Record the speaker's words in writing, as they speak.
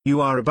You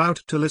are about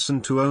to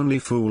listen to Only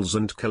Fools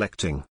and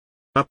Collecting,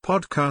 a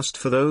podcast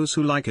for those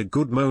who like a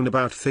good moan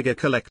about figure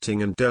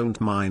collecting and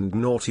don't mind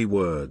naughty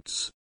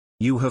words.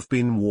 You have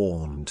been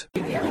warned.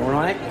 All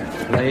right,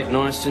 play it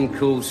nice and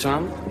cool,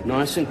 son.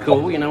 Nice and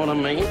cool, you know what I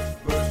mean?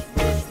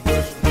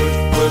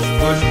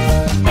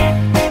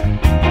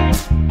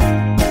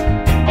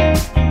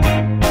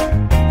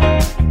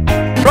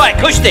 Right,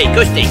 cushy.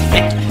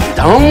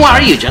 Don't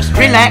worry, you just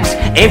relax.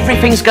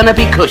 Everything's gonna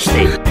be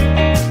cushy.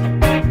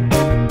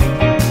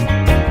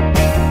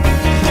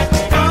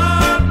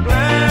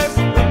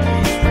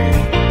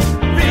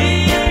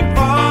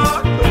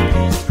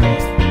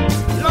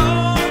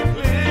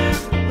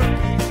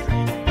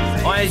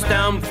 Eyes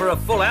down for a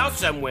full house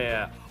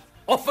somewhere.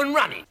 Off and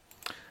running.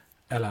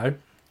 Hello.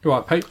 You all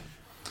right, Pete?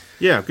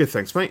 Yeah, good,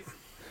 thanks, mate.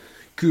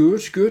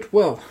 Good.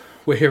 Well,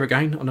 we're here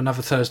again on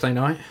another Thursday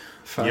night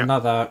for Yep.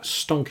 another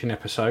stonking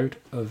episode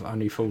of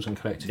Only Fools and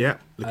Collecting. Yeah,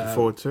 looking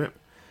forward to it.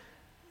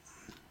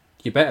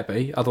 You better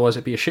be, otherwise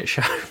it'd be a shit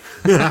show.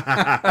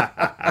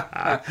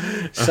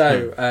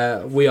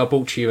 So, we are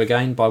brought to you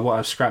again by What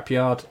I've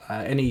Scrapyard.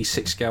 Any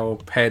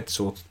 6-scale heads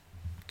or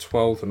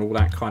 12 and all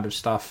that kind of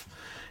stuff,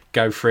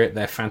 go for it.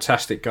 They're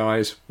fantastic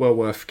guys. Well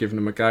worth giving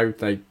them a go.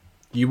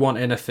 You want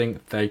anything,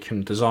 they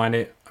can design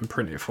it and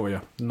print it for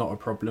you. Not a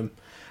problem.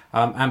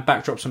 And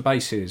backdrops and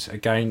bases.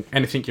 Again,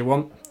 anything you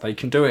want, they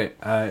can do it.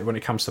 When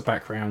it comes to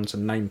backgrounds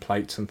and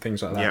nameplates and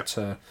things like that, Yep.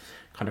 to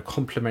kind of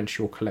complement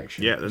your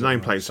collection. Yeah, the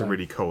nameplates are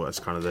really cool. That's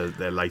kind of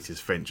their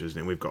latest venture,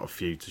 isn't it? We've got a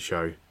few to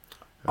show.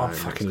 I'm in the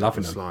fucking next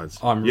loving couple them. of slides.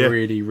 I'm Yeah.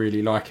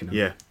 really liking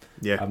them.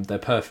 Yeah. They're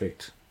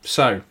perfect.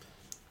 So,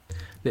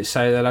 let's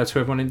say hello to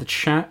everyone in the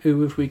chat.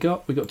 Who have we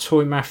got? We've got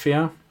Toy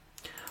Mafia.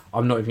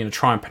 I'm not even going to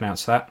try and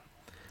pronounce that.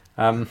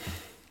 To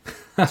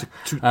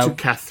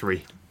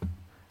Catherine.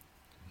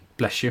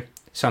 Bless you.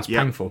 Sounds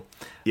Yeah. painful.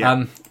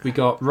 Yeah. We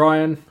got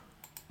Ryan,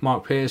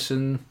 Mark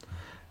Pearson.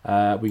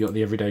 We got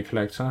the Everyday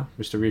Collector,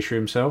 Mr. Reissue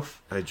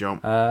himself. Hey, John.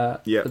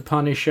 The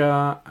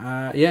Punisher.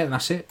 Yeah, and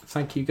that's it.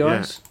 Thank you,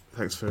 guys. Yeah.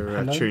 Thanks for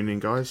Hello. tuning in,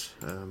 guys.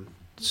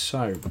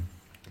 So,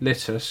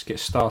 let us get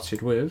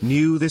started with...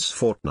 New this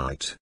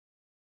fortnight.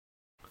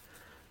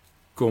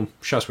 Go on,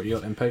 show us what you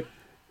got then, Pete.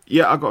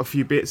 Yeah, I've got a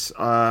few bits.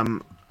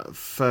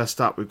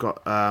 First up, we've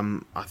got...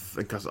 I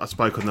think I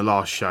spoke on the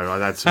last show. I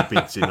had some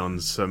bids in on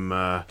some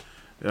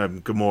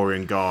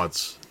Gamorrean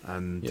guards.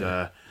 And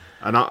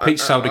Pete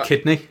sold a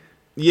kidney.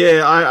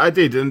 Yeah, I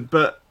did,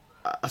 but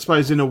I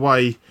suppose in a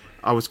way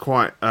I was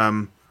quite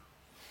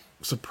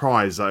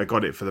surprised that I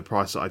got it for the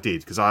price that I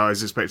did, because I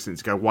was expecting it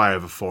to go way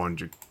over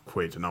 400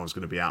 quid, and I was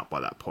going to be out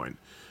by that point.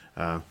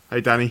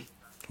 Hey, Danny.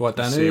 What,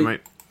 Danny? See you,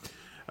 mate.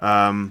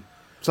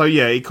 So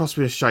yeah, it cost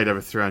me a shade over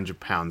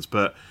 £300,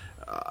 but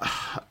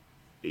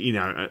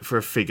for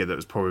a figure that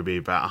was probably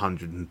about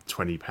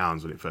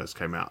 £120 when it first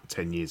came out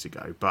 10 years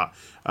ago. But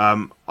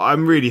I'm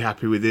really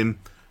happy with him.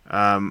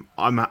 I'm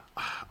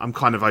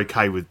kind of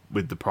okay with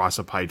the price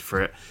I paid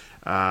for it.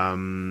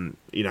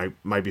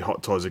 Maybe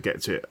Hot Toys will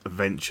get to it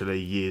eventually,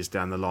 years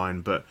down the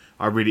line. But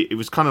it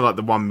was kind of like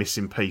the one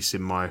missing piece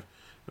on my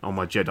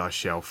Jedi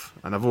shelf,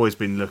 and I've always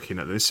been looking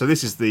at this. So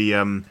this is the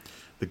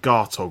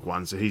Gartog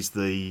one. So he's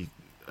the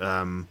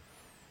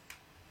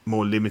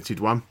more limited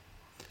one.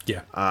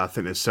 Yeah. I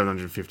think there's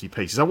 750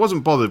 pieces. I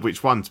wasn't bothered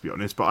which one, to be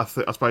honest, but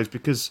I suppose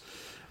because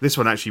this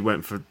one actually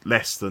went for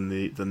less than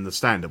the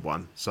standard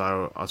one,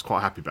 so I was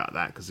quite happy about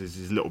that, because it's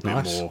a little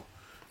bit more,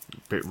 a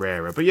bit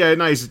rarer. But yeah,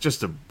 no, he's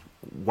just a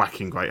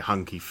whacking great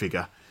hunky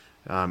figure.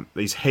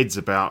 These heads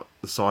about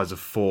the size of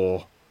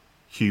 4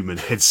 human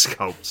head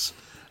sculpts.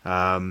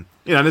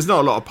 There's not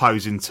a lot of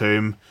posing to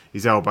him.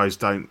 His elbows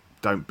don't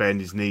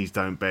bend, his knees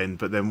don't bend.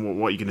 But then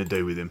what are you going to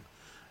do with him?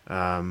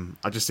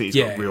 I just think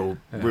he's got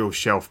real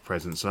shelf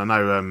presence. And I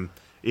know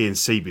Ian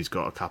Seaby's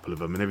got a couple of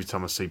them, and every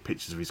time I see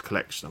pictures of his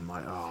collection, I'm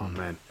like, oh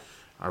man,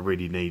 I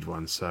really need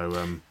one.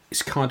 So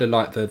it's kind of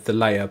like the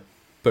Leia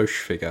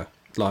Bush figure.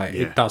 Like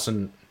it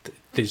doesn't.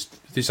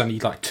 There's only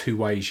like 2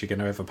 ways you're going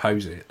to ever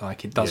pose it.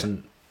 Like it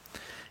doesn't.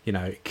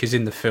 Because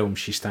in the film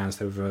she stands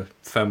there with a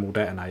thermal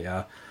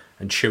detonator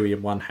and Chewie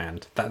in one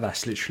hand.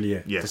 That's literally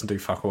it. Yeah. Doesn't do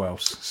fuck all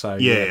else. So I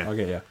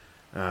get you.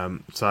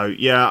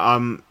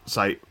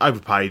 So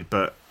overpaid,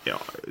 but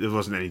there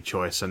wasn't any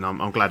choice, and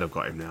I'm glad I've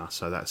got him now.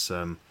 So that's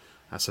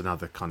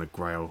another kind of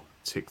grail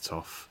ticked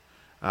off.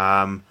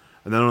 And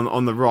then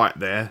on the right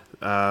there,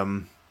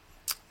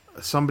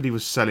 somebody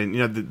was selling.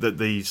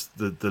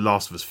 The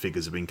Last of Us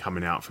figures have been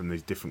coming out from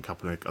these different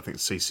couple of, I think,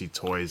 CC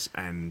Toys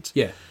and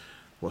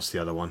what's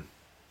the other one?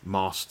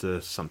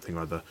 Master something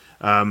or other.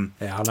 I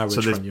know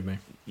which one you mean.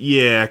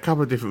 Yeah, a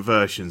couple of different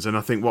versions, and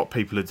I think what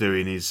people are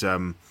doing is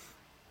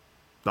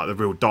like the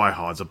real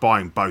diehards are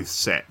buying both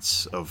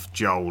sets of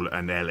Joel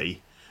and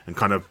Ellie and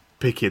kind of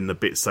picking the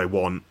bits they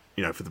want,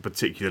 for the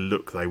particular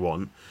look they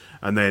want,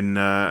 and then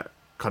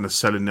kind of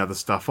selling the other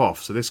stuff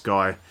off. So this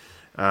guy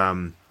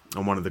on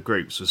one of the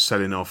groups was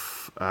selling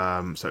off.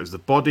 So it was the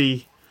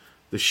body,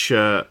 the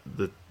shirt,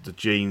 the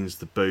jeans,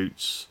 the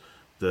boots,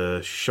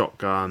 the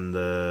shotgun,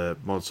 the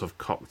Molotov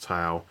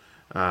cocktail,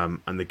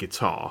 and the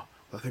guitar,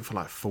 I think for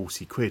like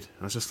 40 quid.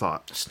 I was just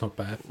like, It's not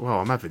bad. well,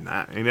 I'm having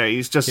that. You know,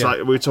 it's just like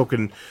we were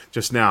talking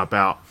just now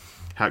about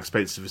how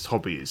expensive this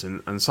hobby is,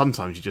 and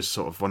sometimes you just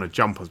sort of want to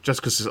jump on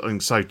just because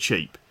something's so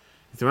cheap.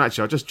 You think, well,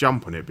 actually, I'll just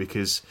jump on it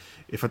because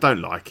if I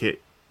don't like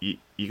it,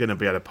 you're going to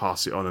be able to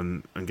pass it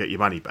on and get your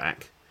money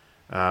back.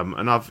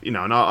 And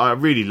I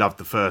really loved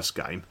the first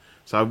game.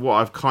 So what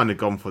I've kind of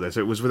gone for there, so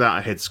it was without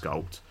a head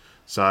sculpt.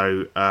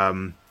 So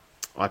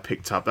I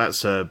picked up,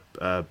 that's a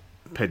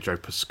Pedro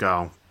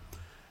Pascal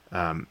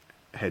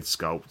head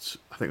sculpt.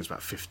 I think it was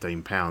about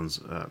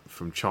 £15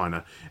 from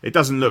China. It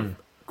doesn't look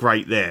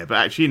great there, but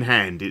actually in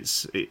hand,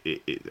 it's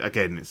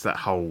that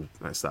whole.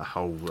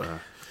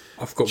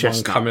 I've got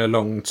chestnut. one coming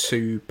along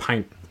to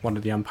paint one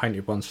of the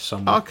unpainted ones for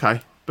someone.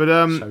 Okay, but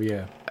So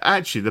yeah,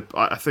 actually,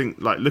 I think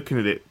like looking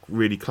at it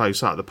really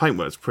close up, the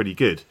paintwork's pretty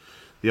good.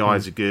 The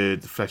eyes are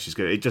good, the flesh is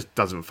good. It just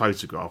doesn't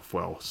photograph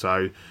well.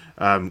 So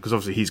because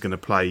obviously he's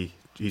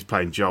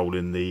playing Joel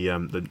in the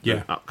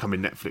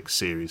upcoming Netflix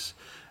series.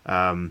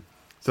 So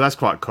that's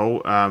quite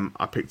cool.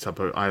 I picked up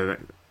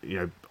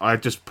I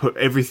just put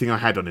everything I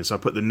had on it. So I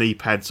put the knee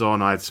pads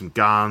on. I had some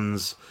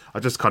guns. I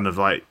just kind of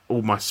like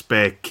all my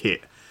spare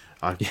kit.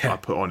 I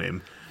put on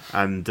him,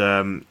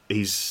 and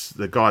he's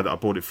the guy that I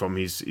bought it from.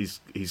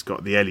 He's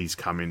got the Ellie's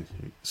coming,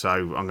 so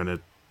I'm going to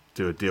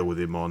do a deal with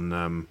him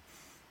on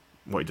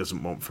what he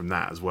doesn't want from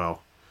that as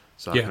well.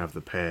 So I can have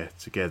the pair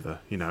together,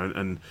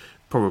 and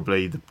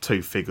probably the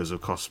two figures will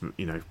cost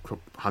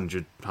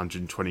 100,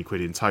 120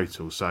 quid in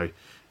total. So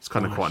it's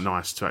kind of quite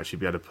nice to actually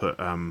be able to put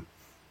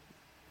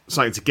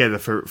something together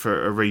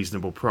for a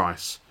reasonable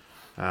price.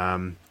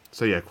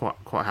 So yeah,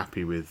 quite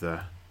happy with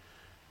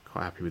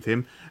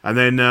him. And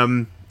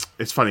then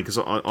it's funny because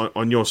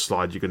on your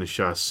slide you're going to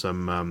show us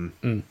some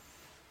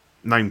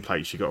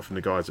nameplates you got from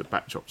the guys at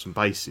Backdrops and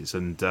Bases,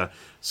 and as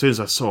soon as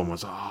I saw them, I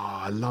was like,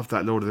 I love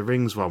that Lord of the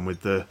Rings one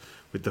with the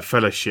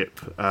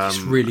Fellowship. It's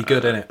really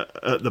good, isn't it?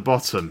 At the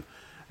bottom,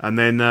 and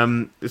then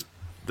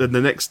the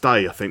next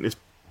day I think this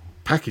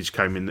package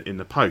came in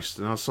the post,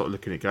 and I was sort of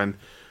looking at it going,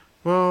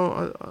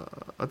 well,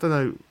 I don't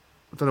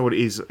know what it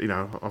is. I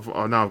know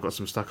I've got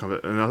some stuck on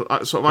it, and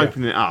I sort of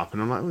opening it up,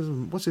 and I'm like,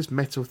 what's this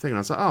metal thing? And I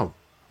was like,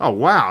 oh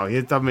wow,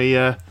 you've done me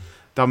a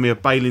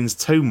Balin's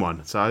Tomb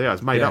one. So yeah, I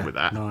was made up with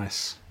that.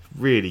 Nice,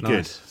 really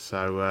good.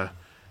 So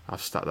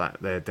I've stuck that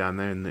there down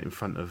there in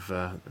front of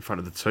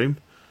the tomb.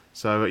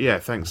 So yeah,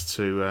 thanks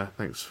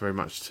very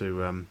much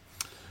to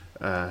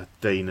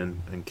Dean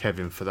and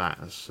Kevin for that.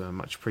 That's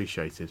much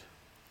appreciated.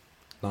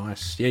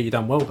 Nice. Yeah, you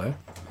done well there.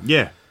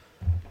 Yeah.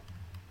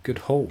 Good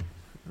haul.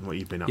 And what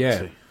you've been up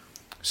to.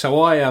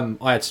 So I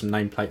had some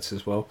nameplates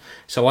as well.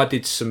 So I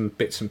did some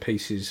bits and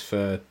pieces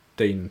for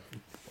Dean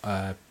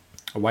a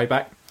way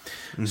back.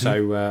 Mm-hmm.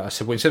 So I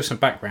said, well, instead of some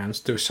backgrounds,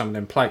 do some of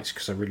them plates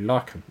because I really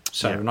like them.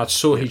 So when I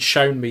saw he'd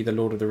shown me the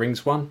Lord of the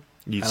Rings one,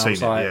 you'd seen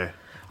it, yeah.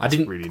 I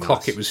didn't really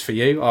clock it was for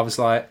you. I was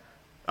like,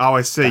 oh,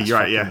 I see. You're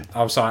right, yeah.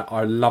 I was like,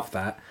 I love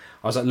that.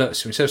 I was like, look,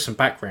 so instead of some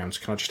backgrounds,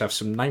 can I just have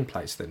some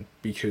nameplates then?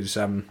 Because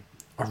I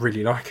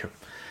really like them.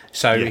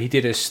 So he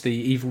did us the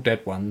Evil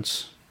Dead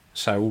ones.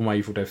 So all my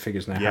Evil Dead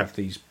figures now have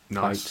these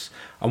plates.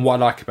 And what I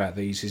like about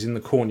these is in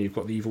the corner you've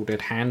got the Evil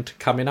Dead hand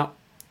coming up.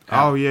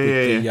 Oh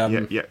yeah.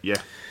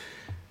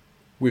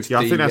 With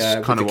I think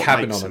that's kind of the what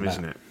cabin makes on them,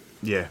 isn't it?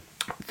 Yeah.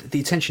 The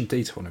attention to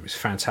detail on them is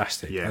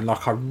fantastic. Yeah. And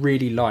I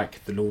really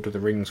like the Lord of the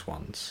Rings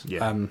ones.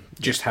 Yeah.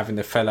 Just having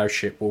the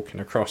Fellowship walking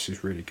across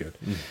is really good.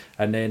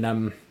 And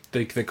then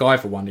the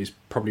Guyver one is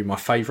probably my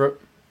favourite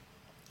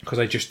because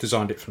they just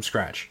designed it from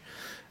scratch.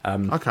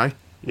 Okay.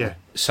 Yeah.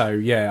 So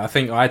yeah, I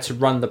think I had to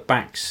run the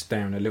backs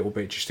down a little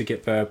bit just to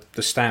get the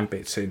stand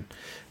bits in,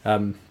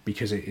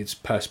 because it's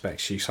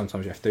perspex.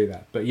 Sometimes you have to do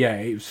that. But yeah,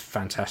 it was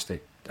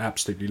fantastic.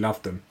 Absolutely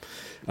loved them.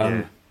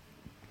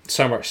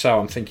 So much so,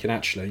 I'm thinking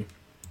actually,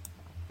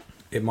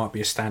 it might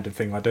be a standard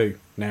thing I do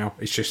now.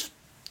 It's just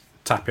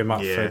tap him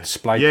up for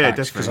display packs. Yeah,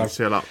 definitely.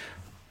 Seal up.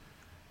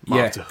 Might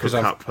have to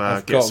hook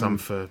I've get some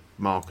for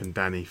Mark and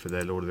Danny for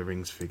their Lord of the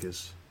Rings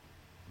figures.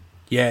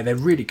 Yeah, they're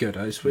really good.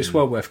 It's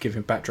well worth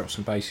giving Backdrops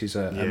and Bases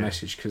a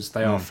message because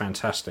they are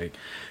fantastic.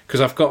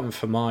 Because I've got them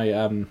for my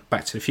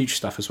Back to the Future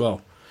stuff as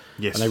well.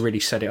 Yes. And they really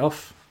set it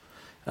off.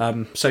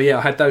 So yeah,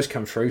 I had those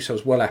come through, so I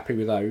was well happy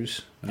with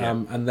those.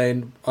 And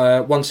then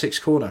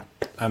 1/6 Corner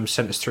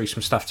sent us through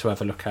some stuff to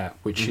have a look at,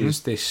 which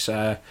is this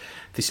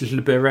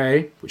little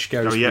beret, which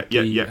goes with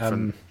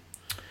the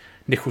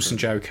Nicholson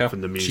Joker.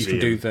 From the museum. So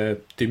you can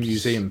do the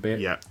museum bit.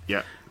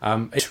 Yeah.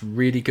 It's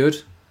really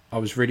good. I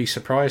was really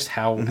surprised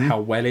how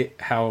well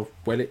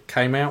it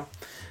came out,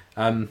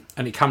 and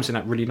it comes in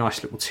that really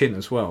nice little tin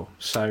as well.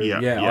 So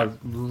I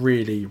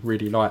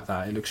really like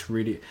that. It looks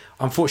really.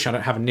 Unfortunately, I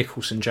don't have a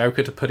Nicholson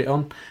Joker to put it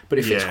on, but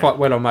it fits quite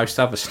well on most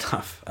other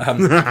stuff.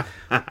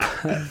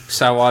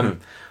 So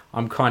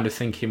I'm kind of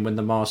thinking when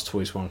the Mars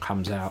Toys one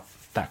comes out,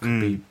 that could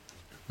be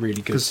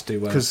really good to do.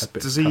 Because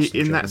does he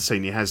in that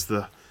scene? He has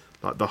the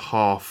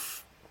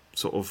half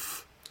sort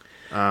of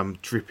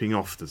dripping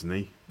off, doesn't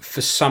he?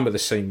 For some of the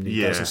scene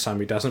he does and some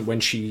he doesn't. When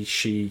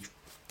she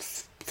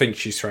thinks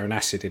she's throwing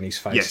acid in his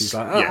face. Yes, He's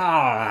like,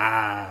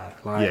 yeah.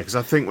 like, Because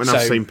I think when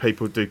I've seen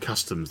people do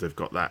customs, they've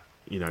got that,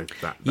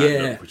 that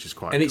look, which is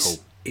quite cool.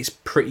 It's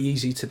pretty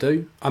easy to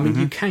do. I mean,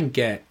 you can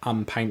get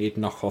unpainted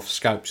knockoff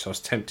scopes. I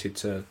was tempted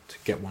to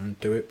get one and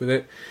do it with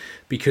it,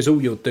 because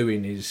all you're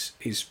doing is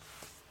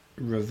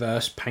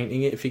reverse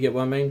painting it, if you get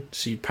what I mean.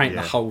 So you paint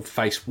the whole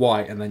face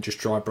white and then just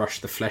dry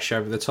brush the flesh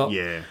over the top.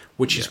 Yeah.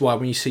 Which is why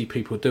when you see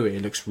people do it,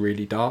 it looks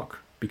really dark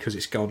because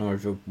it's gone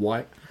over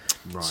white.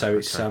 Right, so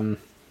it's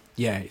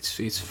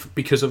it's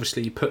because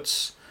obviously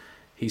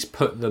he's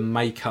put the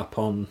makeup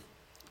on,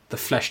 the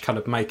flesh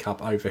coloured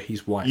makeup over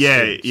his white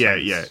skin.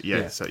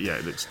 So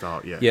it looks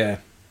dark, Yeah.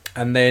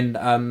 And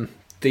then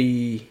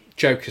the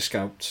Joker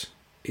sculpt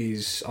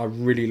I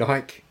really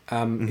like.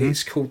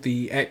 It's called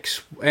the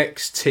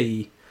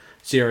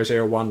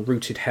XT001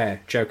 Rooted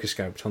Hair Joker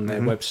sculpt on their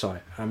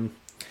website.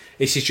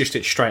 This is just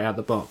it straight out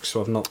the box,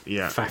 so I've not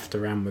faffed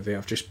around with it.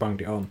 I've just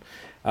bunged it on.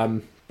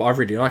 But I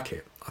really like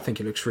it. I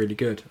think it looks really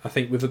good. I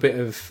think with a bit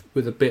of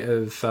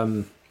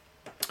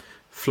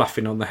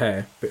fluffing on the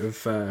hair, bit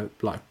of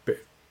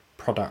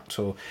product,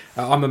 or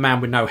I'm a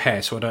man with no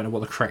hair, so I don't know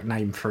what the correct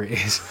name for it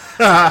is.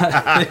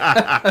 That's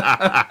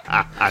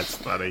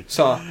funny.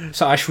 So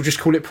I shall just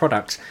call it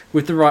product.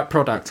 With the right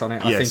product on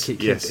it, I think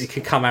it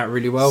could come out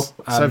really well. So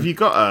have you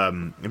got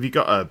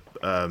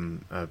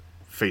a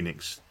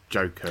Phoenix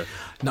Joker?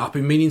 No, I've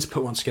been meaning to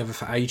put one together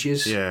for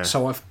ages. Yeah.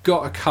 So I've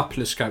got a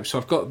couple of scopes. So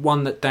I've got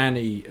one that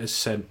Danny has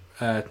sent.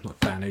 Not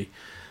Danny.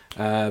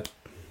 This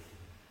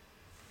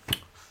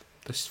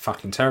is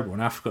fucking terrible.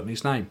 Now I've forgotten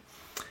his name.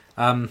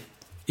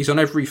 He's on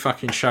every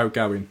fucking show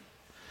going.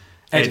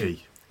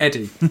 Eddie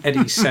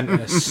sent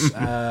us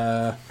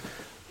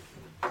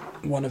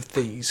one of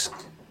these.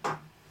 Oh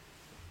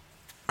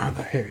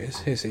no, here it is.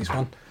 Here's his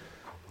one.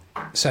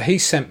 So he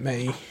sent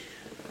me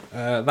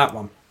that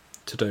one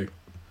to do.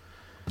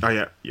 Oh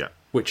yeah.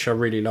 Which I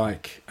really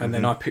like, and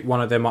then I picked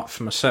one of them up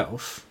for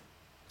myself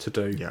to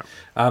do. Yeah.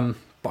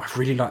 But I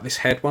really like this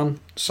head one,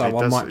 so it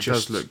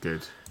does look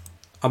good.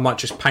 I might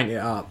just paint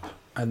it up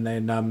and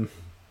then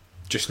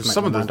just make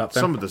some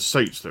of the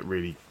suits look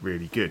really,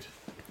 really good.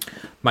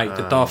 Mate,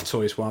 the Daft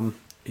Toys one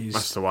is...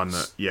 That's the one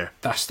that,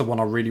 That's the one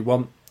I really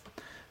want.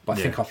 But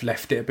I think I've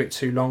left it a bit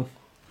too long.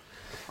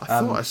 I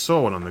thought I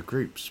saw one on the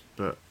groups,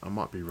 but I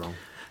might be wrong.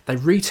 They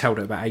retailed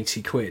at about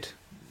 80 quid.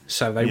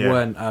 So they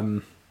weren't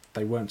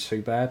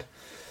too bad.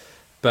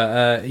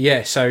 But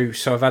so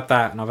I've had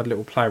that, and I've had a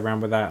little play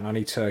around with that, and I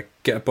need to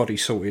get a body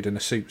sorted and a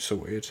suit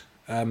sorted.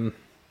 And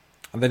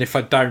then if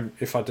I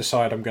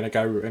decide I'm going to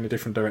go in a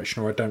different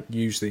direction, or I don't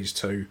use these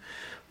two,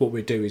 what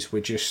we do is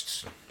we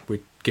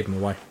give them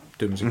away,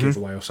 do them as a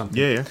giveaway or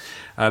something. Yeah.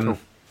 Cool.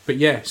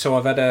 But so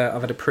I've had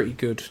a pretty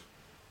good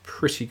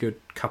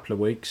couple of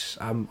weeks.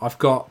 I've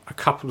got a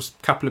couple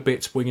of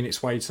bits winging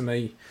its way to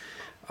me,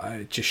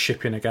 just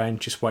shipping again,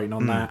 just waiting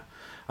on that.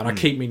 And I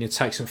keep meaning to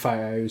take some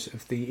photos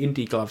of the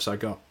indie gloves I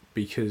got,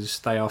 because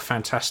they are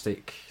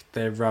fantastic.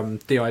 They're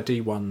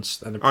DID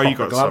ones, and the proper you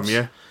got gloves.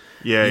 some,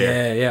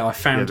 yeah. I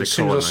found as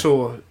soon as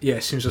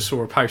I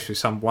saw a post with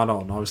someone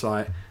on, I was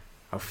like,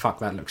 oh fuck,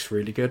 that looks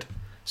really good.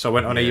 So I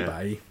went on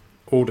eBay,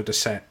 ordered a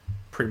set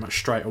pretty much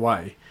straight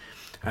away,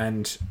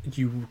 and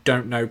you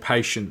don't know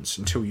patience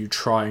until you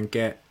try and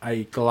get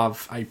a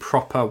glove, a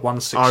proper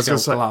 1/6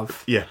 scale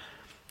glove,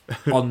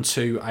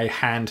 onto a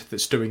hand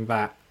that's doing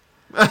that.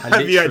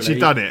 Have you actually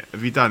done it?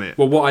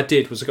 Well, what I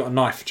did was I got a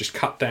knife, just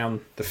cut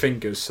down the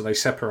fingers so they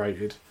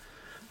separated,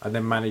 and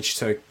then managed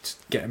to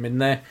get them in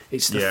there.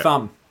 It's the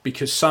thumb,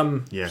 because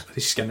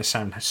this is going to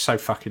sound so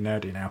fucking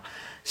nerdy now.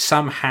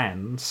 Some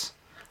hands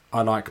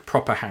are like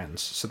proper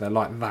hands, so they're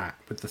like that,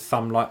 with the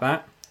thumb like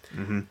that.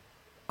 Mm-hmm.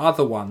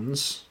 Other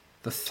ones,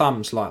 the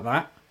thumb's like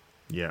that.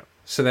 Yeah.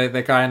 So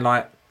they're going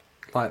like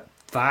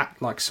that,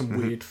 like some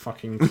weird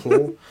fucking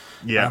claw.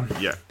 Yeah.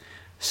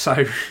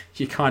 So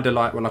you're kind of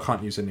like, well, I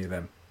can't use any of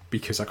them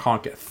because I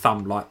can't get a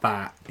thumb like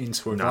that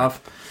into a glove.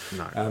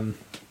 No.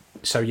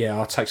 So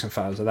I'll take some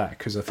photos of that,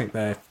 because I think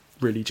they're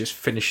really just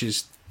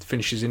finishes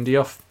indie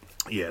off.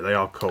 Yeah, they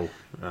are cool.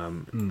 I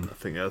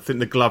think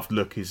the gloved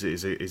look is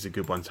a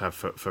good one to have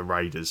for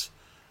raiders.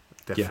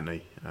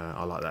 Definitely,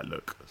 I like that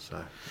look.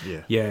 So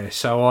yeah. Yeah.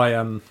 So I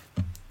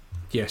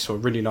so I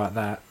really like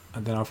that.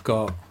 And then I've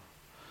got,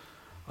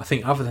 I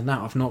think other than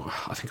that, I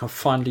think I've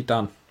finally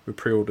done with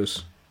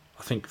pre-orders.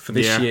 I think for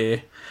this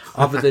year,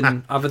 other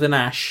than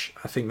Ash,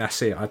 I think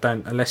that's it. I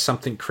don't, unless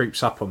something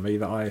creeps up on me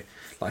that I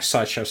like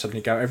Sideshow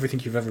suddenly go,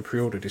 everything you've ever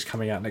pre-ordered is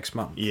coming out next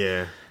month.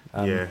 Yeah.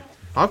 I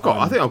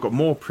think I've got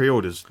more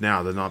pre-orders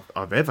now than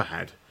I've ever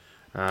had.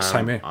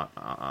 Same here.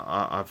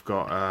 I've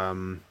got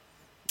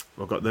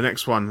the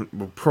next one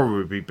will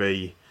probably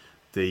be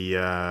the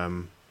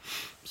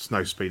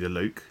Snowspeeder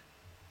Luke.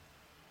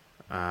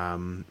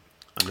 And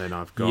then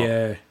I've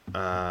got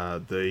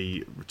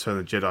the Return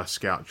of the Jedi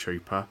Scout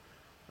Trooper.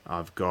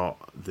 I've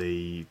got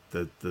the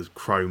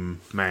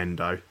Chrome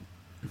Mando.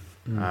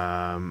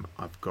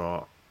 I've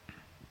got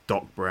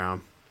Doc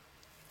Brown.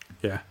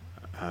 Yeah.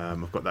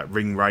 I've got that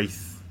Ring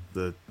Wraith.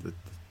 So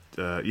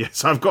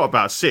I've got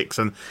about 6,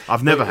 and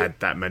I've never had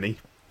that many.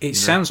 It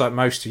sounds like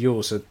most of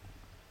yours are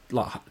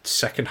like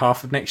second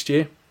half of next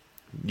year.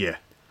 Yeah,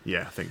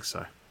 I think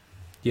so.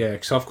 Yeah,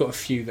 because I've got a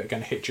few that are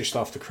going to hit just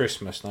after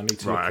Christmas, and I need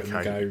to look at them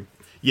and go.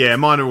 Yeah,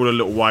 mine are all a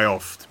little way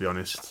off, to be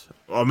honest.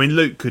 I mean,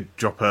 Luke could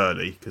drop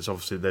early because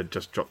obviously they've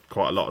just dropped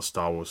quite a lot of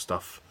Star Wars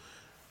stuff.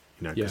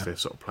 Because they're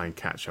sort of playing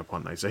catch up,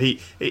 aren't they? So he,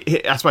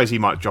 I suppose he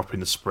might drop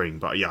in the spring,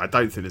 but yeah, I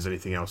don't think there's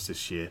anything else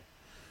this year.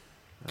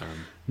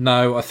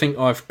 No, I think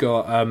I've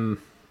got.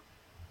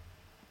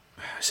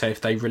 So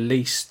if they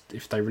release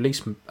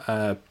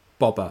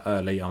Boba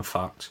early, I'm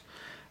fucked.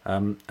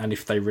 And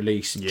if they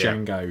release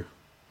Django,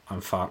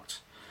 I'm fucked.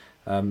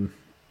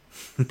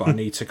 But I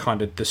need to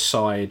kind of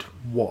decide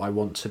what I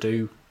want to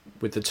do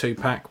with the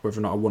 2-pack, whether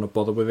or not I want to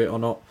bother with it or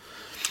not.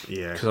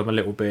 Yeah. Because I'm a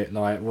little bit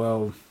like,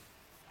 well,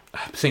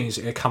 things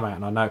it'll come out,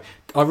 and I know.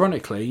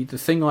 Ironically, the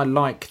thing I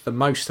like the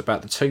most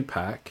about the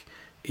 2-pack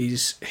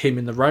is him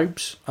in the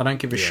robes. I don't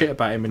give a shit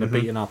about him in a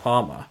beaten up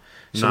armour.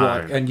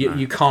 So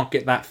you can't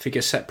get that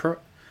figure separate.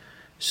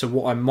 So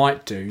what I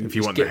might do if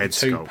you is want get the head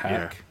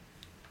 2-pack. sculpt,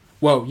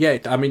 Well, yeah,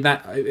 I mean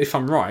that. If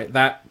I'm right,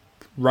 that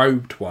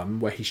robed one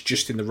where he's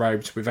just in the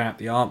robes without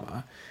the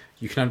armour,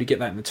 you can only get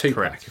that in the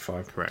 2-pack. If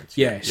I'm correct.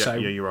 Yeah. So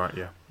you're right.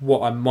 Yeah.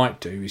 What I might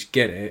do is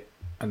get it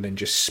and then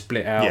just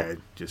split out.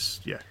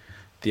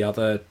 The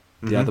other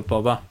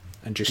bobber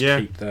and just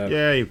keep the.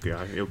 Yeah,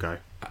 he'll go.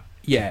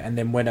 Yeah, and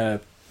then when a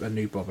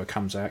new bobber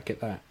comes out, get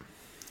that.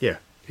 Yeah,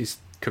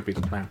 could be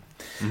the plan.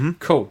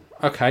 Cool.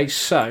 Okay,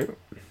 so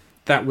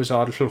that was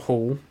our little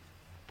haul.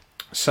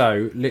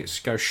 So let's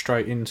go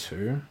straight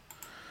into.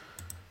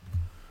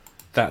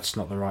 That's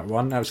not the right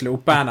one. That was a little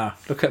banner.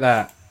 Look at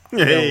that.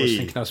 Hey. I was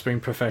thinking I was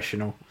being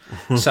professional.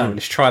 So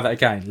let's try that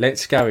again.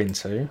 Let's go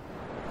into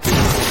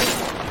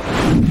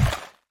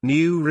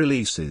new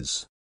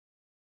releases.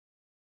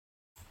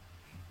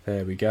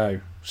 There we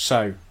go.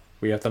 So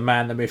we have the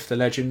man, the myth, the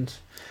legend.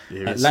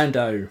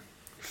 Lando.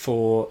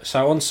 So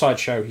on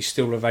Sideshow he's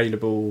still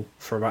available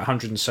for about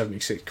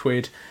 176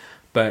 quid,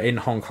 but in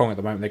Hong Kong at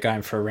the moment they're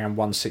going for around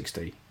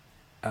 160.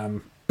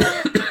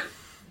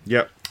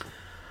 Yep.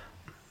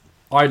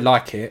 I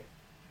like it,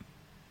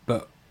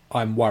 but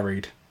I'm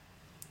worried.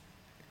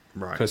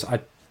 Right. Because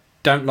I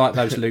don't like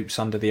those loops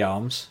under the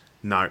arms.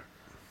 No.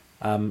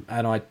 And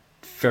I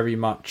very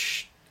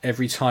much,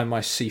 every time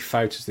I see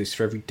photos of this,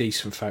 for every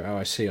decent photo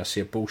I see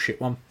a bullshit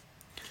one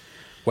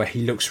where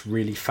he looks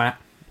really fat.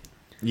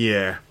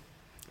 Yeah.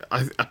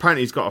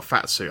 Apparently he's got a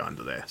fat suit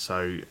under there,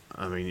 so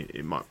I mean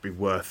it might be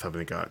worth having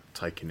a go at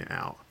taking it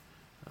out.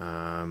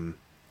 So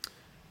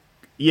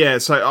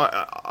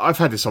I've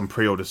had this on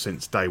pre-order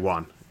since day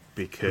one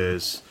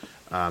because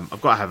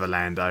I've got to have a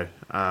Lando.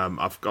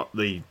 I've got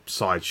the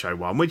Sideshow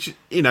one, which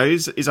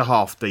is a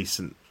half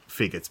decent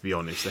figure, to be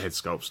honest. The head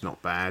sculpt's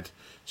not bad,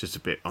 just a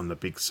bit on the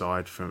big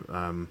side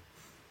from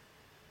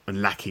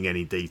and lacking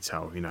any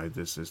detail.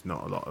 There's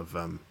not a lot of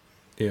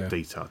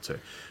detail to it.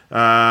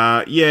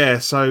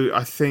 So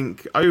I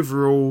think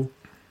overall,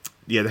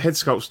 the head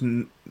sculpt's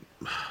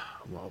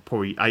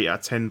probably 8 out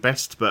of 10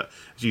 best, but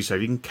as you say,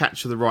 if you can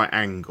capture the right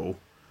angle,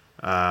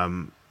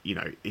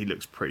 he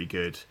looks pretty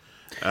good.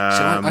 So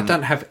I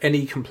don't have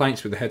any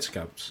complaints with the head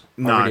sculpts.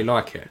 I really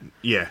like it.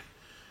 Yeah.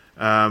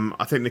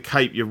 I think the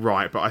cape, you're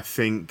right, but I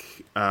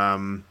think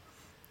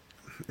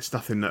it's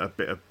nothing that a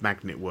bit of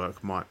magnet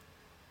work might,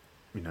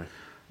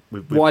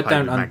 with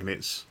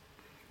magnets.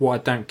 What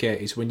I don't get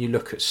is when you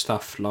look at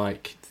stuff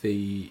like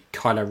the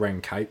Kylo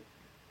Ren cape,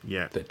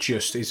 that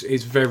just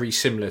is very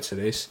similar to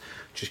this,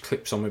 just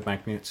clips on with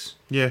magnets.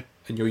 Yeah.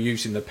 And you're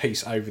using the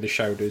piece over the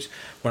shoulders.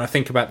 When I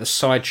think about the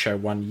Sideshow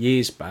one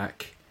years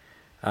back,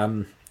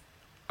 I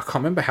can't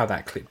remember how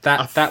that clipped.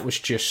 That was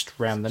just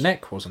round the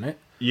neck, wasn't it?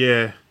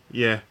 Yeah.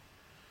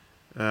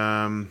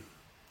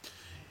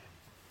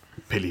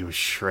 Billy was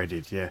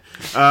shredded, yeah.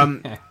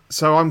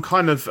 So I'm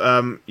kind of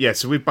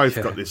so we've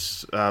both got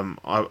this.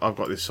 I've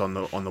got this on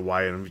the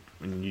way, and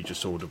you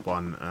just ordered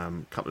one a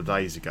couple of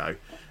days ago.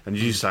 And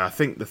as you say, I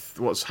think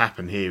what's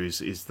happened here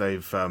is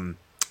they've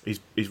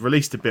he's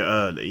released a bit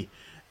early,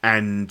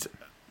 and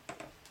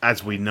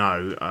as we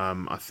know,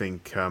 I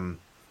think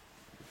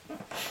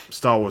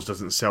Star Wars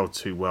doesn't sell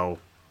too well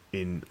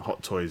in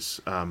Hot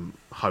Toys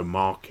home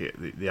market,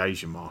 the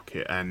Asian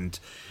market, and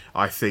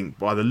I think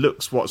by the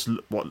looks, what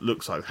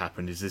looks like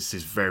happened is this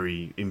is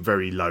very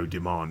low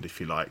demand,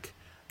 if you like.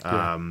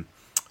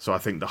 So I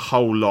think the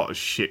whole lot is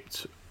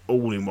shipped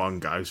all in one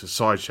go. So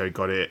Sideshow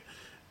got it,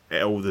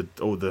 all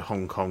the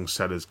Hong Kong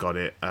sellers got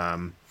it.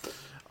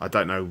 I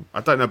don't know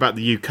about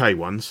the UK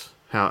ones,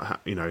 how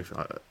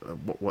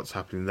what's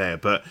happening there,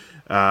 but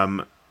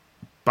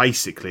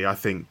basically I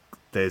think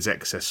there's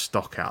excess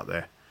stock out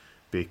there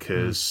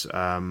because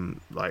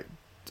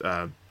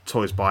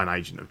Toys by an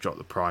Agent have dropped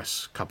the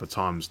price a couple of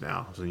times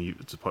now, so to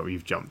the point where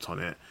you've jumped on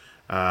it.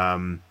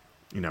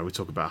 We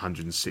talk about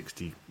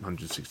 160,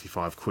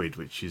 165 quid,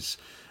 which is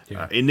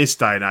in this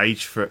day and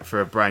age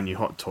for a brand new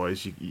Hot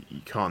Toys, you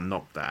can't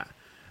knock that.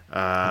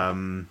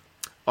 I'm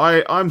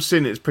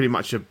seeing it's pretty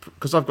much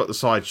because I've got the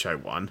Sideshow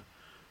one.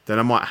 then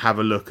I might have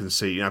a look and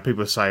see. You know,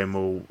 people are saying,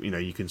 well, you know,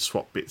 you can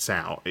swap bits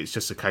out. It's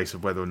just a case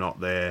of whether or not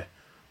they're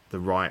the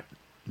right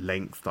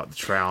length, like the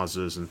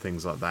trousers and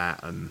things like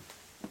that. And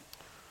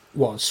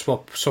what,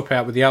 swap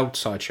out with the old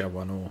Sideshow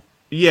one, or?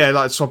 Yeah,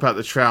 like swap out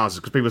the trousers,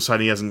 because people are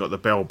saying he hasn't got the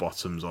bell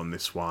bottoms on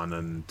this one,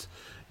 and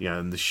you know,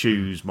 and the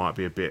shoes might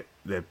be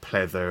they're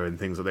pleather and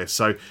things like this.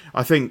 So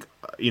I think,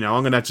 you know,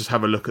 I'm going to just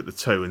have a look at the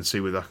two and see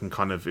whether I can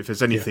kind of, if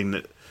there's anything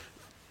that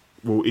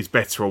is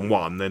better on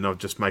one, then I'll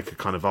just make a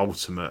kind of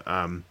ultimate,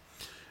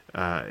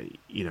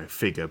 you know,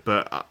 figure.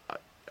 But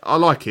I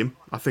like him.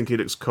 I think he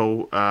looks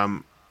cool.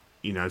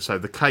 You know, so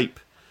the cape,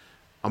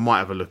 I might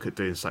have a look at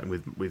doing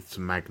something with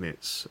some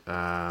magnets.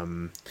 I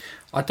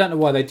don't know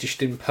why they just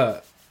didn't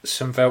put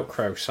some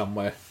Velcro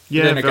somewhere.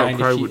 Yeah, then again,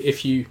 Velcro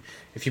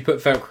if you put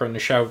Velcro on the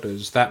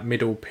shoulders, that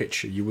middle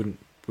picture would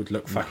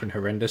look fucking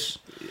horrendous.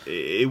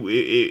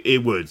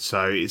 It would.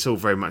 So it's all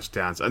very much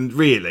down to, and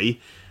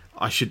really,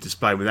 I should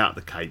display him without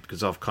the cape,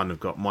 because I've kind of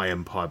got my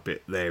Empire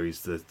bit there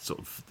is the sort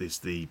of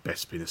the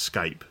Bespin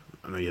Escape.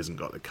 I know he hasn't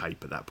got the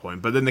cape at that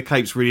point, but then the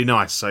cape's really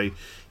nice, so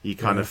you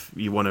kind of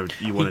you want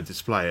to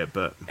display it.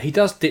 But he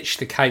does ditch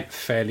the cape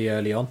fairly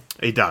early on.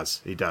 He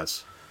does.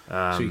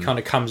 So he kind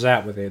of comes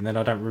out with it, and then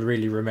I don't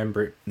really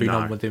remember it being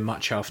on with him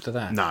much after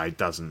that. No, it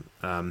doesn't.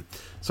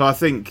 So I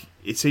think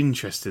it's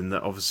interesting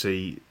that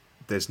obviously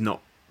it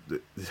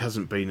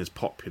hasn't been as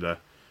popular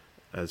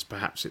as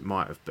perhaps it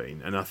might have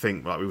been. And I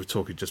think, like we were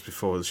talking just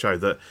before the show,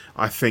 that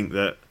I think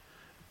that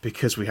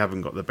because we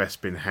haven't got the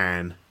Bespin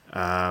Han,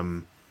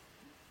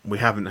 we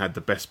haven't had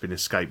the Bespin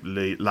Escape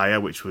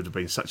Leia, which would have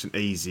been such an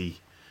easy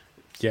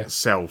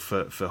sell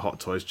for Hot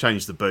Toys.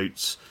 Change the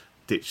boots,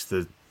 ditch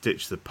the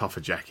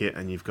puffer jacket,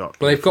 and you've got...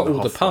 Well, they've got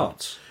all the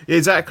parts.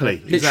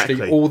 Exactly.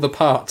 Literally all the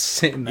parts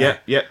sitting there.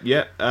 Yeah.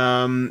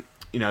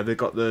 You know, they've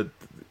got the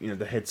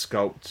head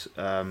sculpt.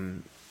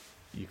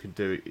 You can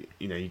do it.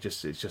 You know,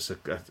 it's just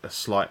a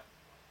slight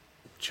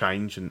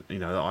change, and you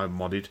know that I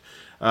modded.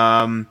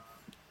 And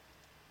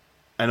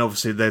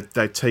obviously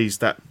they teased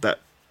that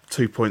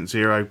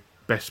 2.0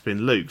 Bespin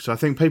Luke. So I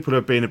think people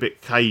are being a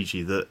bit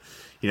cagey that,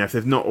 you know, if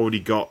they've not already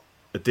got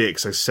a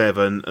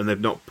DX07 and they've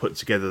not put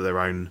together their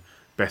own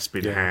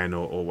Bespin Han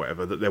or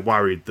whatever, that they're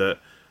worried that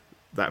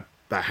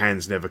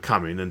hand's never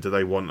coming, and do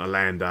they want a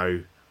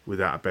Lando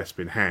without a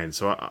Bespin Han?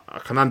 So I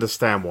can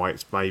understand why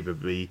it's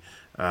maybe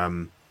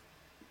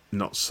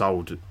not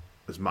sold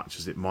as much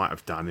as it might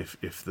have done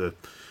if the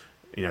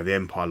the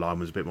Empire line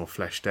was a bit more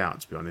fleshed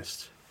out, to be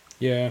honest.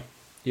 Yeah,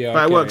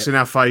 but it works in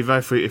our favour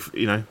if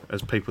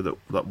as people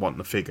that want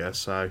the figure.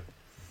 So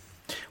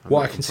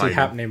what I can see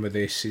happening with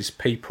this is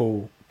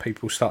people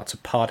start to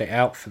part it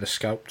out for the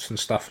sculpts and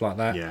stuff like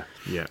that.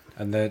 Yeah.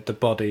 And the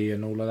body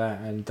and all of that,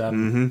 and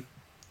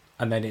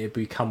and then it'd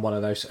become one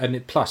of those.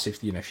 And plus,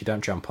 if you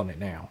don't jump on it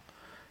now,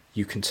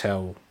 you can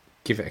tell.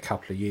 Give it a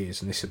couple of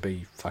years, and this would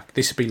be like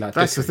that's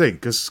Dooku. The thing,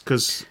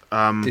 because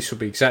this would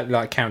be exactly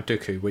like Count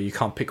Dooku, where you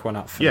can't pick one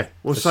up.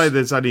 Say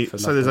there's only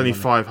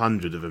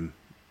 500 of them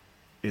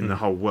in the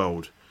whole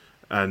world,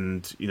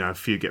 and a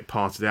few get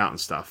parted out and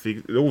stuff.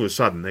 All of a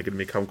sudden, they're going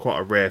to become quite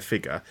a rare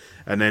figure.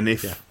 And then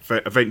if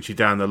eventually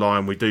down the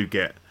line we do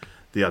get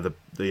the other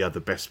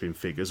Bespin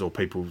figures, or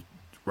people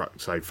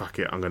say fuck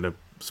it, I'm going to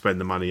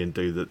spend the money and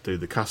do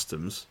the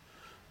customs,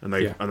 and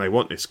they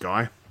want this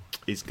guy,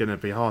 it's going to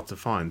be hard to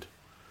find.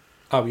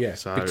 Oh yeah.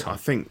 So I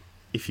think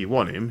if you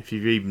want him, if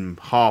you even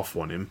half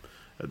want him,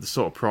 at the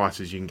sort of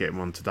prices you can get him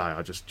on today,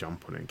 I just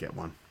jump on it and get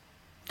one.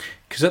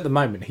 Because at the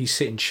moment he's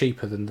sitting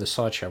cheaper than the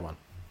Sideshow one.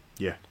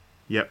 Yeah.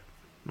 Yep.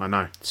 I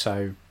know.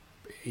 So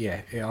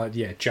yeah,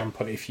 jump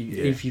on it. If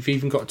you've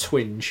even got a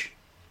twinge,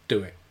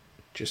 do it.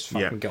 Just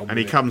fucking get on. And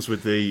he comes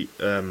with the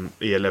E11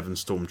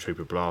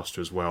 Stormtrooper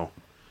blaster as well,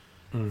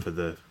 for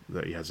that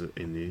he has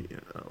in the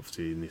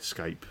obviously in the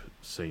escape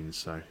scenes.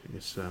 So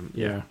it's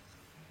yeah.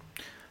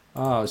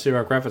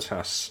 Zero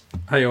Gravitas.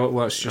 Hey, it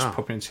works. Just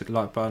popping into the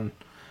like button.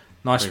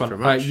 Nice one.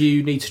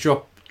 You need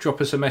to drop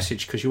us a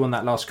message because you won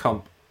that last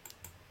comp.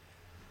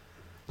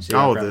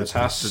 Zero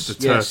Gravitas. The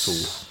turtle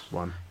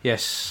one.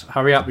 Yes,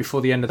 hurry up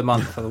before the end of the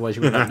month, otherwise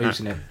you will end up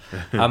losing it.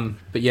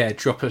 But yeah,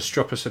 drop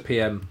us a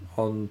PM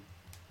on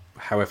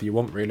however you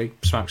want, really.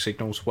 Smoke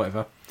signals,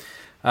 whatever.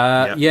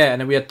 Yeah, and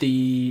then we had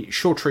the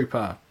Shore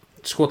Trooper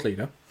squad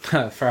leader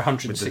for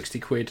 160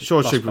 quid.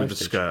 Shore Trooper with the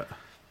skirt.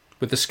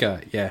 With the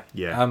skirt, yeah.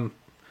 Yeah.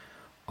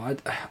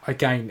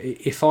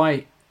 If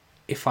I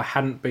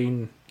hadn't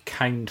been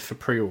caned for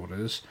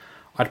pre-orders,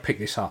 I'd pick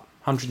this up.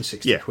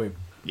 160 quid.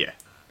 Yeah.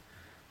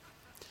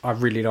 I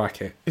really like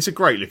it. It's a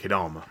great looking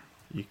armour.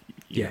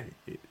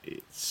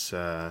 It's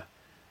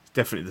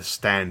definitely the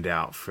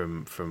standout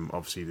from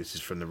obviously this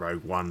is from the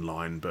Rogue One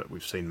line, but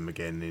we've seen them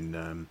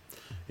again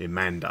in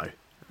Mando.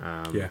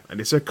 And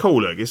it's a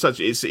cool look.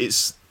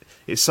 It's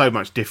so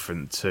much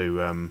different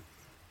to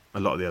a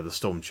lot of the other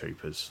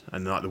Stormtroopers,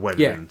 and like the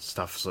weather and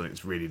stuff. So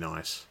it's really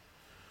nice.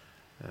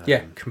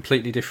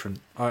 Completely different.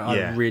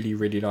 I really,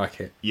 really like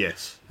it.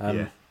 Yes.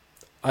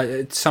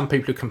 Some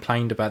people have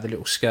complained about the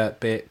little skirt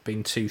bit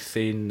being too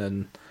thin,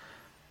 and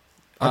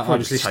I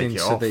was listening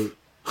to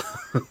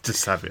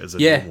Just have it as a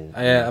normal.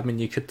 Yeah, I mean,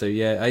 you could do.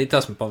 Yeah, it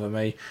doesn't bother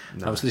me.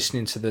 No. I was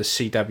listening to the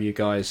CW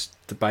guys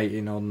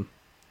debating on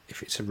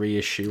if it's a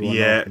reissue or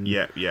not.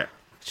 Yeah.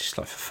 It's just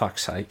like, for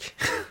fuck's sake.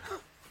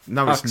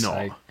 No, it's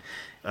not.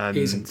 It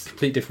is a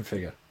completely different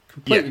figure.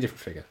 Different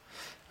figure.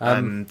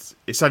 And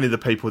it's only the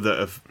people that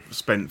have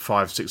spent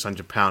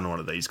 £500-600 on one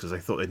of these because they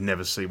thought they'd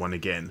never see one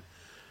again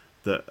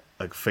that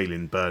are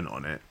feeling burnt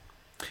on it.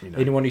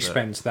 Anyone who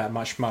spends that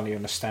much money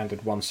on a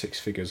standard 1/6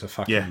 figure is a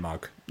fucking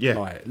mug. Yeah.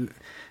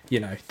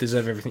 Like,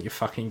 deserve everything you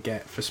fucking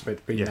get for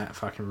being that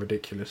fucking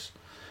ridiculous.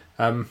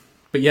 But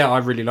yeah, I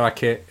really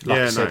like it. Like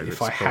I said,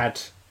 if I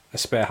had a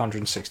spare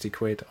 160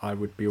 quid, I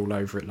would be all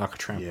over it like a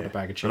tramp on a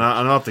bag of chips. And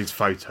I love these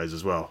photos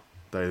as well.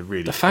 They're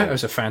really the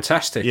photos are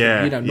fantastic.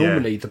 Yeah,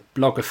 normally the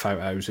blogger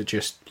photos are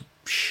just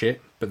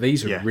shit, but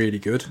these are really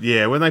good.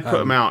 Yeah, when they put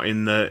them out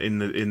in the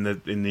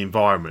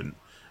environment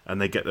and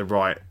they get the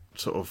right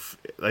sort of,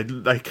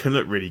 they can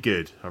look really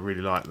good. I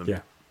really like them.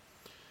 Yeah.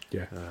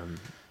 There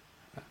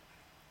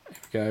we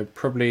go.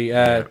 Probably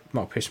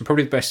Mark Pearson.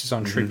 Probably the best is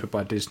on Trooper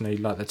by Disney,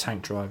 like the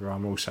tank driver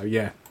arm also.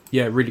 Yeah,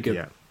 really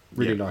good.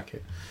 Really like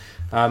it.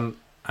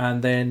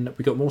 And then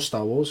we got more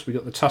Star Wars. We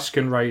got the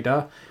Tusken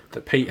Raider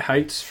that Pete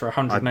hates for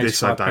 £185.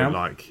 This I don't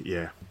like.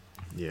 Yeah.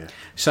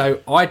 So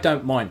I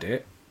don't mind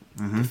it.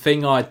 The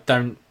thing I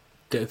don't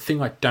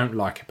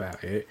like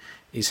about it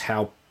is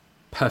how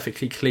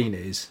perfectly clean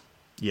it is.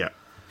 Yeah.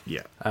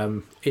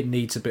 It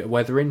needs a bit of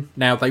weathering.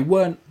 Now, they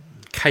weren't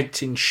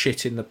caked in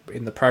shit in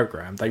the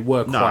program. They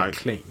were quite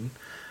clean.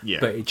 Yeah.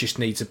 But it just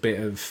needs a bit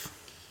of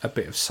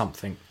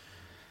something.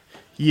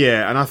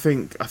 Yeah, and I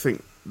think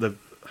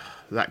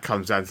that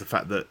comes down to the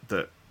fact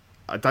that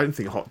I don't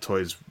think Hot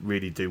Toys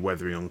really do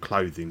weathering on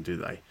clothing, do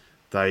they?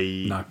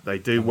 They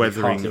do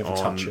weathering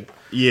on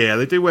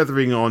they do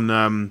weathering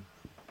on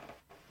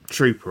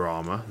trooper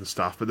armor and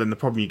stuff. But then the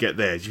problem you get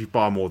there is if you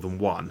buy more than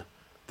one,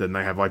 then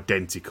they have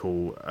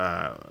identical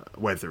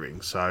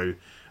weathering. So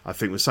I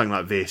think with something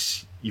like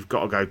this, you've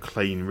got to go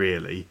clean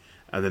really,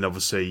 and then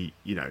obviously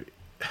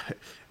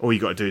all you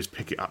got to do is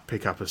pick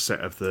up a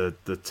set of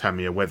the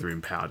Tamiya weathering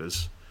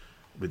powders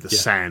with the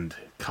sand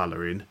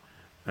colouring,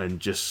 and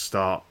just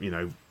start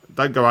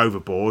don't go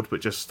overboard,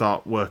 but just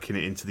start working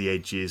it into the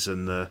edges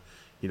and the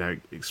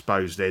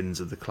exposed ends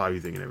of the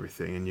clothing and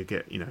everything, and you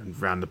get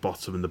around the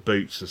bottom and the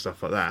boots and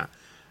stuff like that.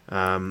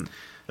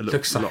 It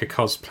looks like a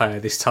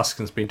cosplayer. This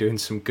Tusken's been doing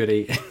some good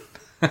eating.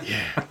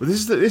 Yeah, well,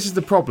 this is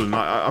the problem.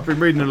 I've been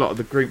reading a lot of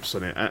the groups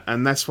on it,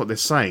 and that's what they're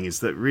saying is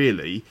that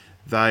really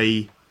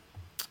I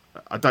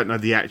don't know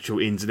the actual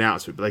ins and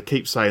outs of it, but they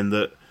keep saying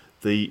that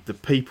the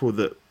people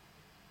that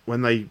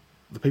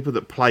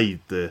played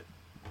the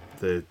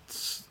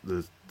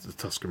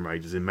Tusken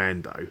Raiders in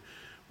Mando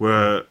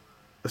were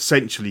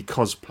essentially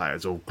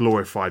cosplayers or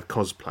glorified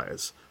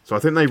cosplayers. So I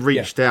think they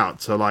reached out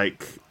to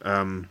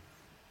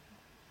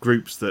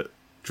groups that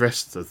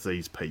dressed as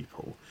these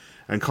people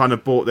and kind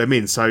of brought them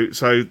in. So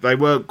they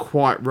weren't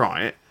quite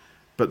right,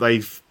 but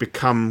they've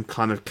become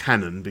kind of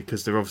canon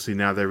because they're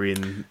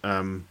in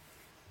the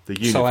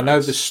universe. So I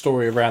know the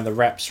story around the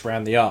wraps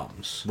around the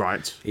arms.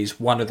 Right. Is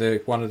one of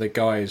the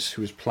guys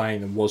who was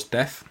playing them was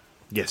deaf.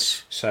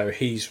 Yes. So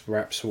his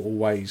wraps were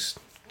always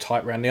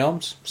tight around the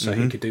arms, so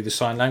he could do the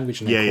sign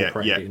language and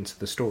incorporate it into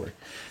the story.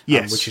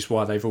 Yes. Which is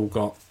why they've all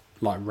got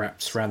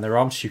wraps around their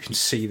arms, so you can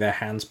see their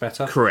hands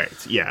better.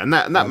 Correct. Yeah, and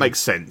that makes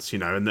sense,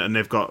 and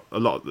they've got a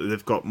lot.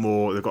 They've got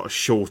a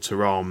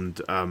shorter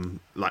armed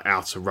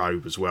outer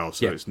robe as well,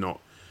 so it's not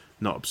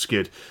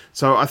obscured.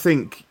 So I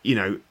think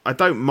I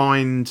don't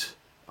mind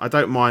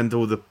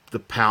all the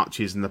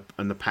pouches and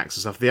the packs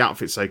and stuff. The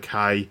outfit's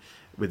okay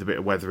with a bit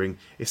of weathering.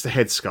 It's the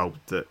head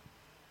sculpt that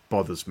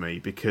bothers me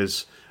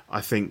because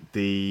I think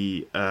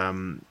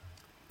in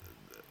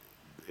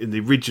the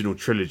original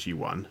trilogy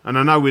one, and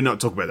I know we're not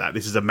talking about that,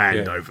 this is a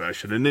Mando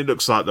version, and it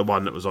looks like the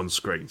one that was on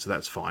screen, so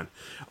that's fine.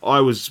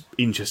 I was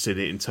interested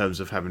in it in terms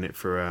of having it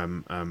for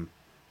a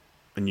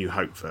New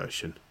Hope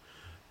version.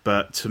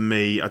 But to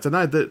me, I don't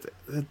know,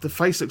 the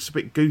face looks a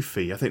bit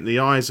goofy. I think the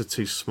eyes are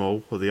too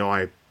small, or the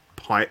eye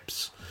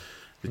pipes,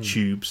 the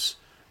tubes,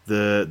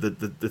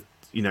 the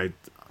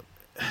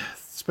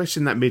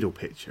especially in that middle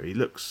picture, it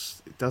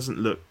doesn't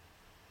look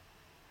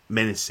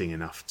menacing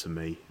enough to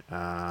me.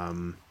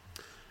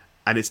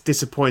 And it's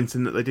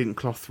disappointing that they didn't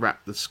cloth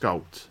wrap the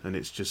sculpt, and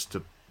it's just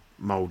a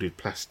moulded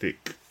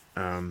plastic.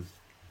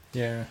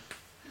 Yeah,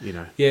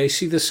 you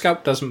see, the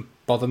sculpt doesn't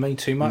bother me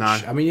too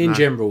much. No, I mean, in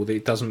general,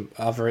 it doesn't.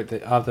 Other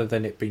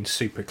than it being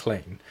super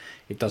clean,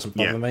 it doesn't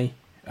bother me.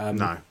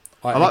 No,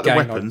 I like the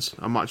weapons.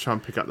 I might try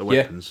and pick up the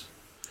weapons.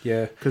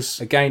 Yeah,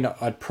 because again,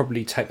 I'd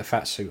probably take the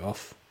fat suit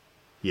off.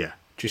 Yeah,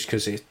 just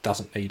because it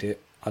doesn't need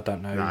it. I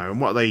don't know. No, and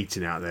what are they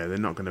eating out there? They're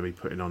not going to be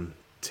putting on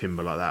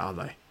timber like that, are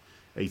they?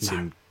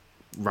 Eating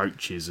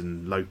roaches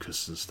and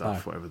locusts and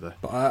stuff, whatever the.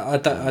 But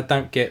I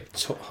don't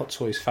get Hot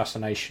Toys'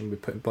 fascination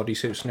with putting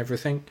bodysuits and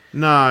everything.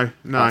 No.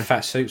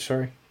 Fat suits,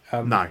 sorry.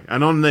 No,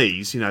 and on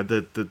these,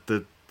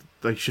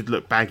 they should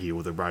look baggy,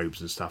 all the robes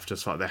and stuff,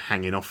 just like they're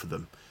hanging off of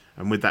them.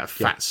 And with that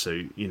fat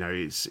suit, you know,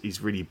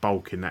 he's really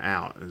bulking that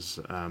out.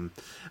 And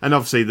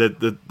obviously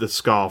the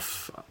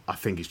scarf, I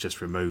think, is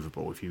just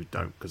removable if you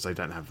don't, because they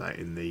don't have that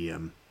in the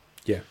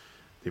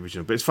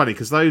original. But it's funny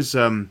because those,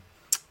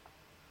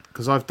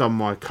 because I've done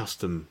my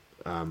custom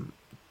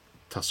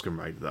Tusken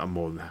Raider that I'm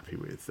more than happy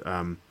with.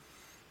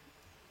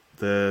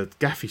 The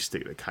gaffy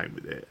stick that came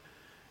with it,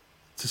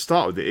 to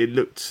start with, it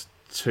looked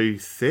too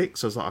thick,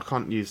 so I was like, I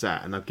can't use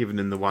that. And I've given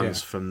him the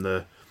ones from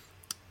the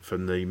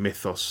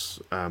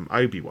Mythos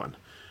Obi-Wan.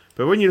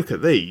 But when you look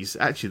at these,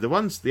 actually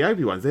the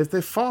Obi-Wans,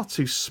 they're far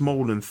too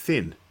small and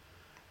thin.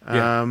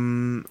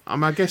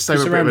 I guess they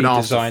were a bit of an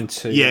designed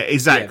to, yeah,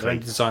 exactly. They're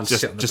designed to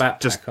sit on the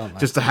backpack, aren't they?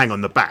 Just to hang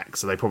on the back.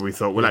 So they probably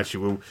thought, well,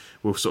 actually,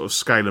 we'll sort of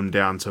scale them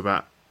down to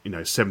about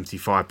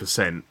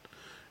 75%.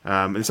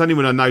 And it's only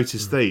when I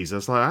noticed these, I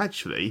was like,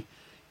 actually,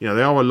 they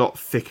are a lot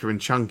thicker and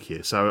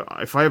chunkier. So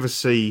if I ever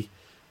see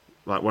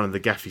like one of the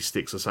gaffy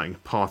sticks or something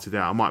parted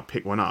out, I might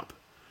pick one up.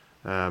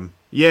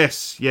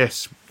 Yes,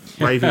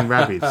 Raving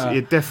Rabbids.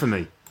 Yeah,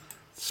 definitely.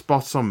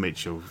 Spot on,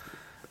 Mitchell.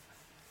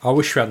 I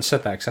wish you hadn't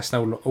said that, because that's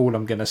all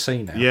I'm going to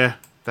see now. Yeah,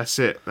 that's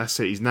it.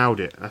 He's nailed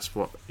it. That's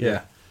what.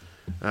 Yeah.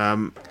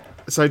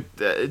 So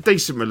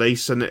decent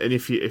release, and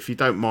if you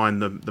don't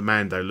mind the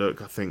Mando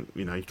look, I think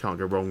you can't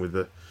go wrong with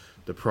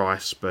the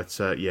price. But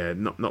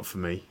not for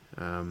me.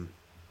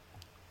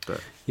 But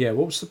yeah,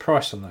 what was the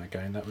price on that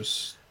again? That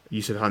was,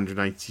 you said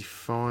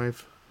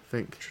 185, I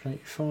think.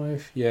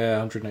 185. Yeah,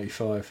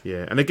 185.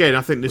 Yeah, and again,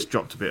 I think this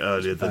dropped a bit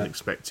earlier than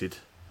expected.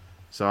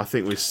 So I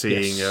think we're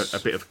seeing a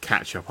bit of a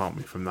catch-up, aren't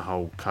we, from the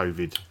whole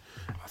COVID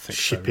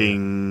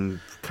shipping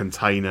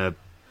container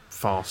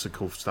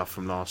farcical stuff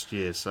from last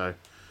year. So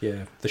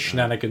yeah, the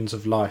shenanigans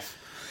of life.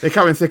 They're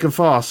coming thick and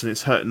fast, and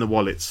it's hurting the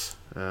wallets.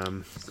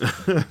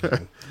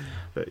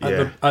 But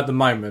yeah. At the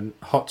moment,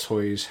 Hot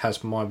Toys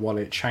has my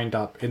wallet chained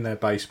up in their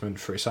basement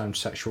for its own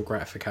sexual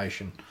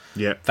gratification.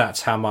 Yeah,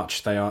 that's how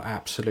much they are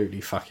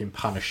absolutely fucking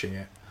punishing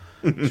it.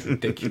 It's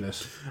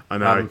ridiculous. I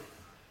know.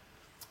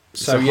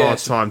 It's a hard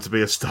time to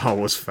be a Star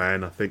Wars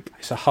fan, I think.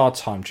 It's a hard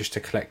time just to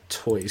collect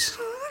toys.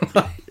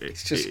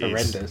 It's just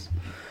horrendous.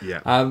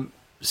 Yeah.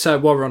 So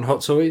while we're on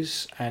Hot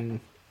Toys and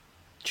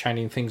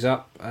chaining things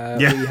up, we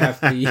have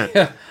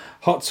the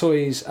Hot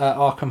Toys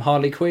Arkham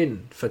Harley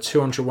Quinn for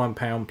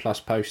 £201 plus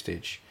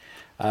postage.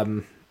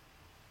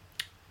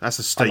 That's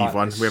a Steve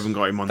one. We haven't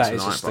got him on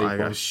tonight, but I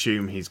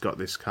assume he's got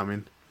this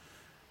coming.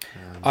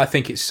 I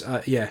think it's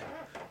I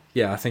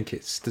think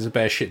there's a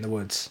bear shit in the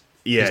woods.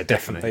 Yeah, he's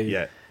definitely.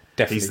 Yeah.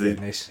 He's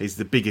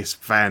the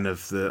biggest fan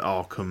of the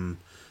Arkham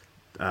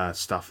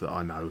stuff that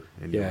I know.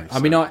 Anyway, yeah, I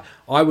mean,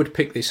 I would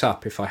pick this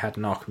up if I had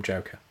an Arkham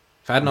Joker.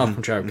 If I had an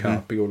Arkham Joker,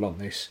 I'd be all on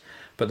this.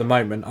 But at the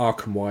moment,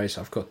 Arkham-wise,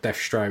 I've got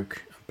Deathstroke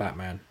and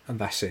Batman, and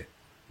that's it.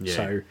 Yeah.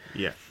 So,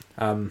 yeah.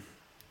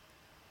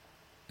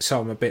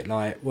 So I'm a bit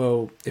like,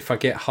 well, if I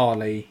get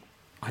Harley,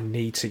 I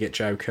need to get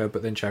Joker,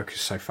 but then Joker's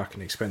so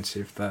fucking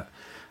expensive that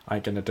I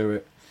ain't gonna do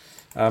it.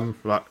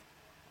 Right.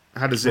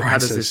 How does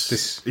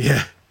this?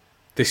 Yeah.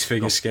 This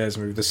figure scares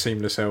me with the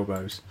seamless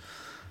elbows.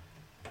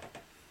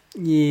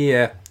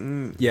 Yeah.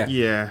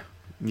 Yeah.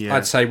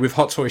 I'd say with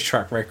Hot Toys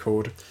track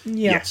record.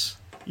 Yeah. Yes.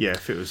 Yeah.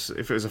 If it was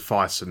a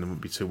Fison, I wouldn't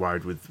be too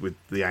worried with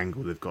the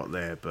angle they've got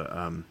there.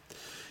 But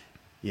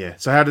yeah.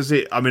 So how does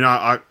it? I mean,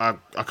 I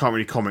can't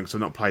really comment because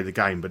I've not played the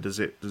game. But is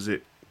it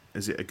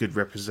a good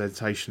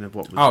representation of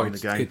what was in the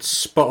game? It's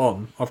spot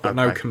on. I've got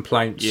no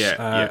complaints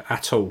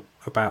at all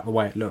about the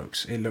way it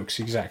looks. It looks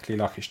exactly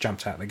like it's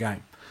jumped out of the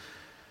game.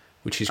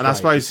 Which is, and I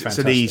suppose it's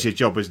an easier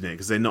job, isn't it?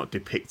 Because they're not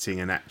depicting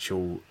an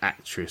actual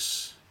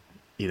actress,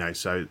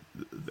 So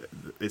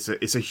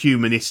it's a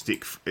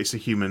humanistic face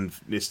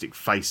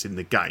in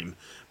the game,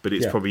 but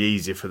it's probably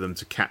easier for them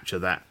to capture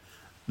that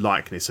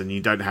likeness, and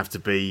you don't have to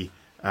be,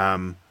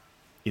 100%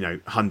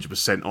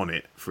 on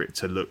it for it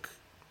to look.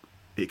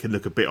 It can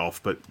look a bit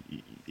off, but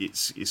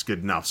it's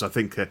good enough. So I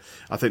think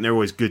they're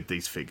always good,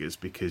 these figures,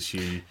 because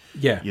you're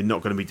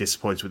not going to be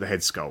disappointed with the head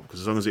sculpt,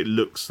 because as long as it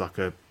looks like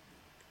a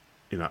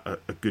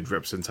good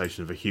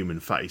representation of a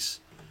human face,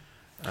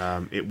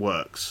 it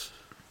works.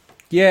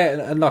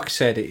 Yeah, and like I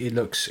said, it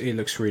looks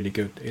really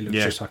good. It looks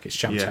just like it's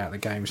jumped out of the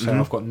game, so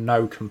I've got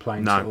no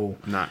complaints at all.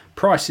 No.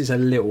 Price is a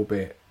little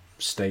bit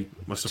steep.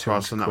 What's the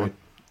price on that one?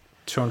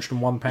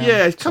 £201.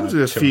 Yeah, it comes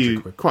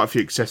with quite a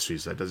few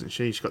accessories though, doesn't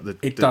she? She's got the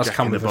jack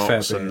in the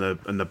box and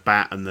the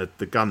bat, and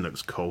the gun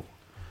looks cool.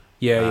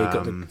 Yeah, you've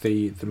got the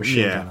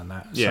machine gun and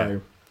that. Yeah.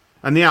 So,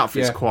 and the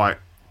outfit's quite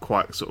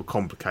sort of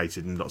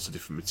complicated and lots of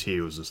different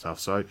materials and stuff.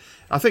 So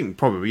I think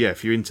probably,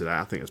 if you're into that,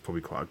 I think it's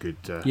probably quite a good...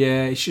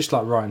 yeah, it's just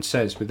like Ryan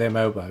says, with them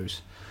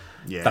elbows.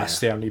 Yeah. That's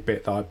the only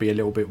bit that I'd be a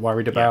little bit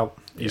worried about,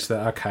 is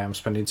that, okay, I'm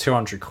spending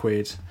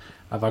 £200.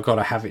 Have I got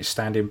to have it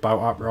standing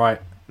bolt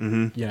upright?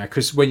 Mm-hmm.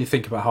 Because when you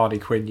think about Harley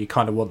Quinn, you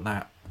kind of want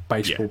that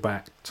baseball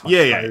bat type pose.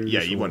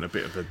 Yeah, you want a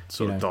bit of a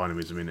sort of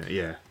dynamism in it,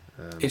 yeah.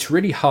 It's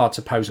really hard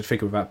to pose a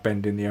figure without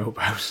bending the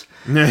elbows.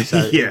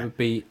 So it would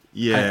be...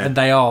 Yeah. And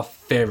they are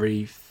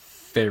very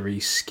very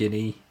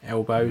skinny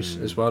elbows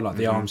as well. Like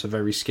the arms are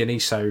very skinny,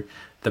 so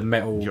the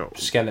metal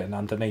skeleton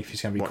underneath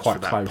is going to be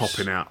quite close.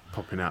 Popping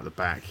out the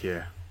back,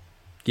 yeah.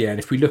 Yeah, and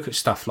if we look at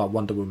stuff like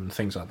Wonder Woman and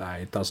things like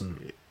that, it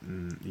doesn't.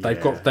 They've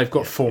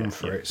got form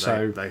for it,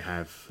 so they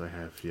have,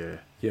 yeah.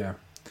 Yeah,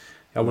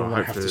 I wouldn't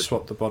want to have to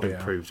swap the body out.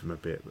 Improved them a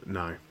bit, but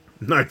no,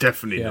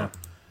 definitely not.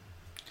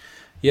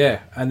 Yeah,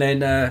 and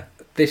then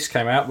this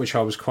came out, which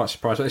I was quite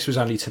surprised. This was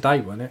only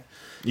today, wasn't it?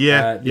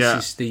 Yeah,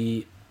 This is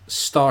the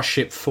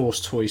Starship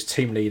Force Toys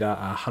Team Leader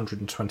at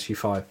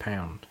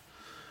 £125.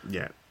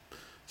 Yeah,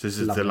 so this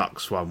is the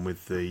deluxe one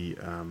with the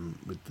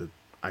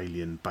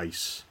alien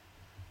base.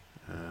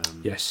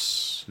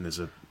 Yes, and there's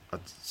if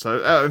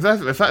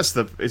that's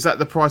is that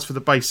the price for the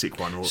basic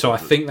one? Or, so I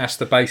think that's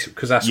the basic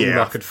because that's all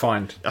I could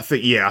find. I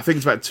think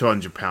it's about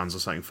 £200 or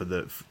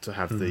something to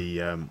have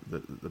the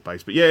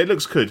base. But yeah, it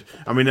looks good.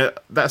 I mean,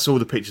 that's all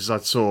the pictures I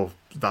saw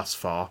thus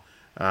far.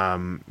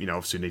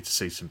 Obviously we need to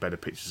see some better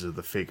pictures of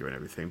the figure and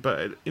everything. But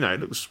it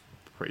looks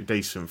pretty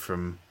decent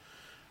from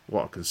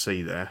what I can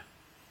see there.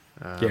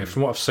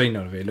 From what I've seen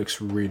of it looks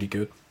really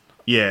good.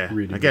 Yeah,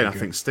 really, again, really I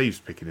think Steve's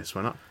picking this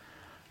one up.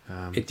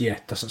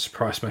 It doesn't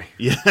surprise me.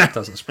 Yeah, it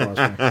doesn't surprise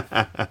me.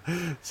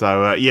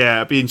 So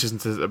it'd be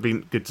interesting it'd be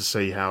good to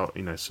see how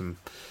some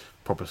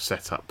proper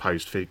setup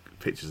posed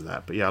pictures of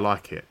that. But yeah, I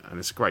like it, and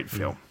it's a great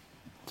film.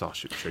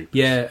 Starship Troopers.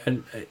 Yeah,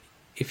 and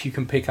if you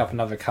can pick up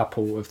another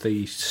couple of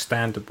the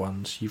standard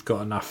ones, you've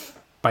got enough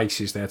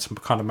bases there to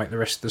kind of make the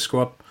rest of the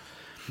squad.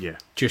 Yeah.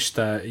 Just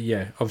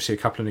obviously a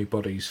couple of new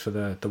bodies for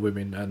the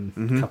women and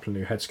a couple of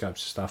new head sculpts and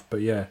stuff.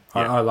 But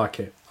I like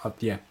it.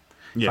 If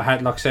I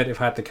had, like I said, if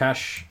I had the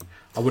cash,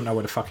 I wouldn't know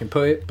where to fucking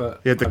put it.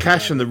 But the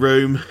cash in the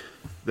room,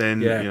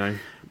 then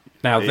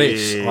Now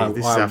this I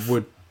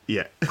would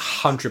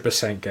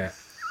 100% get.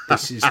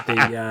 This is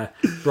the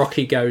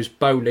Rocky Goes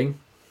Bowling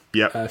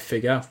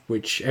figure,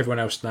 which everyone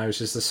else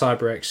knows as the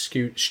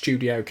CyberX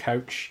Studio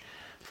Coach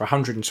for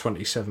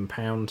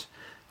 £127.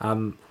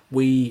 I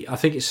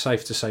think it's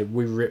safe to say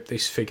we ripped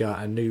this figure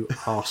a new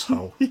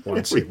arsehole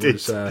once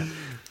was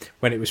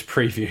when it was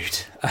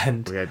previewed,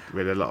 and we had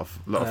a lot of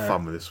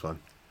fun with this one.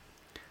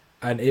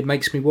 And it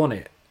makes me want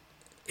it.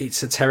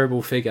 It's a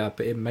terrible figure,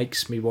 but it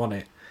makes me want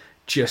it.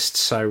 Just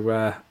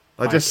so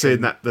I just seen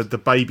that the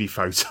baby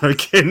photo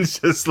again. It's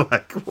just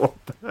like what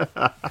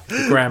the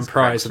grand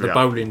prize of the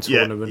bowling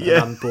tournament,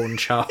 an unborn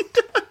child.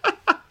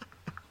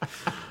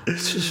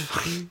 It's just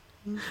funny.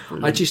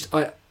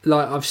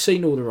 I've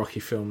seen all the Rocky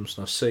films,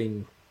 and I've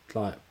seen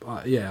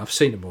I've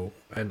seen them all,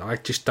 and I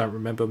just don't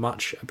remember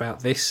much about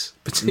this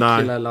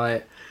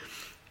particular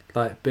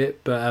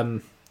bit.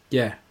 But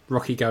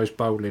Rocky Goes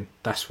Bowling.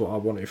 That's what I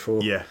wanted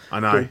for. Yeah, I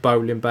know. Little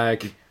bowling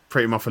bag. You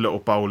print him off a little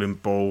bowling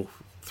ball.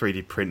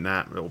 3D print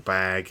that little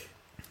bag.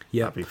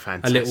 Yeah, that'd be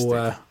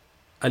fantastic.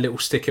 A little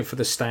sticker for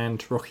the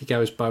stand. Rocky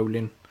Goes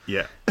Bowling.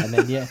 Yeah, and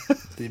then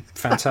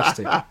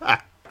fantastic.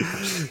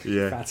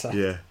 Yeah.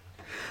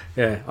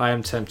 Yeah, I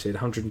am tempted.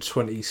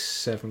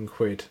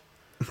 £127.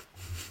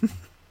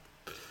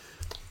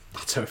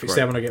 I'll tell you, if it's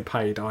there when I get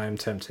paid, I am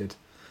tempted.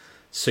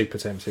 Super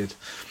tempted.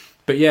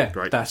 But yeah,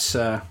 great. That's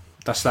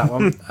that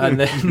one. And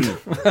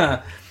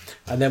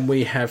then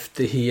we have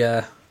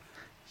the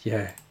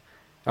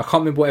I can't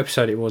remember what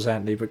episode it was,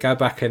 Anthony, but go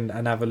back and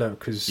have a look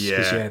because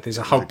there's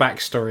a whole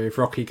backstory of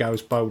Rocky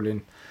Goes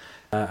Bowling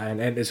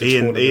and enters a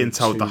tournament. Ian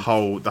told the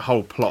whole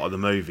plot of the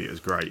movie. It was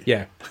great.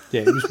 Yeah,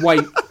 it was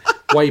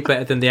way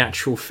better than the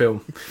actual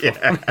film.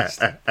 Yeah.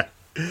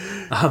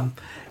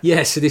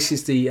 So this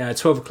is the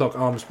 12 o'clock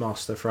Arms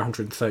Master for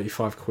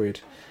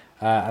 £135,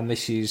 and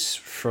this is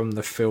from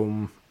the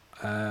film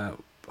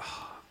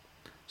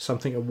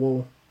something of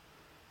War.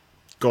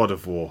 God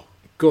of War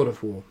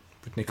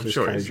with Nicolas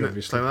Cage,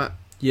 obviously. Like that?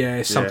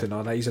 Yeah, something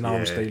like that. He's an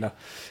arms dealer.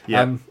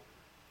 Yeah.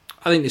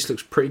 I think this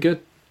looks pretty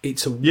good.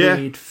 It's a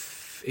weird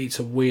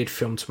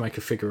film to make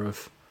a figure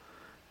of.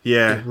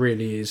 Yeah, it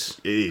really is.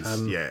 It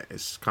is.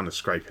 It's kind of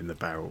scraping the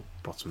bottom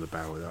of the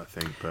barrel, I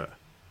think. But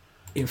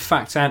in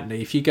fact,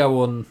 Anthony, if you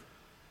go on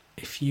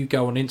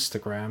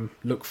Instagram,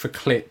 look for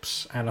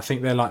clips, and I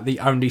think they're like the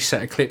only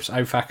set of clips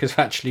OFAC has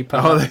actually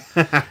put up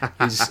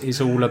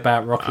is all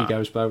about Rocky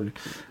Goes Bowling.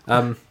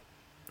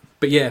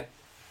 But yeah,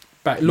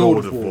 back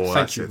Lord of War.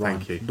 Thank you, Ryan.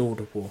 Thank you. Lord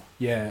of War.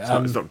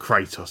 Yeah. It's not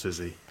Kratos, is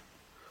he?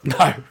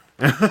 No.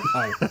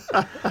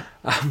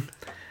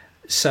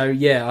 So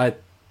yeah,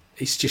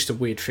 it's just a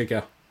weird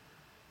figure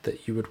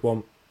that you would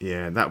want.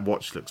 Yeah, that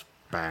watch looks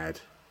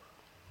bad.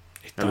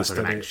 It looks like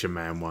an Action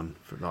Man one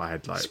that I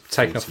had like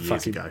 40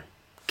 years ago.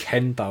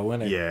 Kendo,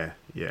 isn't it?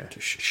 Yeah.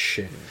 Just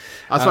shit.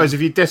 I suppose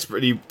if you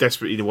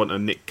desperately want a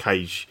Nick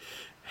Cage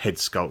head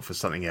sculpt for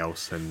something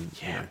else, then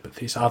but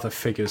these other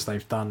figures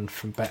they've done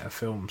from better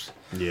films.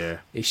 Yeah,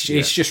 it's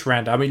just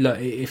random. I mean, look,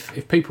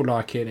 if people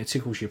like it and it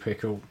tickles your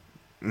pickle,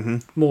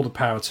 more the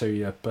power to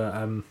you. But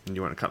and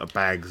you want a couple of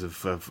bags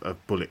of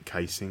bullet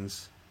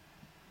casings.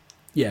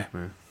 Yeah.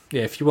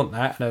 If you want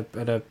that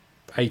and a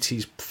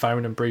 80s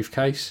phone and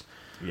briefcase,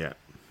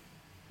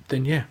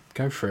 then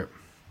go for it.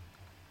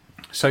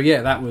 So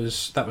that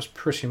was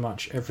pretty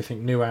much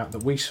everything new out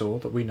that we saw,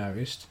 that we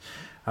noticed.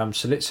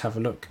 So let's have a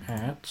look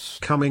at...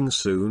 Coming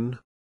soon.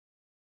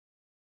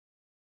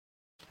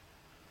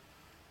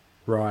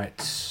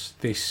 Right,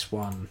 this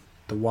one.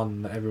 The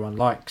one that everyone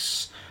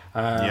likes.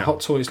 Yeah.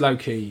 Hot Toys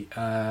Loki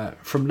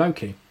from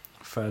Loki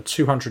for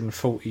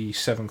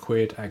 247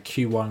 quid at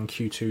Q1,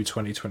 Q2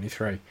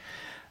 2023.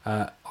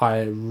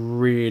 I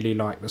really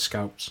like the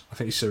sculpts. I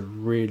think it's a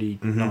really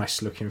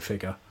nice looking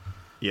figure.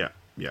 Yeah.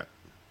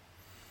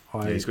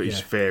 He's got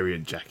his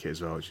variant jacket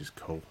as well, which is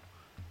cool.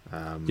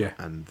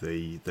 And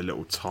the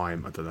little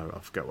time, I don't know, I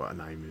forget what her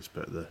name is,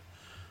 but the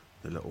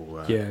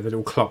little the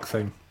little clock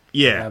thing.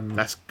 Yeah,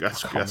 that's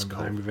cool.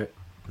 The name of it.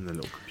 And the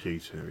little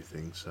computer and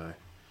everything. So,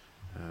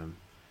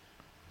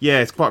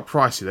 it's quite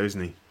pricey though,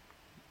 isn't he?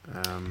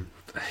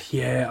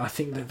 I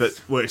think that. But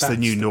it's the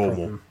new normal.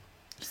 Problem.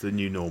 It's the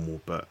new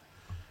normal, but.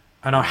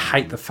 And I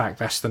hate the fact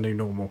that's the new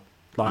normal.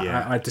 Like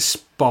I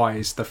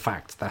despise the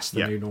fact that's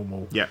the new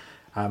normal. Yeah.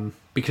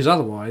 Because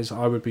otherwise,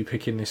 I would be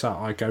picking this up.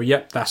 I go,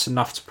 yep, that's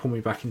enough to pull me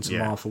back into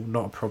Marvel,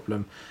 not a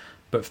problem.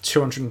 But for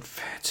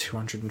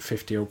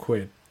 250 odd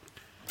quid.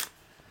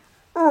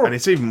 And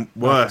it's even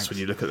worse when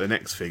you look at the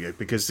next figure,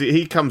 because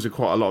he comes with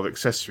quite a lot of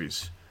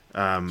accessories.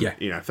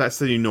 If that's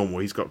the new normal,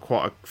 he's got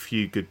quite a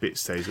few good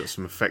bits there. He's got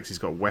some effects. He's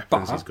got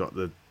weapons. He's got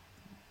the.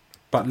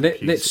 But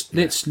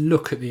let's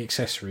look at the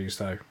accessories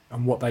though,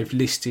 and what they've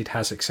listed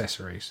has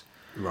accessories.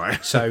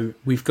 Right. So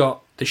we've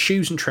got the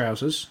shoes and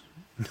trousers.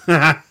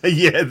 They're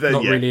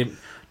getting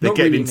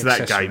into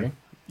that game.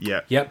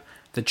 Yeah. Yep.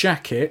 The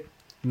jacket,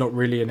 not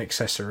really an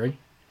accessory.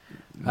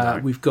 No.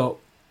 We've got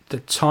the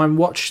time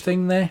watch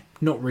thing there,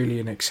 not really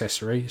an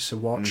accessory. It's a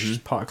watch, it's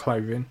part of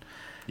clothing.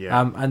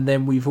 Yeah. And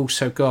then we've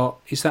also got,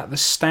 is that the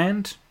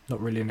stand?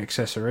 Not really an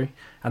accessory.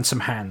 And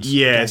some hands.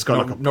 Yeah, Again, it's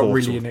got like a not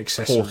really an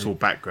accessory. Portal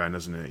background,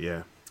 doesn't it?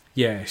 Yeah.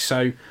 Yeah.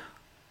 So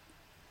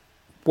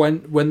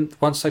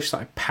once they've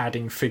started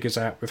padding figures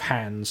out with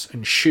hands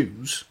and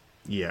shoes,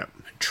 and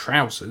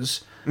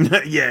trousers,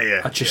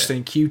 I just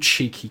think, you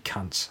cheeky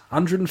cunts,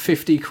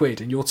 150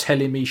 quid, and you're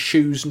telling me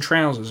shoes and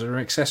trousers are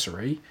an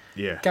accessory?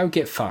 Yeah. Go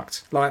get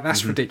fucked. Like,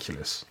 that's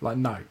ridiculous. Like,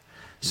 no.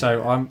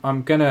 So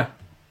I'm gonna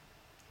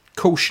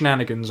call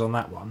shenanigans on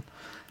that one.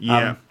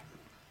 Yeah.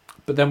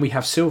 But then we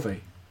have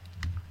Sylvie.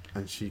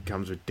 And she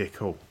comes with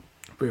dick all.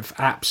 With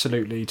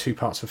absolutely two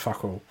parts of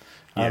fuck all.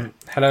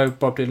 Hello,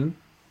 Bob Dylan.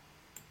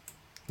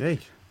 Hey.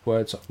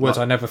 Words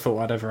I never thought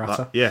I'd ever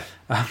utter.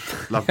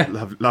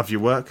 Love your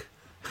work.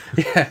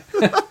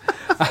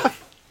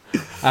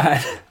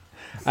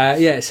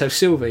 So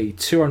Sylvie,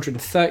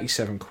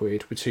 237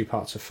 quid with two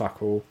parts of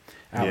fuck all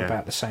out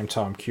about the same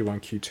time, Q1,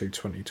 Q2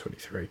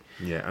 2023.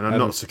 Yeah, and I'm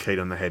not so keen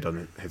on the head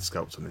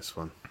sculpt on this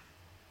one.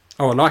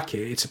 Oh, I like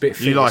it. It's a bit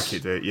fierce. You like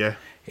it, do you? Yeah.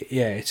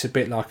 Yeah, it's a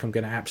bit like I'm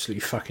going to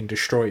absolutely fucking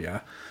destroy you.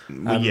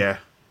 Yeah.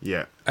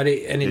 And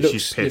it looks.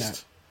 She's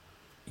pissed.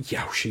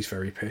 She's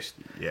very pissed.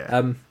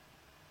 Yeah.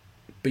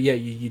 But yeah,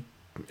 you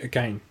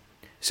again.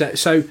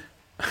 So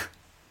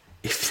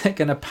if they're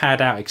going to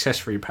pad out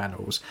accessory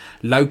panels,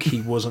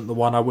 Loki wasn't the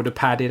one I would have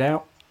padded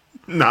out.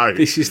 No.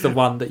 This is the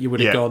one that you would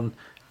have gone.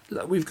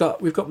 Look, we've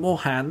got more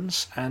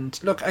hands, and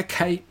look, a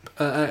cape,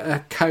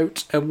 a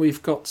coat, and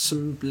we've got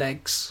some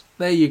legs.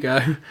 There you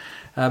go.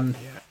 So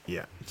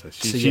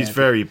she's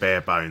very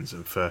bare bones,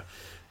 and for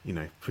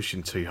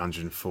pushing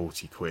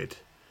 240 quid.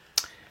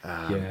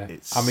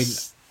 It's... I mean,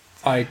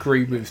 I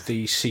agree with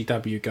the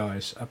CW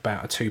guys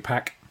about a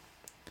 2-pack.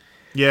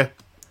 Yeah.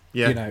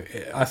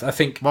 I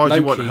think. Why would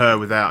you want her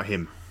without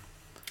him?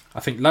 I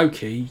think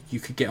Loki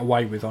you could get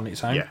away with on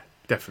its own. Yeah,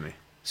 definitely.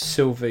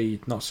 Sylvie,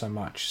 not so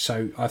much.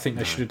 So I think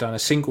they should have done a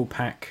single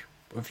pack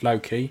of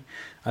Loki,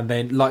 and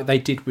then like they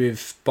did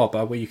with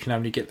Boba, where you can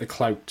only get the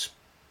cloaked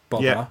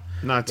Boba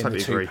I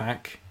totally in the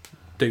 2-pack.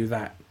 Do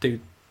that. Do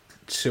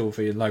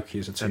Sylvie and Loki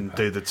as a 2-pack. And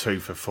do the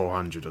 2 for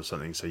 400 or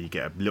something, so you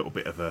get a little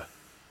bit of a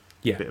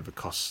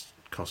cost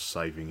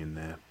saving in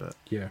there. But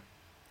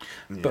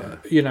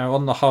But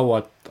on the whole,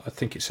 I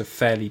think it's a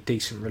fairly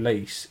decent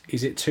release.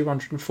 Is it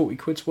 240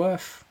 quid's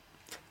worth?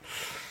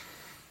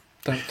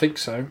 Don't think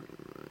so.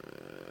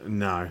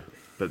 No,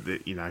 but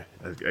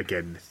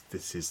again,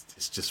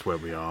 it's just where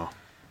we are.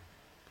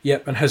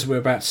 Yep, and as we're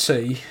about to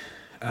see,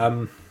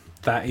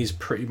 that is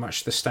pretty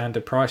much the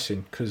standard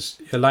pricing, because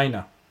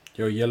Yelena,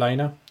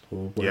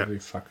 or whatever the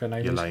fuck her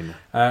name is.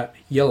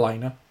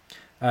 Yelena.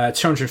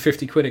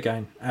 250 quid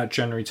again, out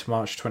January to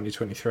March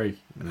 2023.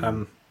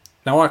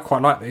 Now, I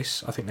quite like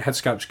this. I think the head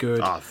sculpt's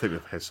good. I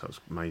think the head sculpt's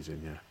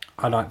amazing, yeah.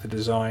 I like the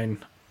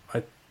design.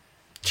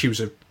 She was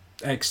an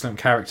excellent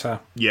character.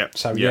 Yeah.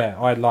 So,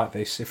 I like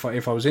this. If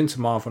I was into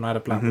Marvel and I had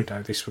a Black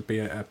Widow, this would be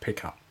a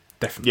pick-up.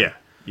 Definitely.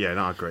 Yeah,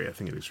 no, I agree. I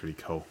think it looks really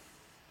cool.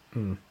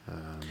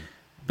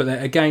 But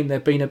again,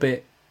 they've been a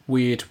bit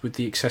weird with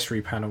the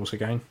accessory panels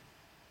again.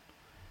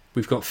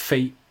 We've got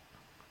feet.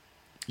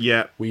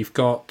 Yeah. We've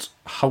got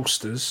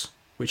holsters,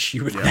 which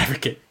you would never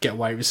get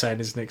away with saying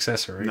is an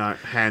accessory. No,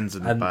 hands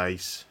and the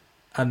base.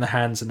 And the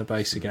hands and the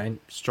base again.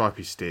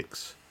 Stripy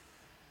sticks.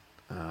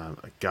 A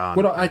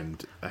gun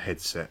and a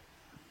headset.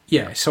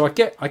 Yeah, so I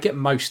get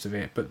most of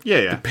it, but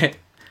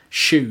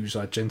shoes,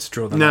 I tend to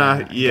draw them.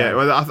 No, yeah.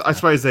 Well, I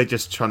suppose they're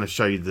just trying to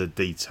show you the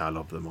detail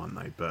of them, aren't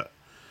they? But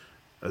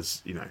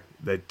as you know,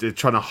 they're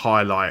trying to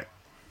highlight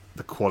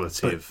the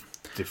quality of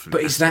different.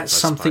 But is that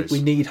something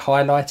we need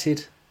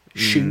highlighted?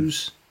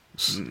 Shoes,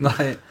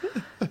 like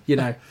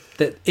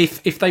that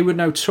if they were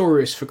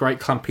notorious for great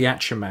clumpy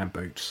Action Man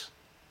boots,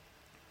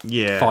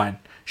 fine,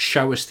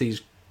 show us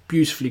these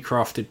beautifully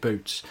crafted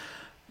boots.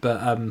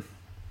 But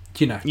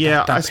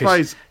I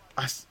suppose.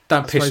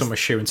 Don't piss on my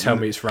shoe and tell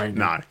me it's raining.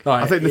 No,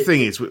 I think the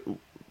thing is,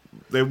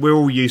 we're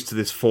all used to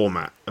this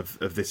format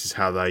of this is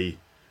how they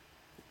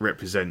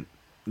represent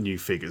new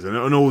figures, and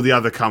all the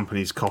other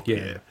companies copy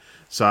it.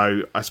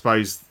 So I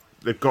suppose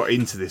they've got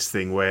into this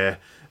thing where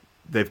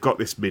they've got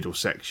this middle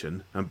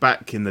section, and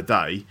back in the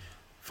day,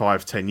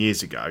 5-10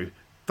 years ago,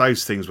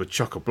 those things were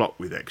chock-a-block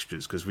with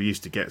extras because we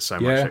used to get so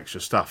much extra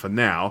stuff, and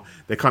now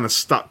they're kind of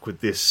stuck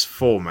with this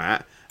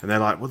format, and they're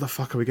like, what the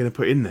fuck are we going to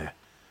put in there?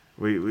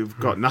 We've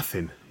got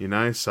nothing,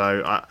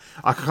 so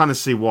I can kind of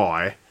see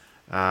why.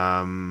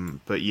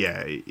 But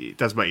yeah, it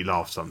does make you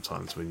laugh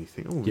sometimes when you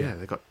think, oh yeah,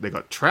 they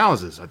got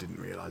trousers. I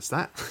didn't realise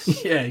that.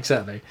 Yeah,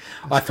 exactly.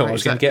 I thought I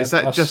was going to get. Is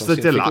that just the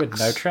deluxe?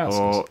 No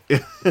trousers.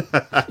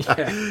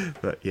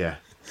 But yeah.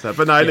 So,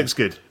 but no, it looks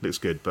good. Looks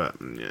good. But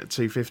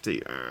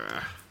 $250.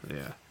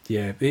 Yeah.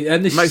 Yeah,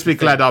 and this makes me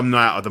glad I'm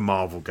not out of the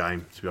Marvel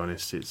game. To be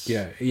honest, it's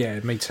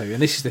me too.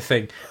 And this is the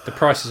thing: the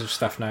prices of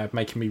stuff now are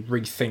making me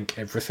rethink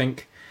everything.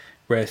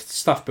 Where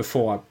stuff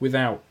before, you've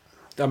only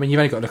got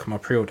to look at my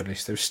pre-order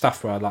list. There was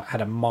stuff where I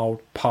had a mild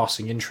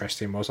passing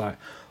interest in. I was like,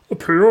 I'll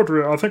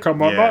pre-order it. I think I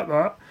might like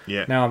that.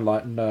 Yeah. Now I'm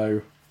like,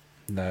 no,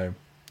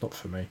 not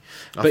for me.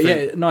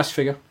 But nice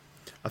figure.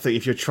 I think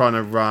if you're trying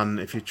to run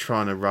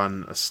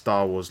a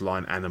Star Wars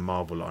line and a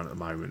Marvel line at the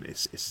moment,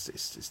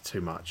 it's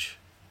too much.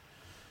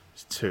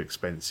 It's too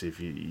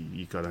expensive.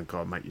 You got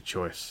to make your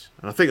choice.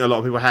 And I think a lot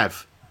of people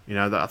have.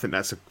 I think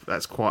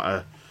that's quite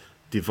a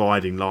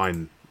dividing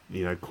line.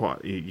 You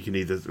can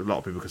either, a lot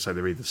of people can say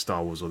they're either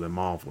Star Wars or they're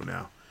Marvel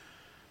now,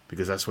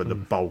 because that's where the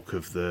bulk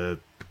of the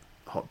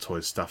Hot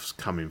Toys stuff's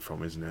coming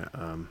from, isn't it?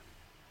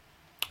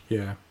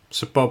 Yeah.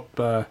 So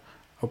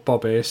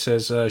Bob here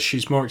says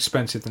she's more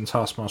expensive than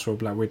Taskmaster or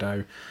Black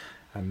Widow,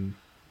 and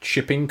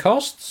shipping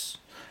costs.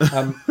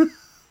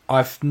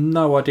 I've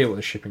no idea what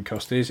the shipping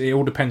cost is. It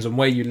all depends on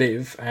where you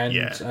live,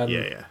 and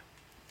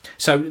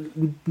So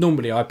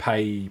normally I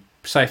pay.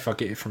 Say if I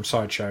get it from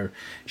Sideshow,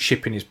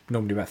 shipping is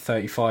normally about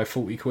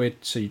 35-40 quid,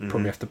 so you'd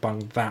probably have to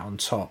bung that on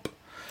top.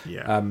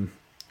 Yeah. And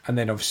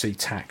then obviously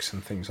tax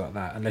and things like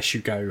that. Unless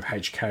you go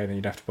HK, then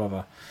you'd have to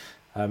bother.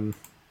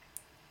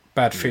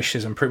 Bad Fish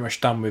says I'm pretty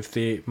much done with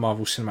the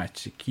Marvel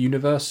Cinematic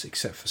Universe,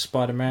 except for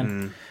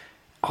Spider-Man.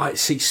 I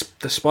see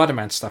the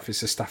Spider-Man stuff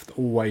is the stuff that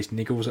always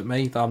niggles at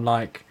me. That I'm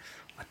like,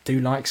 I do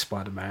like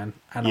Spider-Man,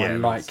 and I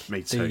like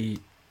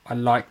I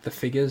like the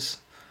figures.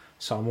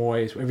 So I'm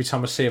always, every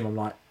time I see them, I'm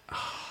like,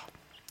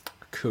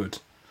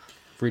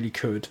 really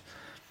could,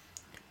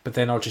 but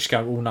then I'll just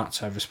go all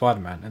nuts over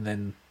Spider-Man, and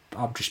then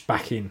I'm just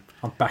back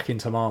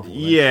into Marvel.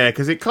 Yeah,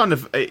 because it kind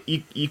of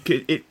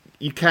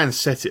you can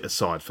set it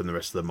aside from the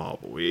rest of the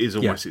Marvel. It is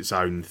almost its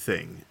own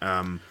thing.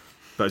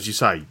 But as you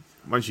say,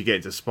 once you get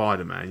into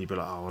Spider-Man, you'd be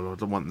like, oh, well, I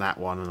don't want that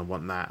one, and I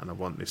want that, and I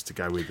want this to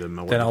go with them.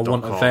 I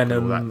want a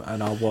Venom,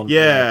 and I want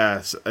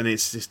and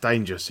it's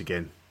dangerous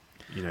again.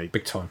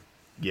 Big time.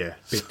 Yeah,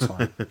 big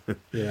time.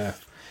 Yeah.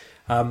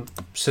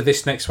 So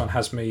this next one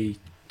has me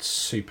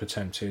super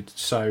tempted.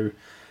 So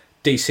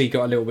DC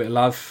got a little bit of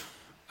love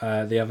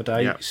the other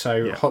day.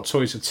 Hot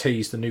Toys have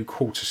teased the new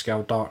quarter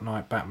scale Dark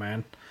Knight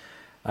Batman.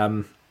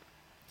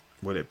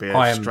 Will it be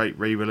a straight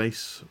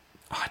re-release?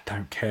 I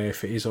don't care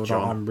if it is or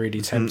not. I'm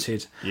really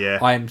tempted. Yeah,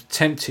 I am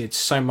tempted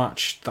so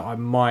much that I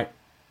might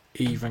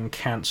even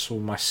cancel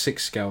my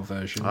 6-scale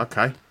version.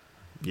 Okay.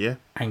 Yeah.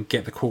 And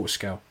get the quarter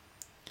scale.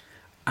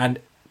 And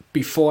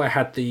before I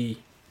had the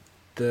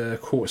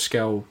quarter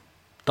scale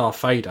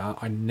Darth Vader,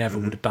 I never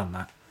would have done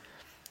that.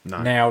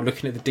 No. Now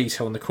looking at the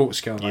detail on the quarter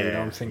scale Vader,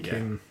 I'm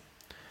thinking.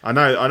 I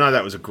know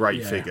that was a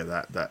great figure,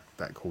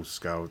 that quarter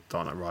scale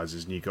Dark Knight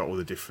Rises, and you got all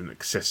the different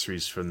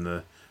accessories from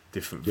the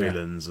different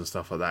villains and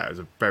stuff like that. It was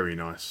a very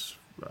nice.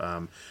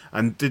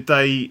 And did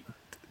they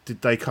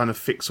kind of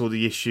fix all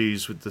the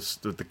issues with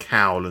the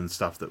cowl and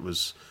stuff that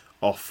was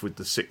off with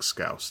the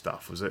 6-scale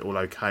stuff? Was it all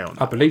okay on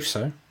that? I believe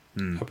so.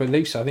 I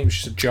believe so. I think it was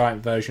just a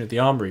giant version of the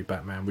Armory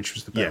Batman, which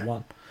was the better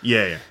one.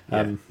 Yeah.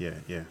 So.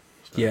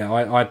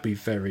 I'd be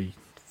very,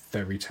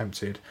 very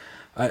tempted.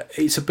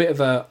 It's a bit of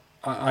a.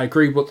 I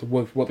agree with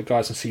what the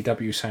guys in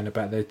CW are saying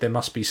about there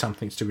must be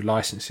something to do with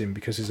licensing,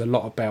 because there's a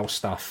lot of Bell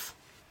stuff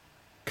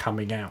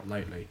coming out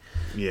lately.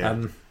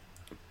 Yeah.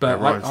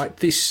 But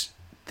this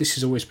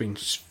has always been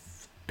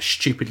a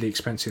stupidly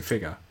expensive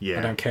figure. Yeah.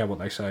 I don't care what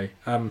they say.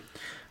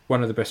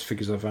 One of the best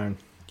figures I've owned.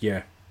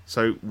 Yeah.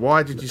 So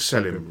why did you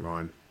sell him,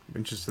 Ryan? I'm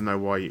interested to know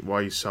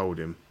why you sold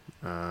him.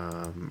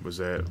 Was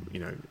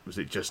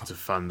it just to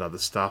fund other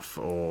stuff,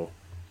 or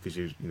because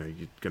you're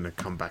going to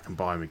come back and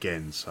buy him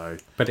again? So,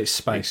 but it's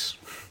space.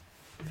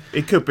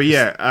 It could be,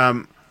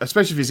 yeah.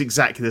 Especially if it's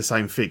exactly the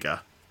same figure.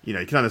 you know,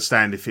 you can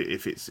understand if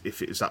it's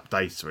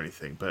updated or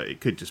anything, but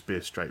it could just be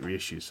a straight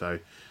reissue. So,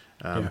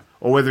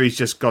 or whether he's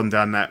just gone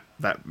down that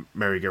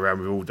merry-go-round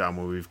we've all done,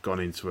 where we've gone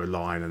into a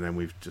line and then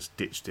we've just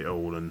ditched it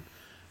all and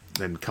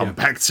then come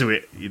back to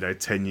it, you know,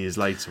 10 years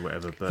later,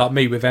 whatever. But like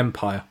me with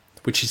Empire,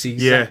 which is the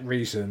exact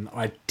reason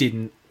I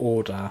didn't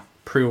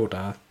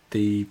pre-order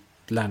the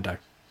Lando,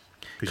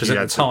 because at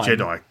the time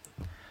Jedi.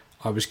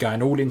 I was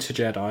going all into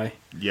Jedi,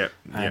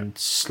 and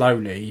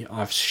slowly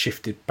I've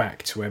shifted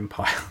back to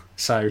Empire.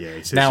 So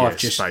now I've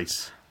just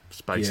space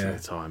at the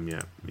time,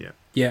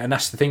 and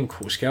that's the thing with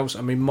quarter scales.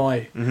 I mean,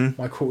 my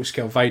quarter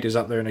scale Vader's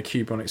up there in a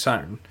cube on its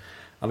own.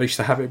 I used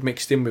to have it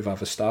mixed in with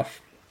other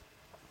stuff.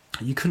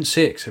 You couldn't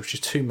see it because there was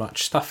just too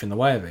much stuff in the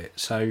way of it.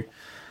 So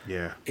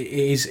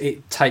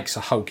it takes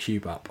a whole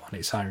cube up on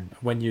its own.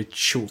 When you're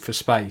short for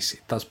space,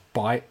 it does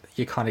bite.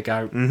 You kind of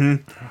go, oh,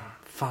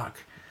 fuck.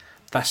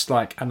 That's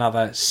like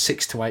another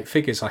 6 to 8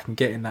 figures I can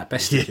get in that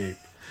Bestie cube.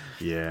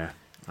 Yeah.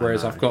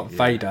 Whereas I've got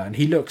Vader, and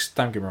he looks,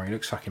 don't get me wrong, he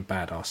looks fucking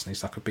badass, and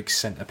he's like a big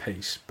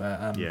centerpiece.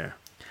 But and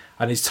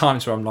there's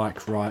times where I'm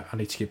like, right, I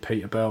need to give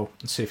Peter Bell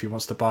and see if he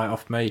wants to buy it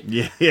off me.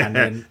 Yeah. And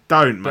then,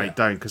 don't,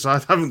 because I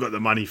haven't got the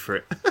money for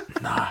it.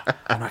 Nah.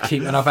 And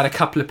I've had a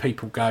couple of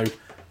people go,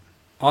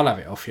 I'll have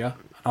it off you. And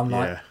I'm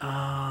like,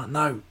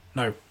 no,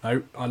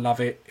 I love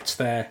it. It's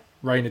there.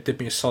 Rainer did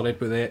me a solid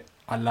with it.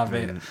 I love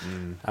it.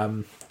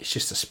 It's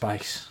just a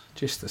space.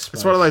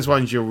 It's one of those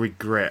ones you'll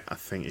regret, I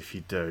think, if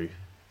you do.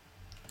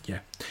 Yeah.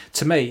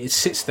 To me, it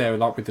sits there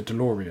like with the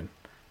DeLorean.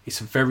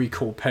 It's a very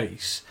cool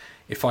piece.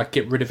 If I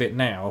get rid of it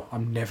now,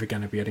 I'm never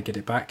going to be able to get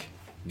it back.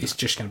 No. It's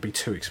just going to be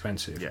too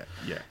expensive. Yeah.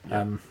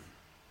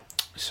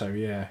 So,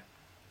 yeah.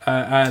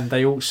 And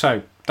they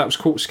also... That was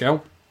quarter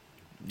scale.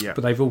 Yeah.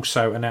 But they've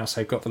also announced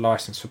they've got the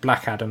license for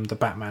Black Adam, the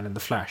Batman, and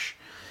the Flash.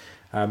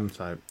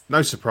 So,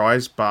 no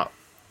surprise, but...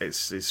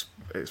 It's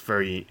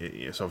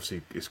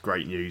obviously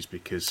great news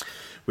because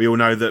we all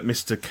know that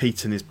Mr.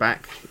 Keaton is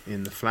back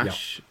in the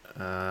Flash,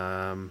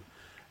 and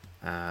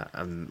I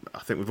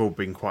think we've all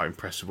been quite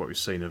impressed with what we've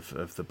seen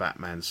of the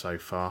Batman so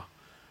far,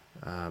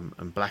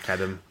 and Black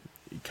Adam.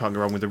 You can't go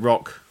wrong with The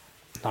Rock.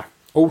 No,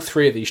 all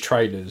three of these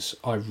trailers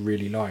I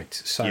really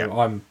liked, so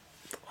I'm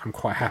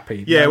quite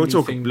happy. We'll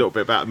talk a little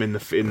bit about them in the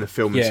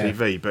film and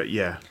TV, but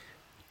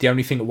the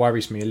only thing that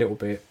worries me a little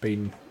bit,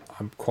 being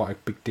I'm quite a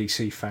big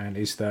DC fan,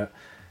 is that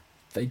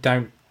they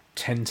don't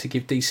tend to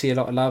give DC a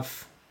lot of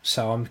love,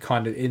 so I'm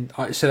kind of in.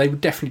 So they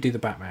would definitely do the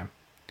Batman,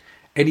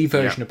 any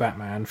version of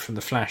Batman from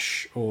the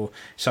Flash,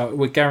 so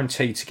we're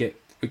guaranteed to get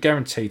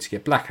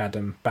Black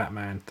Adam,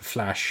 Batman, the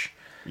Flash,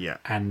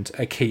 and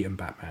a Keaton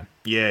Batman.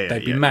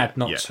 They'd be mad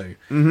not to.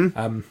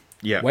 Mm-hmm.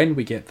 When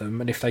we get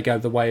them, and if they go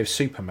the way of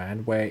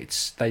Superman, where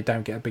they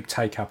don't get a big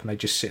take up and they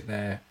just sit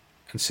there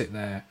and sit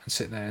there and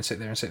sit there and sit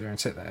there and sit there and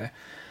sit there,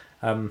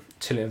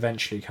 till it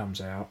eventually comes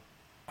out,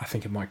 I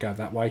think it might go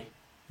that way.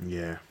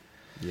 Yeah.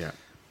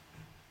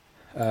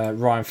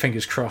 Ryan,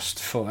 fingers crossed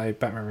for a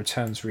Batman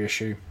Returns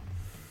reissue.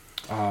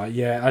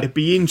 It'd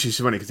be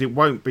interesting, wouldn't it? Because it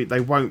won't be.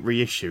 They won't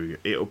reissue.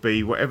 It'll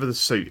be whatever the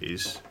suit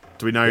is.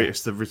 Do we know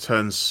it's the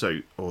Returns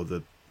suit or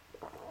the?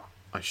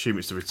 I assume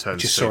it's the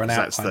Returns just suit. Saw an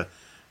outline.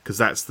 Because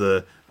that's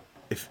the,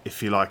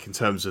 if you like, in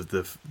terms of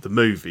the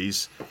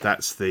movies,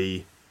 that's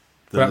the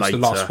later the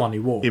last one he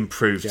wore.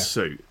 Improved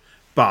suit,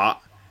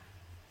 but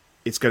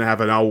it's going to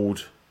have an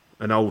old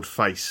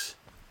face.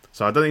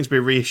 So I don't think it's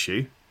going to be a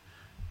reissue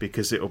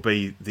because it'll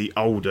be the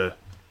older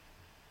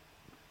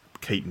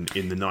Keaton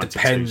in the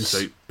 92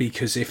 suit.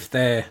 Because if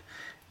they're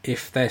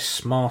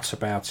smart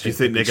about it, do you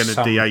think they're going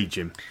to de-age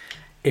him?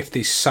 If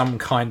there's some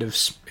kind of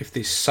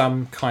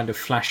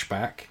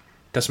flashback,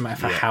 doesn't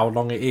matter for how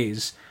long it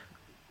is,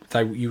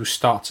 you will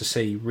start to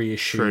see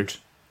reissued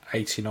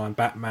 89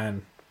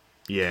 Batman.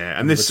 Yeah,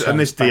 and this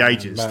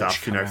de-aging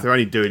stuff, if they're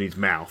only doing his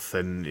mouth,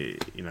 then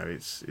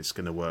it's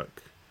going to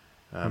work.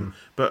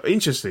 But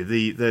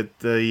interestingly, the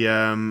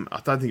I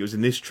don't think it was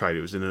in this trailer;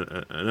 it was in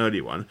an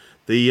earlier one.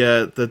 The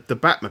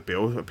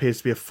Batmobile appears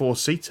to be a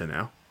 4-seater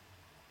now.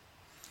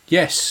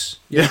 Yes.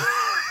 Yeah.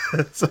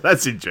 So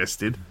that's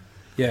interesting.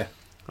 Yeah.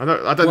 I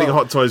don't think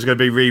Hot Toys are going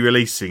to be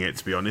re-releasing it,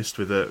 to be honest,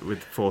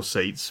 with 4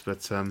 seats.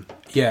 But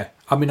yeah,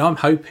 I mean, I'm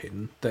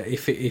hoping that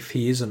if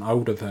he is an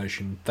older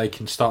version, they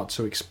can start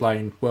to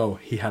explain. Well,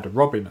 he had a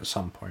Robin at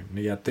some point, and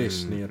he had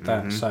this, and he had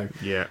that. So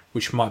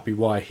which might be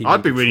why he.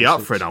 I'd be really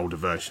up for an older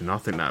version. I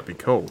think that'd be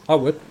cool. I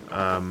would.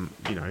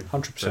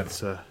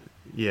 100%.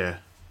 Yeah.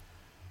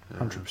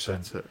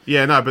 100%.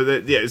 Yeah, no, but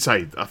I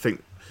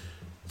think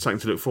something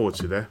to look forward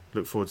to there.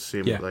 Look forward to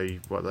seeing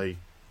what they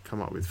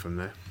come up with from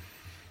there.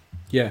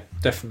 Yeah,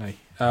 definitely.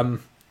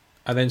 And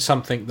then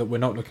something that we're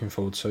not looking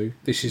forward to.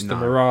 This is the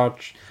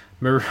Mirage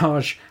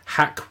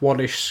Hack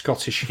Wallish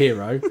Scottish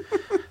Hero.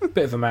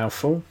 Bit of a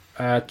mouthful.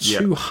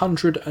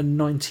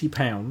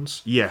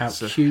 £290 out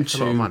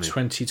Q2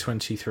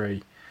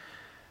 2023.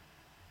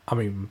 I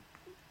mean,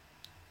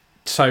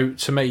 so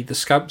to me, the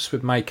sculpts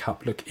with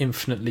makeup look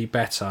infinitely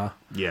better.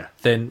 Yeah.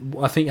 Than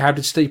I think. How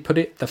did Steve put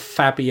it? The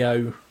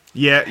Fabio.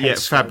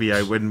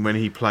 Fabio when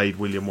he played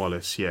William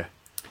Wallace. Yeah.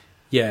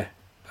 Yeah.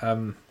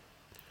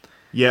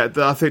 Yeah,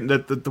 I think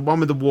that the one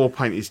with the war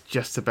paint is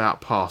just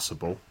about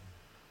passable.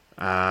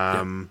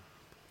 But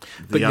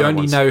you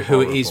only know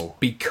who it is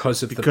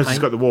because the paint. It's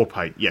got the war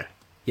paint. Yeah.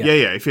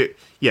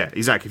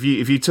 Exactly.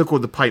 If you took all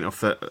the paint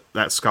off that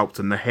sculpt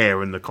and the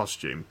hair and the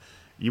costume,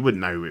 you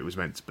wouldn't know who it was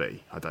meant to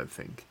be. I don't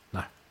think.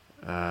 No.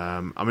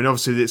 I mean,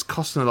 obviously, it's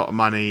costing a lot of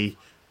money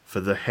for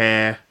the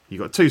hair. You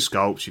got 2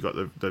 sculpts. You got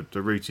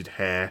the rooted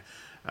hair.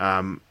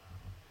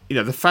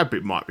 The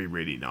fabric might be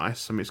really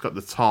nice. I mean, it's got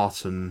the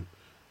tartan,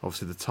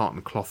 obviously the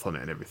tartan cloth on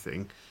it and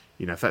everything.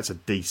 If that's a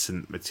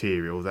decent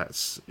material,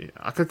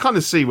 I can kind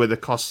of see where the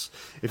costs,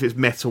 if it's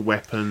metal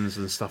weapons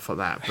and stuff like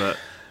that. But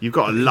you've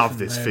got to love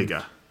this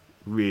figure.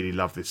 Really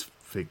love this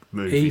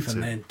movie. Even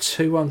then,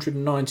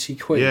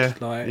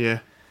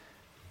 £290.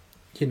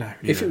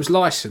 If it was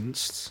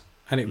licensed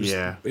and it was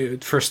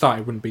for a start,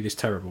 it wouldn't be this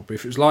terrible. But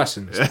if it was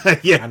licensed,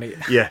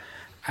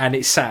 and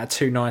it sat at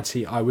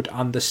 £290, I would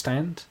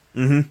understand.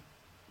 Mm-hmm.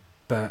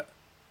 But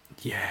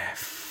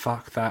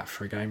fuck that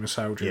for a game of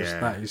soldiers. Yeah.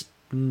 That is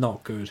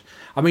not good.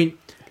 I mean,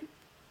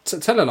 to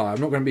tell a lie, I'm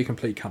not going to be a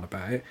complete cunt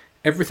about it.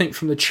 Everything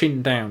from the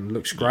chin down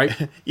looks great.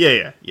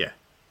 Yeah.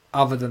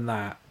 Other than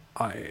that,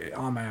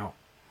 I'm out.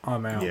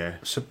 Yeah.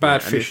 So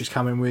Bad Fish is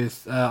coming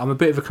with. I'm a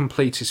bit of a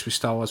completist with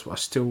Star Wars, but I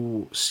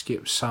still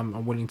skip some.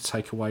 I'm willing to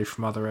take away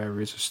from other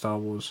areas of Star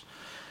Wars.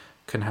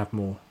 Can have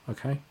more.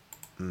 Okay.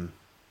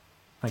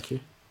 Thank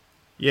you.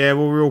 Yeah,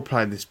 well, we're all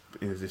playing this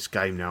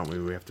game now, aren't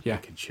we? We have to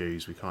pick and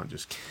choose. We can't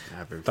just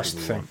have everything That's the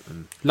we thing. want.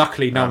 And,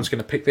 luckily, no one's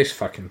going to pick this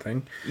fucking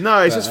thing.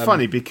 No, it's just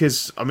funny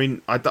because, I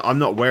mean, I'm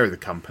not aware of the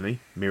company,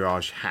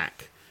 Mirage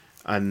Hack,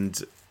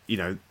 and,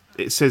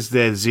 it says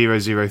they're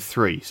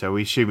 003, so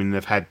we're assuming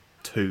they've had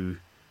 2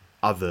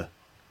 other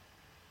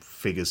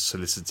figures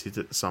solicited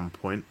at some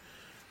point.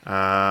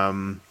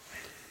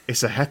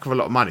 It's a heck of a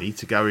lot of money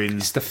to go in.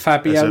 It's the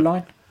Fabio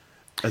line.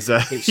 It's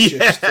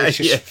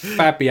just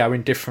Fabio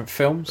in different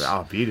films.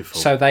 Oh, beautiful.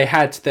 So they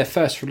had their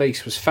first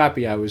release was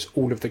Fabio as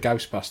all of the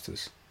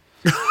Ghostbusters.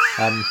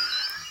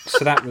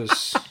 So that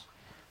was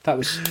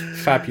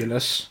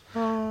fabulous.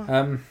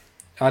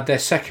 Their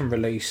second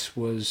release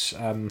was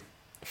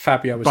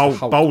Fabio as the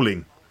Hulk.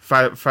 Bowling.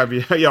 Fabio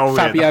Fabio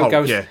Hulk,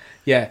 goes.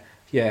 Yeah.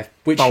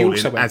 Which bowling he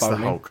also went as bowling.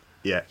 the Hulk.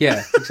 Yeah,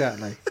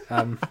 exactly.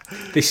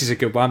 This is a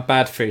good one.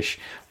 Bad Fish.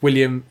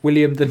 William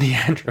the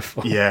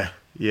Neanderthal. Yeah.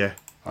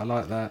 I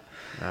like that.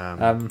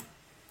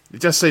 It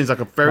just seems like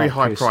a very Mark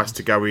high Pearson. price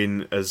to go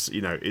in as,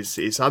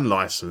 it's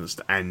unlicensed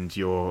and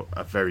you're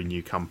a very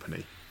new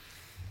company.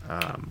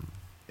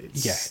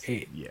 It's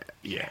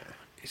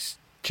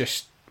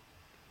just.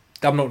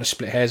 I'm not going to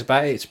split hairs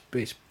about it.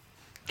 It's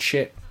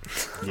shit.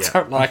 Yeah.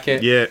 Don't like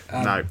it. Yeah,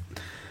 no.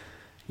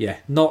 Yeah,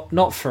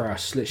 not for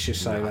us. Let's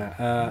just say that.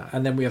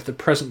 And then we have the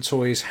Present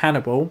Toys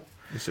Hannibal.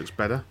 This looks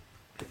better.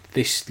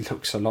 This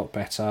looks a lot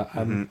better.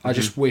 I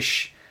just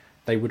wish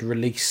they would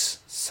release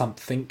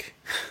something.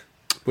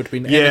 Would have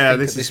been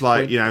this is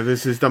like point.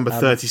 This is number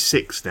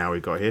 36 now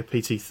we've got here,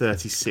 PT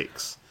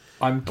 36.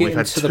 I'm getting we've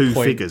had to 2 the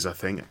point, figures, I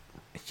think.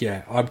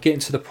 Yeah, I'm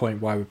getting to the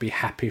point where I would be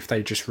happy if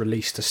they just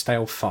released a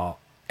stale fart.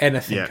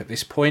 Anything at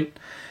this point,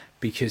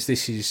 because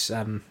this is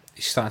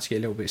it's starting to get a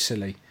little bit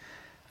silly.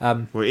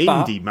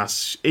 Indy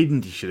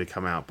should have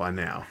come out by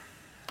now.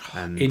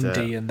 And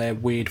Indy and their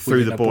weird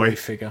through the boy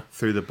figure.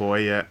 Through the boy,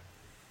 yeah.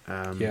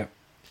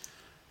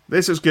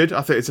 This is good.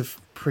 I think it's a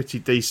pretty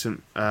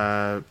decent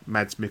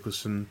Mads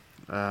Mikkelsen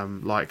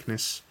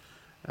likeness.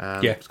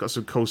 It's got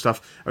some cool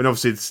stuff. And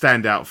obviously the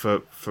standout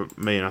for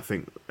me, and I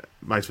think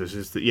most of us,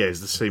 is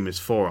the seamless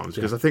forearms.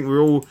 Because I think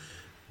we're all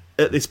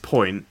at this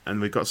point, and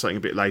we've got something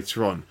a bit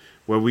later on,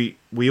 where we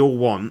all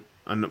want,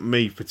 and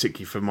me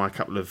particularly for my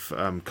couple of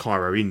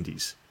Cairo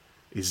Indies,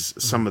 is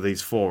some of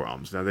these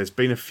forearms. Now, there's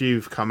been a few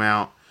have come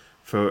out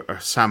for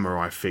a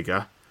samurai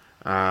figure,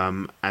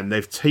 and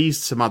they've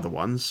teased some other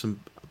ones,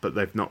 but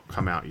they've not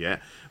come out yet.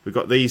 We've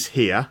got these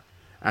here,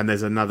 and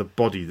there's another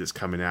body that's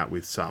coming out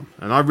with some.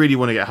 And I really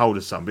want to get hold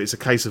of some, but it's a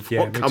case of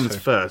what comes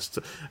first,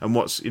 and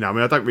what's,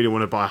 I don't really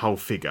want to buy a whole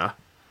figure.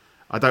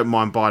 I don't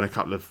mind buying a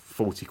couple of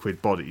 40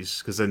 quid bodies,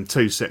 because then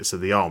 2 sets of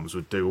the arms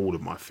would do all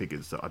of my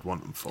figures that I'd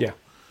want them for. Yeah.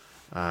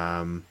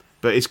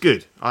 But it's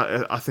good.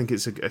 I think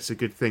it's a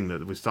good thing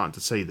that we're starting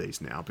to see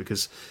these now,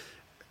 because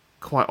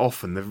quite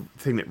often the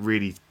thing that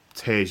really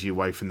tears you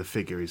away from the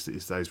figure is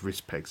those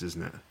wrist pegs,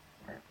 isn't it?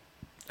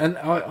 And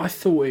I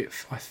thought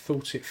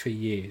it for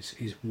years.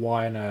 Is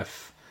why on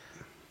earth?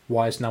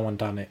 Why has no one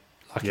done it?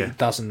 It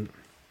doesn't.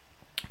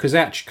 Because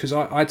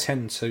I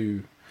tend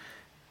to.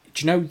 Do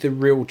you know the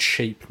real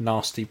cheap,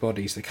 nasty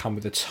bodies that come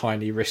with the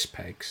tiny wrist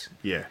pegs?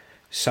 Yeah.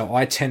 So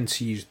I tend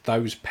to use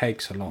those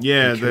pegs a lot.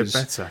 Yeah, they're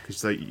better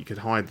because you can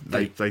hide.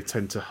 They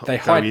tend to they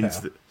go hide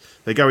into better.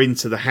 they go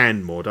into the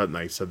hand more, don't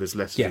they? So there's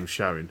less of them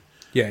showing.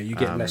 Yeah, you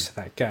get less of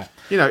that gap.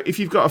 If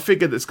you've got a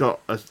figure that's got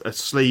a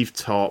sleeve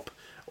top,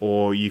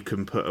 or you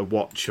can put a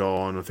watch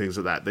on or things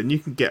like that, then you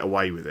can get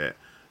away with it.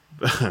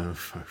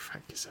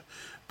 Thank yourself.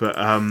 But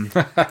I like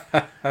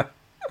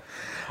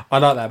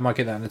that. I might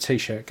get that on a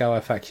t-shirt. Go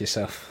fuck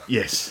yourself.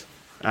 Yes.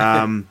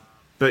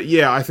 But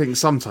yeah, I think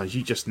sometimes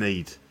you just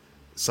need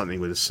something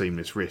with a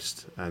seamless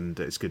wrist, and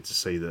it's good to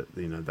see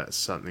that that's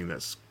something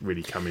that's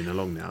really coming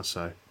along now.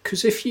 So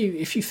because if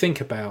you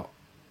think about,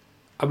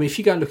 I mean, if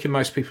you go and look in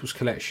most people's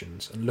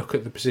collections and look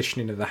at the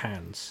positioning of the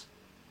hands,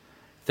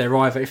 they're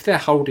either, if they're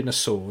holding a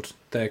sword,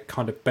 they're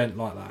kind of bent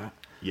like that.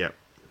 Yep.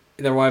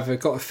 They're either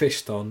got a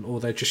fist on, or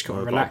they've just got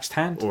a relaxed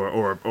hand,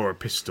 or a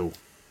pistol.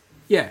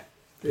 Yeah,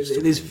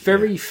 there's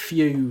very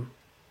few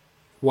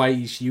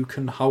ways you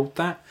can hold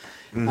that.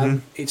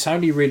 It's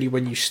only really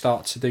when you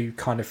start to do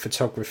kind of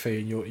photography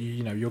and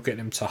you're getting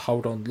him to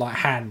hold on like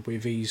hand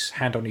with his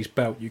hand on his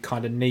belt. You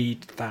kind of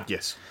need that.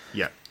 Yes.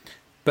 Yeah.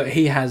 But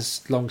he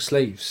has long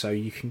sleeves, so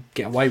you can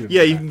get away with it.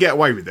 Yeah, you can get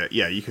away with it.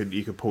 Yeah, you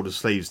can pull the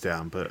sleeves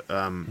down, but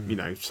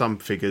some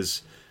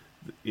figures,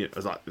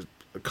 like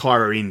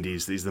Cairo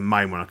Indies is the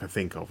main one I can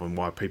think of, and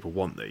why people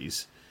want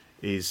these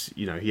is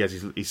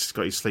he's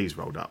got his sleeves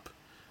rolled up,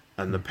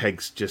 and the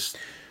pegs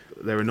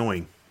they're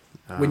annoying.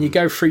 When you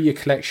go through your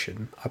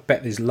collection, I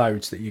bet there's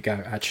loads that you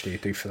go, actually, I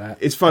do for that.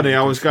 It's funny.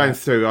 I was going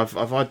through.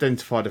 I've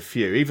identified a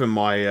few. Even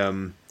my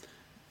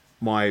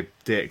my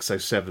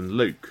DX07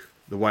 Luke.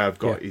 The way I've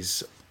got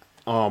his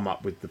arm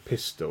up with the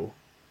pistol,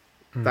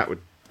 that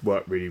would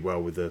work really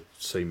well with the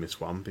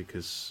seamless one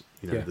because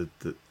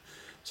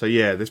So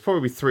there's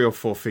probably 3 or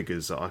 4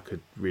 figures that I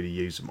could really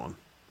use them on.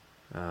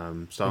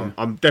 I'm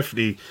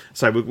definitely.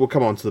 So we'll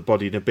come on to the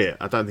body in a bit.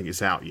 I don't think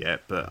it's out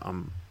yet, but I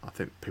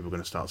think people are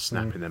going to start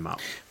snapping them up.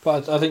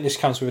 But I think this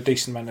comes with a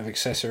decent amount of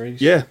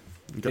accessories. Yeah,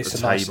 you got the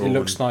table. It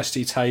looks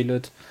nicely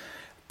tailored,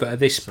 but at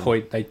this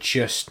point they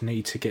just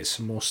need to get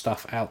some more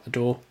stuff out the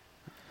door.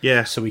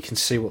 Yeah, so we can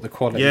see what the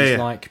quality is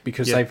like,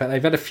 because they've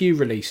had a few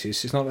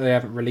releases. It's not that they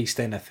haven't released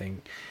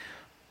anything,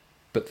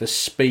 but the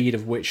speed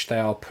of which they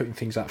are putting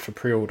things up for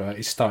pre-order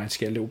is starting to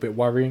get a little bit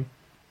worrying.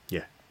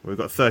 Yeah, we've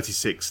got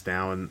 36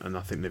 now, and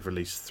I think they've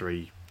released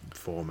 3,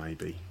 4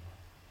 maybe.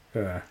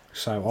 Yeah,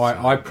 so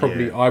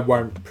I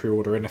won't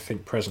pre-order anything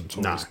present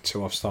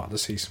until I've started to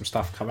see some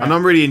stuff come out. And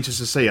I'm really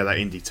interested to see how that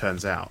indie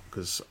turns out,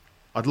 because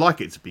I'd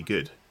like it to be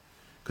good.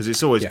 Because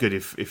it's always good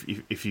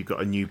if you've got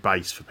a new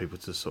base for people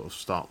to sort of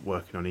start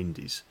working on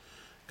indies,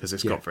 because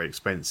it's got very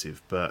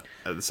expensive, but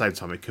at the same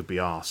time it could be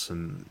arse,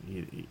 and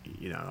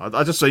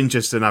I just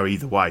interested to know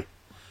either way,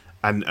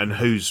 and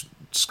whose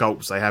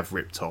sculpts they have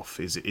ripped off.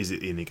 Is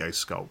it Inigo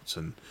sculpts,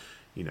 and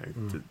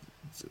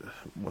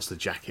what's the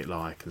jacket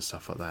like and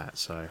stuff like that.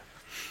 So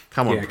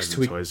come on,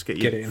 Present Toys, get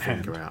your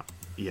finger out.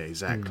 Yeah,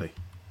 exactly.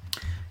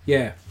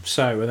 Yeah.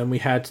 So and then we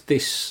had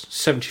this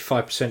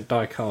 75%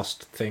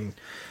 die-cast thing.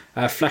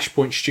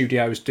 Flashpoint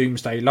Studios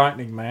Doomsday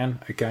Lightning Man.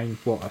 Again,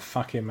 what a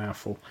fucking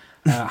mouthful.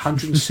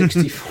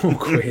 164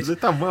 quid. They've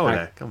done well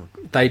there. Come on.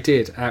 They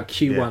did.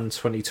 Q1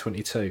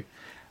 2022.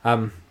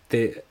 I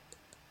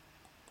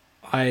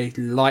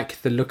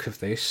like the look of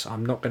this.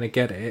 I'm not going to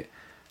get it.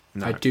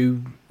 No. I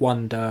do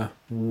wonder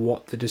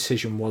what the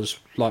decision was,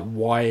 like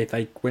why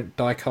they went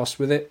die-cast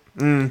with it.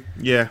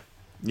 Yeah.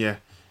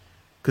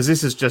 Because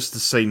this is just the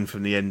scene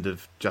from the end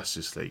of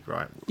Justice League,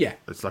 right? Yeah.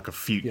 It's like a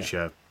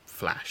future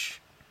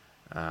Flash.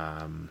 For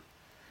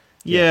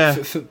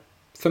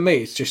me,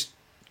 it's just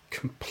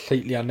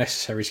completely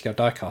unnecessary to go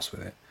die-cast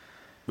with it.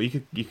 Well,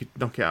 you could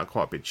knock it out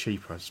quite a bit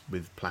cheaper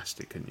with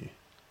plastic, couldn't you?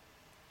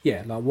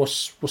 Yeah, like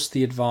what's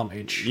the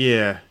advantage?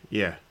 Yeah.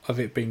 Of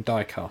it being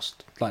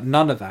die-cast, like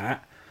none of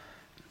that.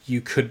 You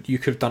could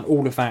have done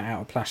all of that out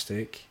of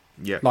plastic.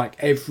 Yeah. Like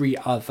every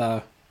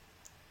other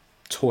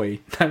toy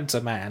known to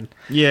man.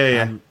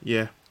 Yeah.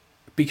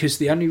 Because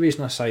the only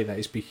reason I say that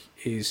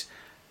is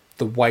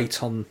the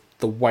weight on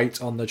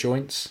the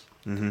joints.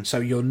 Mm-hmm. So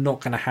you're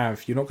not going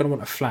to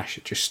want a Flash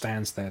that just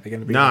stands there. They're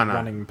going to be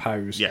running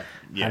pose. Yeah.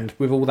 And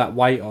with all that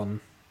weight on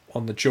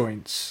the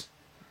joints,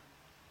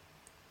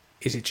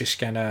 is it just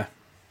gonna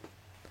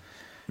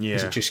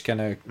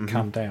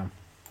come down?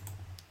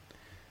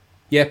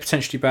 Yeah,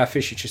 potentially bad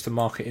fish. It's just a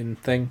marketing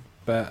thing,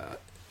 but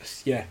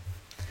yeah.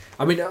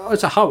 I mean,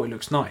 as a whole, it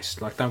looks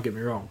nice. Like, don't get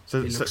me wrong,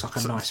 it looks like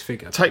a nice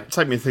figure.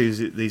 Take me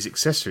through these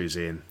accessories,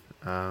 Ian.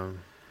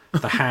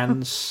 The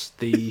hands,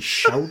 the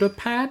shoulder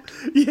pad.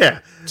 Yeah,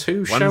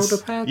 shoulder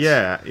pads.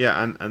 Yeah,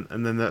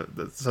 and then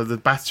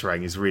the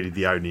Batarang is really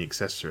the only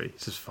accessory.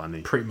 It's just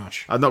funny. Pretty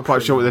much. I'm not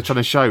quite sure what they're trying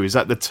to show. Is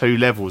that the 2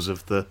 levels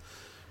of the?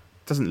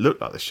 Doesn't look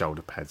like the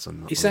shoulder pads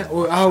on. Is that?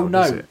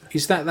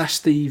 Is that? That's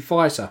the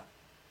visor.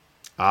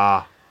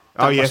 Yes.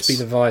 Must be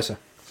the visor.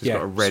 It's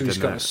got a red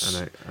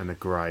and a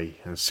grey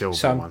and a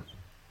silver one.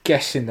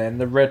 Guessing then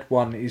the red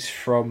one is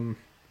from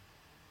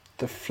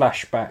the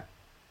flashback,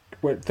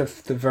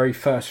 the very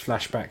first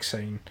flashback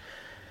scene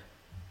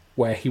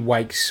where he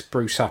wakes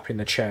Bruce up in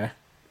the chair.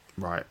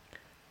 Right.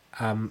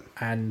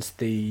 And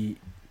the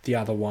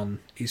other one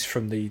is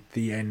from the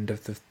end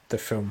of the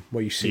film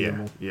where you see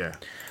them all. Yeah.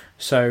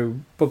 So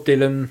Bob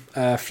Dylan,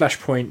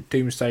 Flashpoint,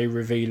 Doomsday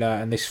Revealer,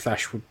 and this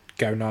Flash would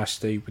go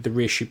nicely with the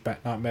reissue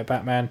Nightmare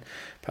Batman.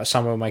 But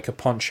someone will make a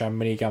poncho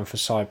and minigun for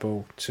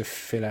Cyborg to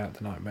fill out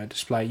the Nightmare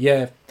display.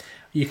 Yeah,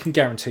 you can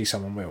guarantee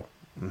someone will.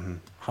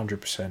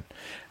 100%.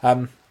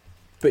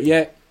 But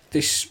yeah,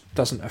 this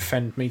doesn't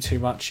offend me too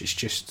much. It's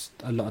just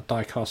a lot of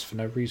die-cast for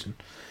no reason.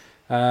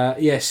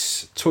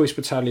 Yes, Toys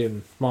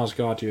Battalion, Mars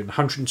Guardian,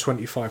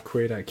 125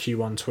 quid at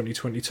Q1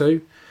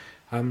 2022.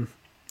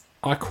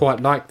 I quite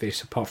like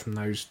this, apart from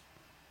those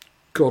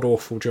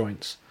god-awful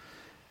joints.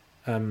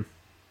 But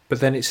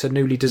then it's a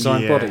newly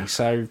designed body,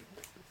 so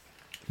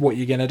what are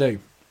you going to do?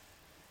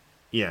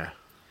 Yeah.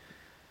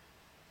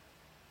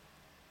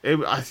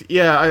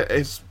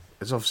 It's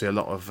obviously a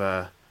lot of...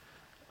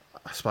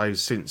 I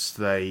suppose since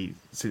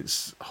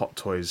Hot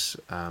Toys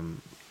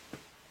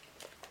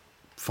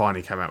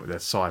finally came out with their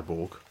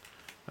Cyborg,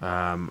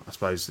 I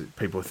suppose that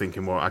people are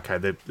thinking, well, okay,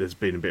 there's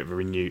been a bit of a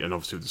renewed, and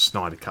obviously with the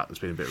Snyder Cut, there's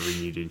been a bit of a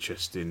renewed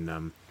interest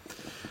in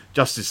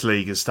Justice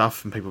League and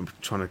stuff, and people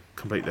trying to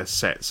complete their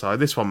set. So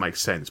this one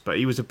makes sense, but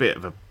he was a bit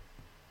of a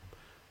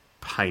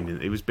pain.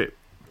 He was a bit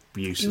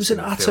useless in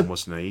the film,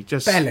 wasn't he? He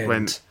just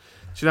went,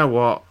 do you know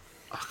what?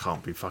 I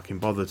can't be fucking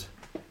bothered.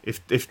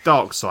 If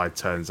Darkseid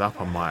turns up,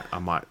 I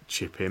might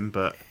chip him,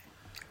 but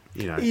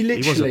you know, he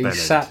literally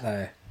sat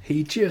there.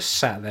 He just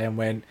sat there and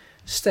went,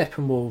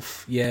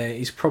 Steppenwolf,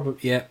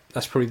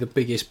 that's probably the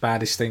biggest,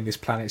 baddest thing this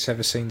planet's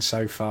ever seen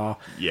so far.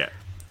 Yeah.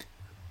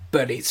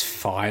 But it's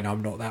fine,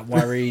 I'm not that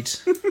worried.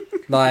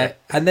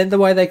 And then the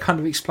way they kind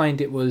of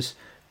explained it was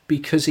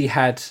because he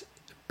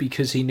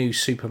knew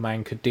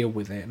Superman could deal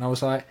with it. And I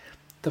was like,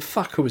 the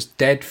fucker was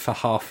dead for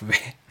half of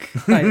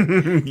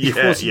it. He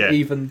wasn't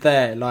even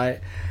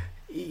there.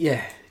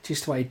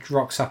 Just the way he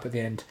rocks up at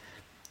the end.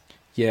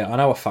 Yeah, I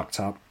know I fucked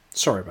up.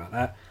 Sorry about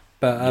that.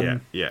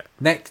 But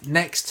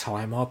next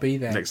time I'll be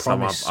there. Next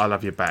time I'll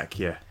have your back,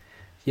 yeah.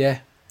 Yeah,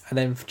 and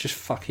then just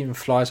fucking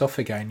flies off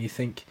again. You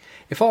think,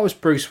 if I was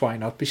Bruce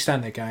Wayne, I'd be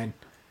standing there going,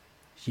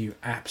 you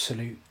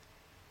absolute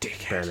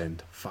dickhead. Bellend,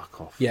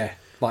 fuck off. Yeah,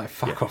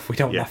 fuck off. We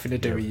don't want nothing to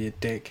do with your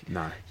dick.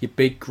 No. You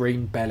big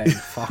green bellend,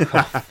 fuck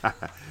off.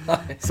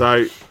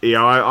 So,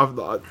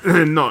 I've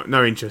not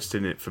no interest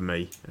in it for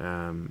me. You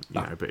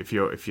know, but if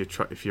you're a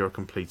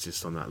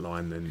completist on that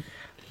line, then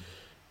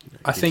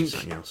I think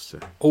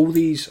all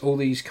these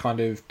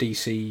kind of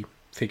DC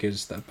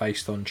figures that are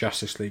based on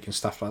Justice League and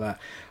stuff like that,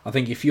 I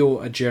think if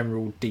you're a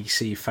general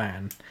DC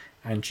fan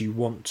and you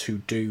want to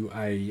do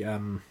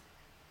a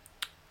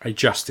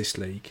Justice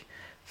League,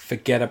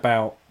 forget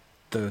about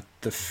the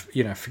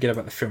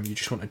film. You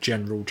just want a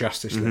general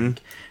Justice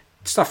League.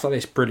 Stuff like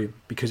this, brilliant,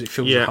 because it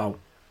fills a hole.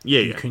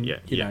 You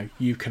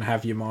can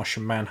have your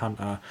Martian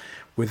Manhunter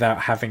without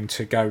having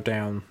to go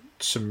down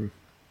some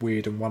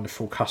weird and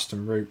wonderful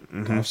custom route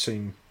that I've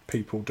seen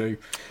people do.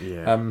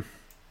 It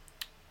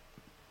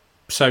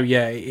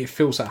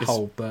fills that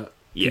hole, but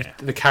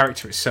the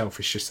character itself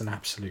is just an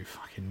absolute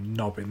fucking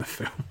knob in the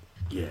film.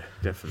 Yeah,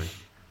 definitely.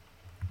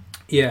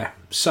 Yeah,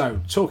 so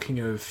talking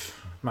of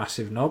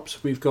massive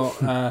knobs, we've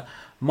got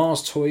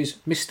Mars Toys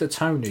Mr.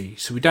 Tony.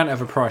 So we don't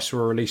have a price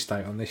or a release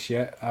date on this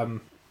yet.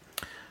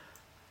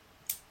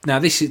 Now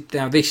this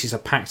is a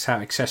packed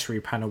out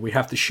accessory panel. We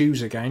have the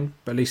shoes again,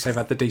 but at least they've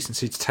had the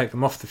decency to take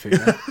them off the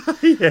figure.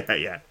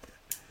 Yeah.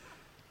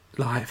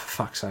 For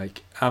fuck's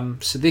sake.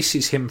 So this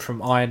is him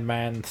from Iron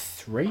Man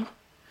 3,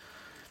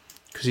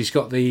 because he's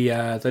got the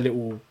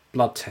little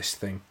blood test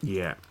thing.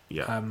 Yeah.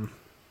 I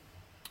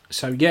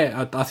think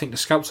the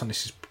sculpt on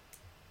this is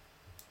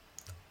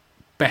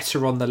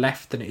better on the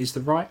left than it is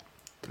the right.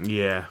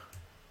 Yeah,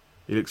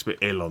 it looks a bit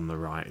ill on the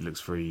right. It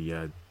looks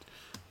very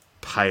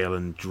pale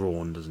and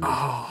drawn, doesn't it?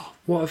 Oh,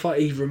 what if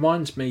he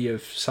reminds me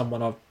of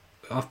someone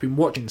I've been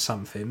watching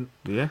something.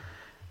 Yeah.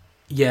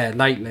 Yeah,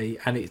 lately,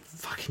 and he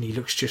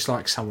looks just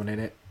like someone in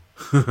it.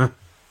 And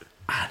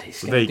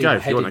there you go.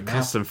 If you want a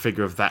custom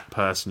figure of that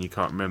person you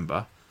can't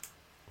remember,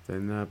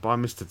 then buy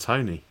Mr.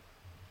 Tony.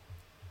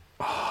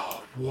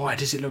 Oh, why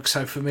does it look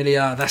so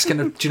familiar? That's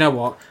gonna. Do you know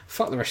what?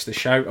 Fuck the rest of the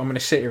show. I'm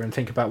gonna sit here and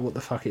think about what the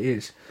fuck it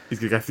is. He's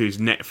gonna go through his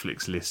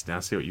Netflix list now,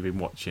 see what you've been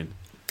watching.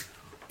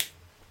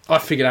 I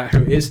figured out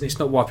who it is, and it's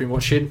not what I've been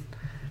watching.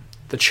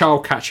 The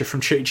child catcher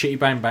from Chitty Chitty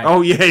Bang Bang.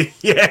 Oh yeah,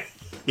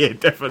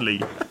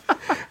 definitely.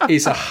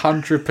 Is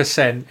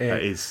 100% it.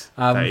 That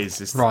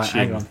is. It's right, the chin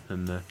hang on.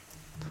 and the...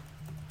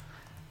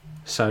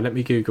 So let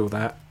me Google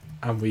that,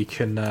 and we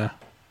can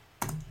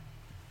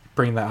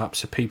bring that up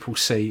so people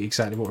see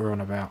exactly what we're on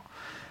about.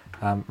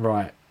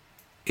 Right,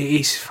 it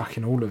is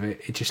fucking all of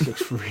it. It just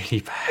looks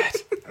really bad.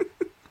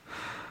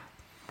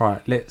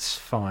 Right, let's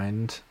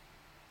find.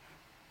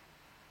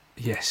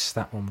 Yes,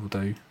 that one will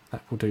do.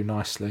 That will do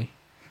nicely.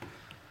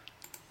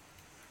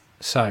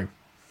 So,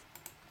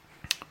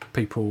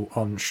 people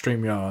on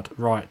StreamYard,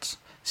 right?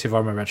 See if I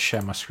remember how to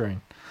share my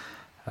screen.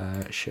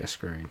 Share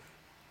screen.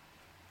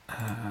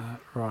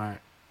 Right.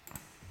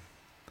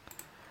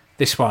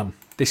 This one.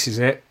 This is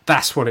it.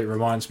 That's what it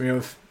reminds me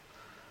of.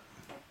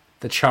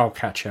 The child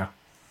catcher.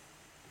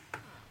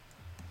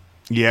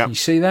 Yeah. You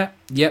see that?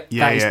 Yep.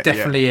 That is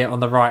definitely it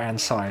on the right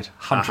hand side.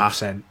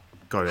 100%.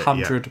 Got it.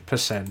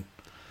 100%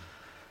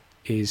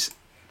 is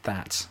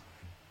that.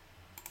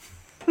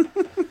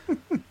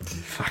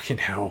 Fucking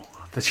hell.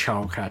 The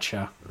child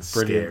catcher.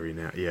 Brilliant. Scary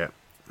now, yeah.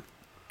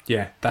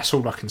 Yeah, that's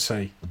all I can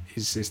say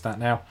is that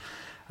now.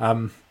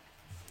 Bob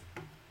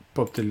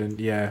Dylan,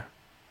 yeah.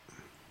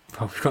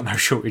 Well, we've got no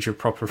shortage of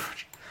proper...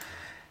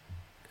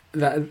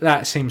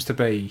 that seems to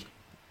be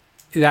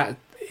that.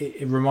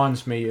 It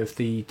reminds me of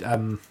the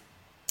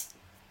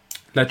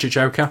Ledger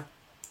Joker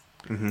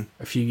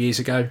a few years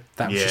ago.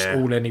 That was just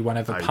all anyone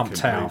ever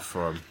pumped out.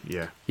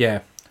 Yeah,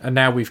 and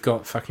now we've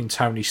got fucking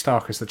Tony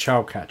Stark as the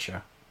child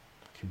catcher.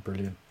 Fucking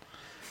brilliant.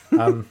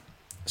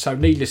 So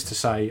needless to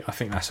say, I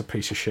think that's a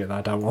piece of shit that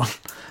I don't want.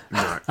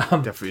 No,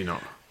 definitely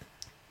not.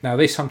 Now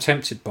this I'm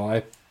tempted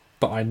by,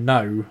 but I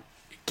know,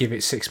 give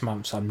it 6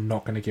 months, I'm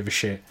not going to give a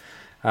shit.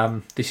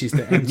 This is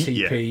the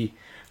MTP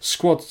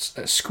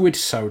Squid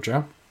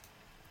Soldier.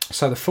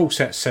 So the full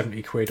set's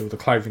 70 quid, or the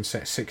clothing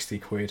set 60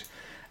 quid,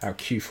 out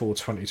Q4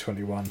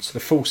 2021. So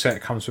the full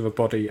set comes with a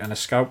body and a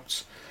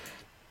sculpt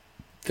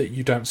that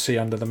you don't see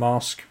under the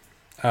mask.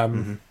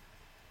 Not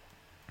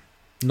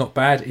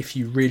bad if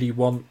you really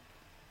want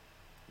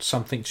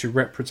something to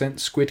represent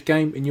Squid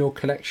Game in your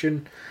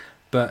collection.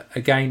 But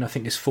again, I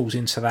think this falls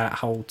into that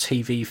whole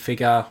TV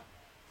figure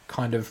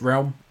kind of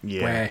realm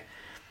where,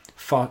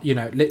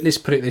 let's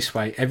put it this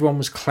way: everyone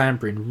was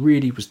clambering,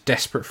 really was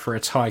desperate for a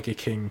Tiger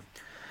King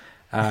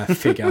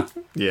figure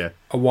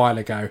a while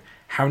ago.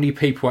 How many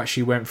people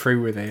actually went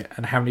through with it,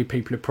 and how many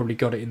people have probably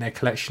got it in their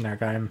collection now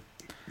going,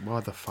 why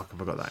the fuck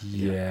have I got that?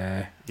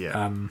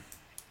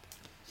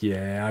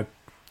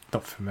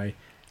 Not for me.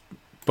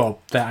 Bob,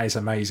 that is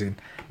amazing.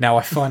 Now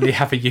I finally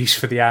have a use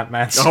for the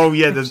Ant-Man. Oh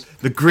yeah,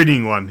 the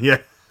grinning one. Yeah.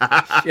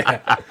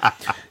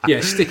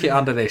 Stick it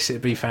under this,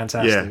 it'd be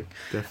fantastic. Yeah,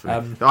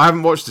 definitely. I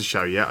haven't watched the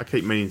show yet. I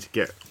keep meaning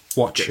to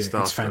watch it.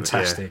 It's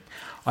fantastic.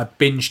 I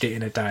binged it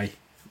in a day.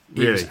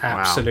 It was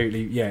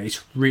absolutely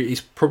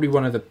it's probably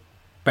one of the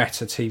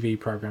better TV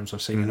programs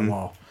I've seen in a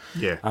while.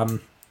 Yeah.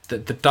 The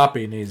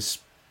dubbing is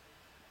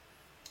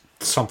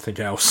something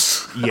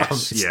else.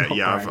 Yes,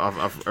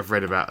 I've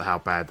read about how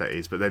bad that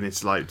is, but then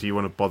it's like, do you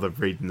want to bother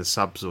reading the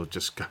subs or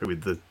just go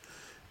with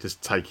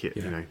just take it,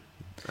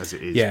 as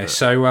it is? Yeah. But...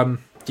 So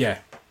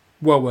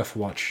well worth a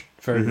watch.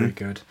 Very very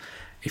good.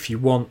 If you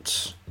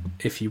want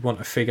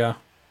a figure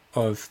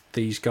of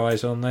these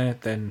guys on there,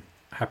 then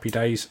happy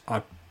days.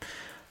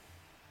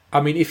 I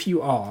mean, if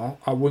you are,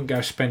 I wouldn't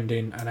go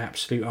spending an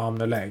absolute arm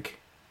and a leg,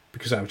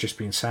 because that would just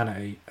be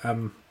insanity.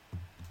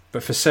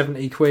 But for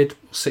 70 quid,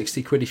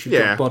 60 quid, if you've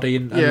got a body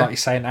and like you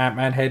say, an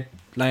Ant-Man head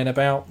laying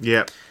about,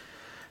 they're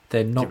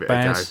not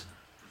bad.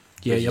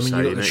 Yeah, I mean, you've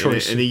got the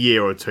choice. In a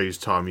year or two's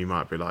time, you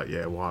might be like,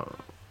 why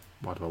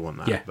do I want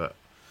that? Yeah. But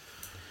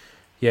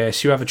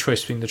so you have a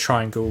choice between the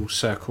triangle,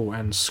 circle,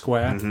 and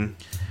square.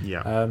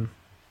 Yeah.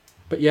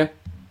 But yeah,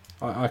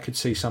 I could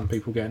see some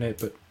people getting it,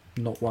 but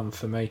not one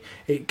for me.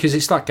 Because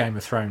it's like Game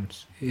of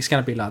Thrones. It's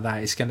going to be like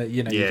that. It's going to,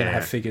 you're going to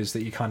have figures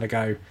that you kind of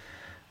go,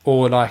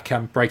 or like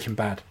Breaking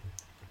Bad.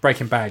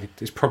 Breaking Bad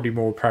is probably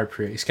more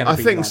appropriate. It's going to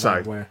be think like so,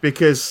 that where...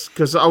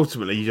 because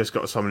ultimately you just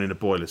got someone in a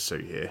boiler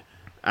suit here,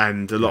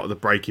 and a lot of the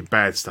Breaking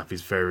Bad stuff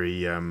is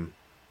very,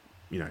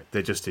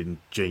 they're just in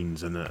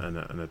jeans and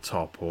a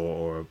top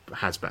or a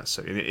hazmat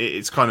suit, and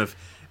it's kind of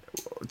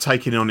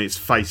taking on its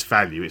face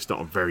value. It's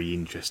not a very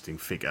interesting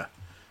figure,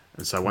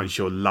 and so once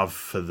your love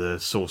for the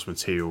source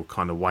material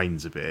kind of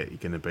wanes a bit, you're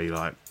going to be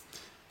like,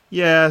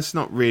 it's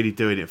not really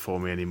doing it for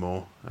me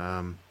anymore.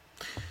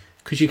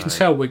 Because you can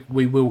tell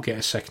we will get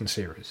a second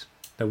series.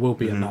 There will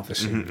be another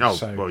series. Oh,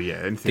 so well,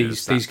 yeah.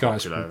 These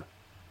guys will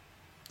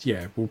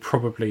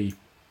probably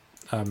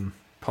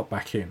pop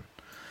back in.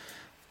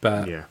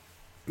 But I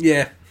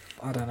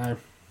don't know.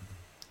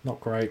 Not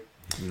great.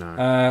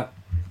 No.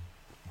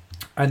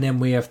 And then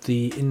we have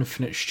the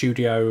Infinite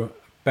Studio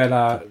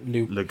Bela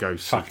Lugosi.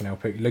 Fucking hell,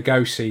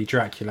 Lugosi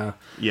Dracula.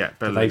 Yeah,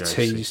 Bela They've Lugosi.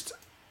 teased.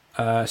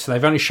 So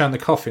they've only shown the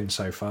coffin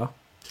so far.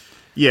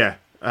 Yeah.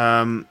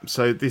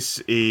 So there's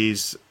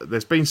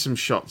been some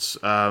shots.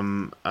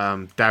 Dario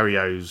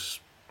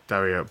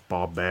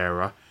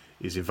Barbera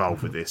is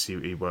involved with this.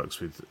 He works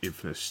with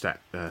Infinite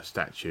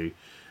Statue.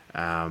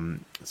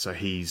 So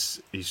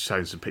he's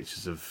shown some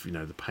pictures of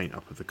the paint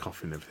up of the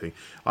coffin and everything.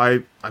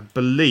 I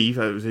believe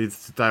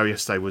today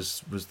yesterday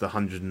was the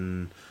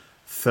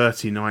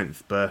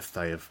 139th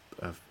birthday of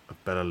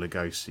Bela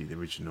Lugosi, the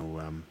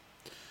original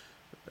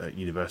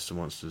Universal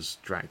Monsters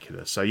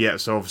Dracula. So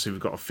obviously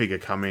we've got a figure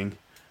coming.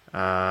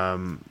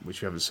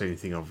 Which we haven't seen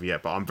anything of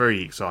yet, but I'm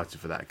very excited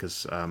for that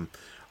because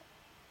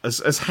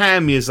as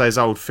hammy as those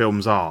old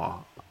films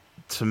are,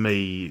 to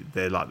me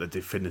they're like the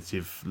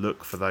definitive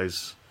look for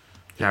those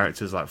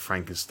characters, like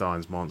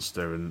Frankenstein's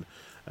monster and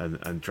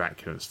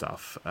Dracula and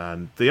stuff.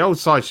 And the old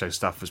Sideshow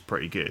stuff was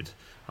pretty good.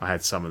 I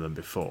had some of them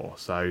before,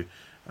 so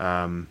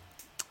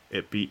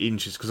it'd be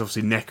interesting because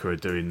obviously NECA are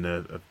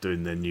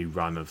doing their new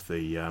run of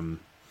the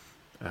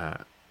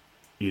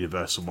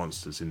Universal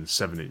Monsters in the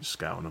 7-inch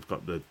scale, and I've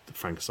got the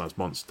Frankenstein's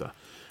monster,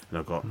 and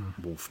I've got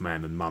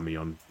Wolfman and Mummy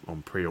on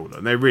pre-order,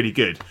 and they're really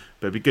good.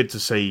 But it'd be good to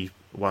see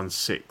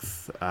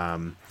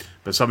 1/6.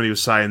 But somebody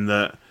was saying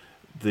that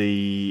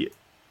the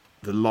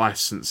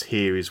license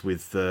here is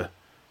with Bela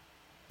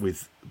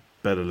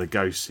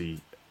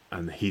Lugosi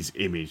and his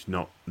image,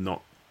 not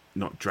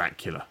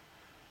Dracula.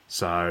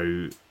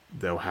 So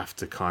they'll have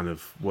to kind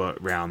of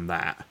work around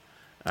that.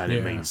 and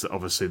it means that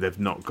obviously they've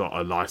not got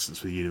a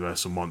license with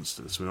Universal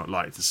Monsters. We're not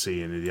likely to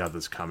see any of the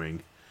others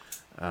coming.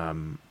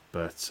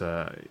 But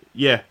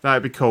yeah,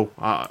 that'd be cool.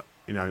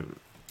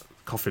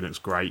 Coffin looks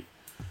great.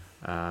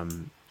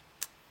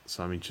 So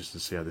I'm interested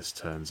to see how this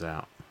turns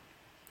out.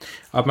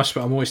 I must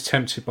admit, I'm always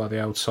tempted by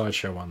the old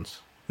Sideshow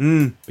ones.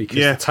 Because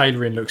the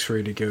tailoring looks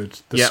really good,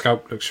 the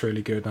sculpt looks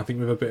really good, and I think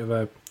with a bit of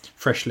a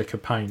fresh lick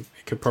of paint,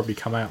 it could probably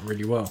come out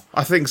really well.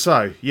 I think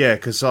so, yeah,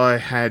 because I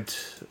had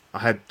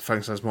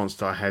Frankenstein's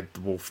Monster, I had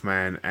the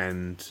Wolfman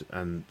and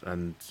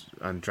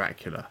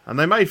Dracula, and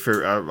they made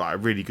for a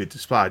really good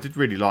display. I did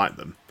really like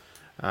them,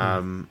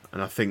 and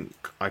I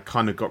think I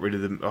kind of got rid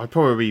of them. I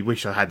probably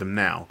wish I had them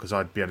now because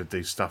I'd be able to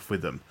do stuff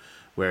with them.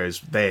 Whereas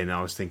then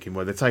I was thinking,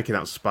 well, they're taking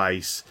up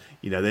space.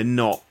 They're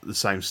not the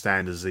same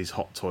standard as these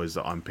Hot Toys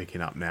that I'm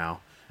picking up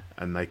now,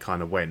 and they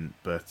kind of went.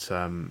 But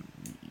I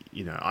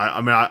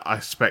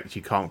expect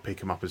you can't pick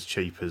them up as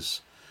cheap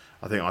as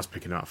I think I was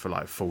picking them up for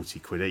like 40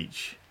 quid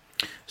each.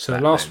 So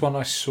the last one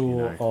I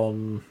saw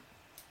on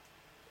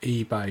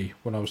eBay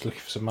when I was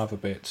looking for some other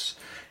bits,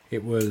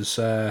 it was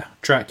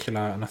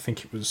Dracula, and I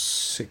think it was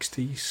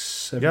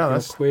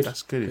 67 quid.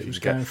 That's good if it was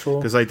you going for,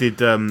 because they did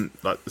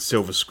like the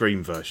silver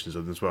screen versions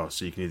of them as well.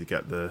 So you can either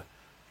get the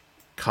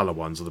colour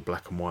ones or the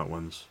black and white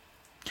ones.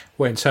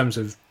 Well, in terms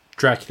of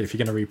Dracula, if you're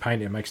going to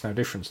repaint it, it makes no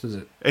difference, does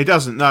it? It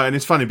doesn't. No, and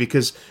it's funny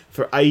because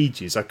for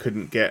ages I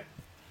couldn't get,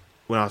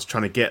 when I was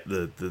trying to get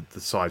the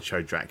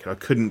Sideshow Dracula, I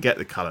couldn't get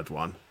the coloured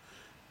one.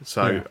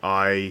 So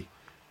I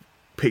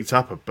picked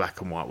up a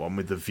black and white one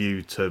with the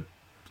view to,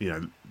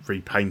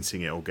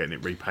 repainting it or getting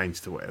it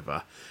repainted or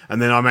whatever.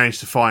 And then I managed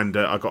to find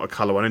I got a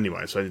colour one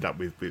anyway, so I ended up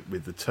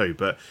with the two.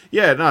 But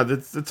yeah, no,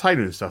 the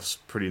tailoring stuff's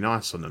pretty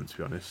nice on them, to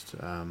be honest.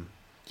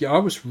 I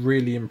was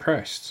really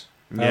impressed.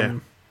 Yeah.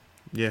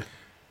 Yeah,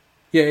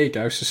 here you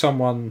go. So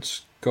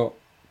someone's got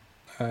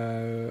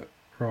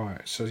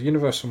right. So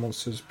Universal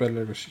Monsters,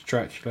 Bela Lugosi,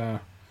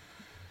 Dracula,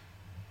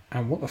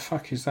 and what the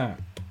fuck is that?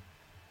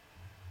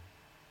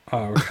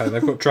 Oh, okay.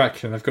 They've got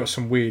Dracula. And they've got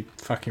some weird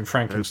fucking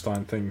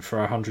Frankenstein thing for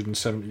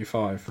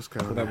 175. What's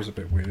going on that was a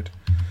bit weird.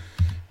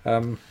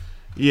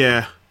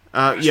 Yeah.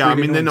 Really I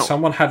mean, they're not.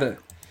 Someone had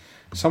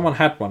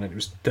one, and it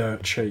was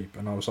dirt cheap,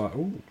 and I was like,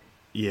 "Ooh."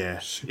 Yeah.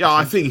 Yeah,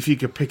 I think if you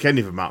could pick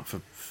any of them up for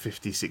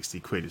 50,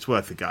 60 quid, it's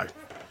worth a go.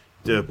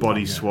 Do a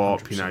body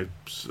swap, 100%.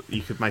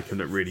 You could make them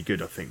look really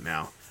good, I think,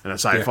 now. And I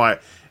say, if I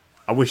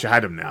wish I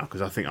had them now,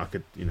 because I think I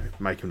could,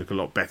 make them look a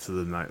lot better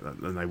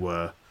than they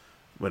were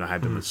when I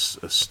had them as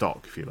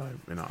stock, if you like,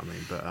 you know what I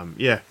mean. But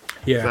yeah,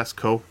 so that's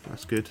cool.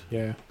 That's good.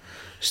 Yeah.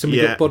 So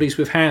we got bodies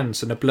with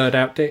hands and a blurred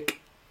out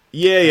dick.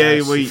 Yeah.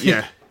 So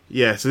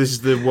this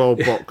is the World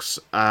Box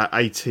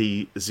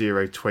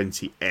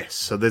AT020S.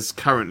 So they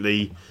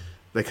currently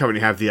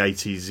have the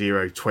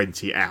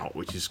AT020 out,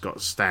 which has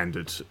got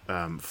standard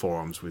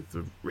forearms with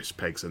the wrist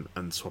pegs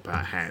and swap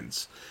out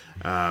hands.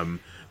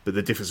 But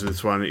the difference with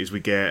this one is we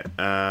get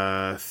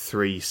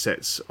 3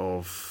 sets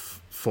of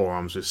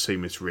forearms with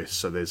seamless wrists.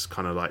 So there's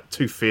kind of like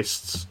 2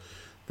 fists,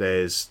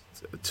 there's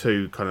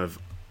 2 kind of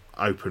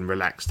open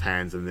relaxed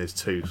hands, and there's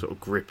 2 sort of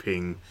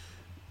gripping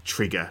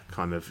trigger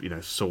kind of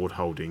sword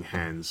holding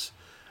hands.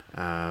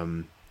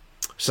 So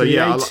the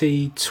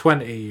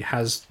AT20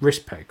 has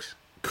wrist pegs.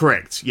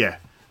 Correct, yeah.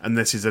 And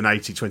this is an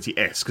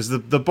AT20S because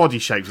the body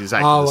shape is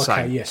exactly the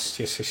same. Yes.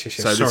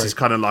 So this is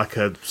kind of like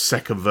a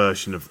second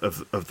version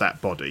of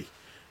that body.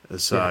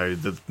 So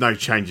no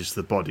changes to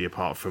the body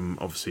apart from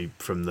obviously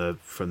from the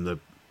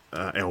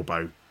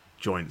elbow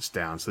joints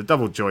down. So they're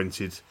double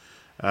jointed.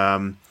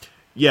 They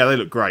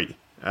look great.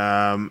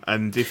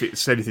 And if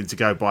it's anything to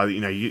go by,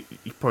 you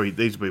probably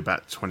these will be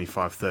about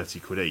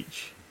 25-30 quid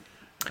each.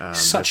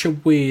 Such a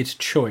weird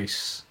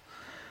choice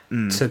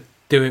to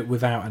do it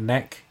without a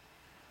neck.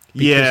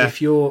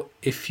 Because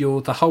if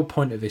you're the whole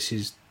point of this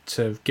is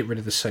to get rid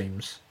of the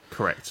seams.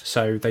 Correct.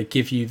 So they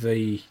give you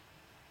the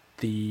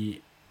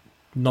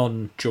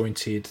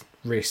non-jointed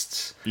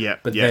wrists. Yeah.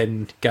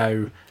 Then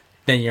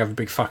you have a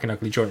big fucking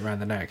ugly joint around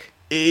the neck.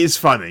 It is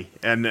funny,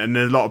 and a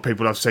lot of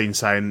people I've seen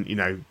saying,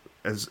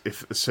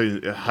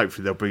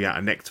 hopefully they'll bring out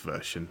a necked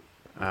version.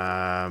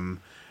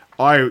 I'm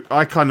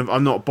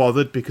not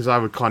bothered because I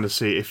would kind of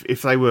see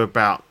if they were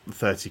about the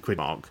 30 quid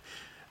mark,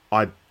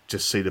 I'd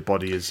just see the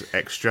body as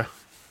extra.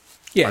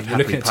 Yeah, you're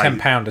looking at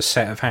 £10 a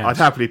set of hands. I'd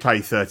happily pay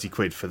 30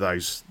 quid for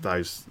those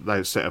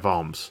set of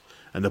arms,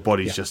 and the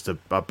body's just a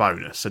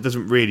bonus. So it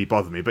doesn't really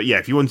bother me. But yeah,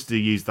 if you wanted to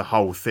use the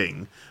whole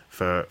thing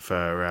for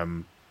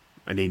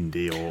an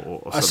indie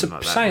or something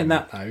like that. Saying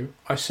that though,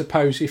 I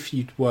suppose if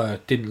you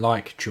didn't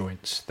like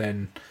joints,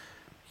 then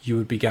you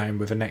would be going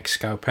with a neck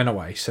sculpt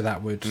anyway. So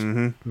that would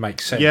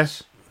make sense.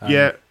 Yes.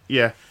 Yeah.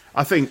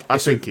 I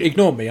think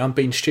ignore me. I'm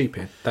being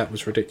stupid. That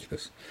was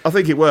ridiculous. I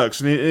think it works,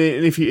 and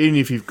if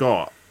you've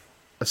got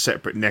a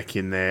separate neck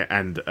in there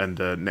and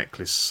a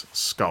necklace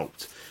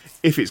sculpt,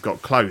 if it's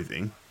got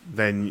clothing,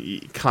 then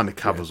it kind of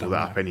covers all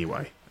that up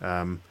anyway.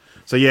 So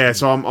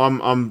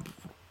I'm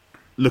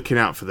looking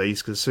out for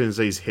these because as soon as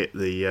these hit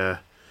the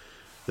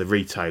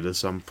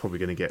retailers, I'm probably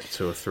going to get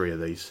 2 or 3 of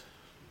these.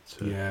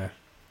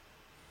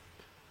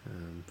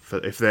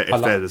 If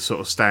they're the sort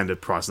of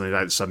standard price and they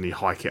don't suddenly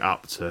hike it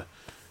up to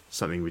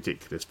something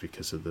ridiculous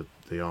because of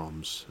the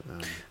arms.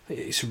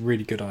 It's a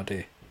really good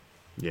idea.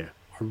 Yeah.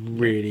 I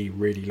really,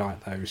 really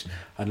like those.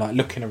 And like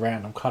looking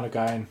around, I'm kind of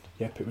going,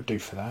 yep, it would do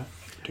for that.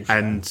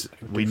 And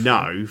we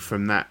know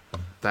from that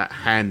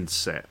hand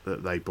set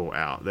that they brought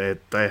out,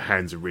 their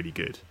hands are really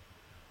good.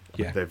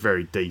 Yeah, they're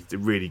very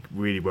really,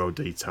 really well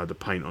detailed. The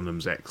paint on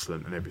them's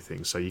excellent and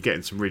everything. So you're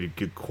getting some really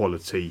good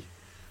quality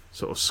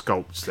sort of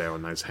sculpts there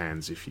on those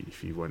hands.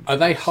 If you want, are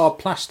they hard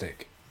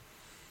plastic?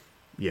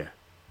 Yeah.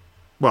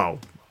 Well,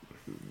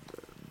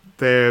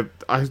 I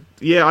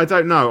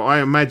don't know.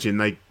 I imagine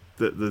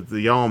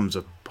the arms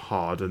are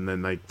hard, and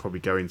then they probably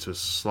go into a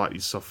slightly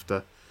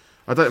softer.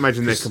 I don't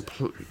imagine they're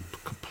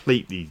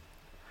completely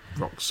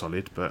rock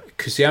solid, but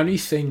because the only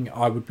thing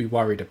I would be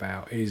worried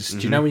about is, do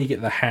you know when you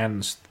get the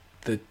hands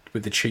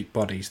with the cheap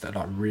bodies that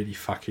are like really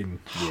fucking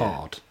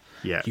hard?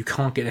 Yeah, you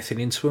can't get anything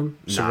into them.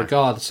 So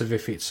regardless of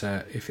if it's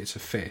a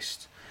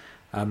fist,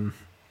 I'd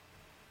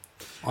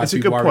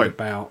be worried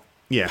about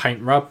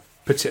paint rub.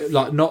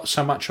 Like not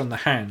so much on the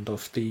hand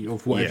of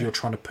whatever you're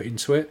trying to put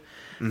into it.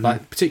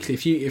 Like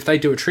particularly if they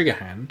do a trigger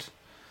hand,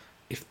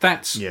 if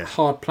that's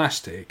hard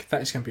plastic,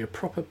 that is going to be a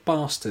proper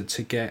bastard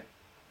to get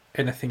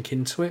anything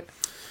into it.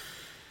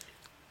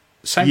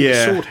 Same with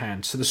the sword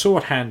hand. So the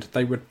sword hand,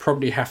 they would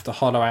probably have to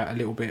hollow out a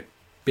little bit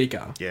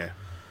bigger. Yeah.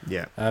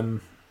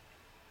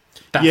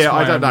 That's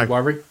I don't know.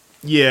 Worry.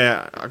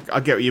 Yeah, I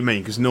get what you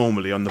mean, because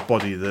normally on the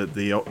body,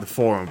 the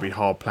forearm would be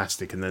hard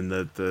plastic, and then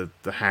the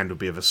hand would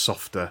be of a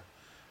softer,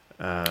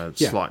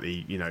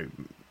 slightly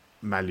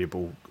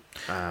malleable.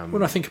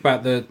 When I think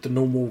about the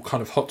normal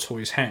kind of Hot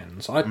Toys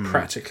hands, I'd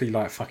practically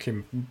like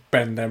fucking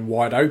bend them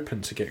wide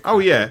open to get. Oh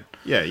yeah,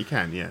 you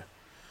can. Yeah.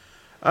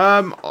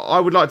 I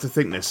would like to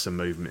think there's some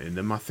movement in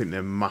them. I think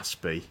there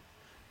must be.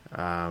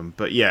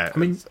 But yeah, I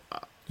mean,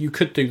 you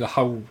could do the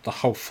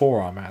whole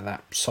forearm out of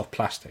that soft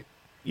plastic.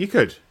 You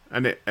could,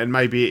 and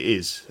maybe it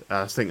is.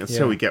 I think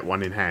until we get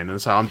one in hand,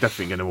 and so I'm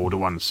definitely going to order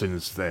one as soon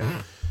as they're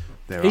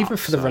even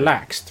for the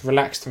relaxed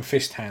and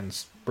fist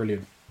hands,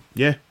 brilliant.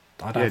 Yeah,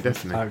 I don't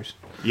definitely. Those.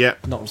 Yeah,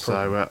 not a problem.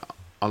 So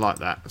I like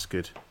that. That's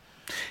good.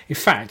 In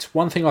fact,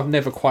 one thing I've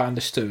never quite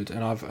understood,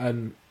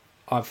 and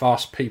I've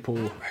asked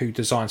people who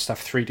design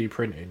stuff 3D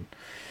printing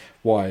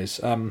wise,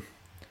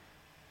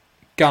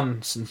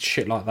 guns and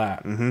shit like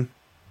that. Mm-hmm.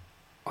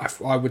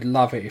 I would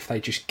love it if they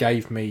just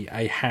gave me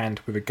a hand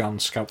with a gun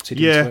sculpted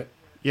into it.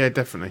 Yeah,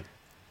 definitely.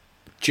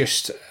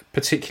 Just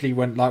particularly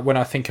when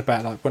I think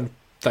about when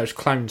those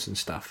clones and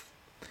stuff.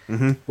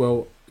 Mm-hmm.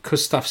 Well,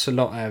 because stuff's a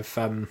lot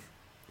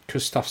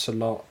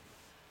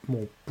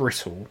more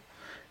brittle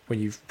when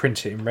you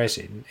print it in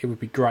resin. It would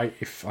be great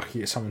if I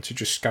could get someone to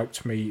just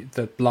sculpt me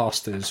the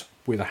blasters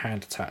with a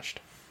hand attached.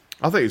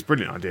 I think it's a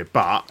brilliant idea,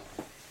 but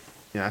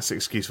that's an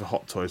excuse for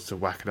Hot Toys to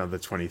whack another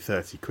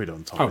 20-30 quid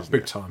on top. Oh,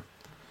 big time.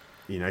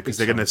 Because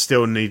they're going to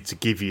still need to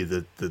give you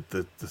the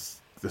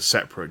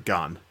separate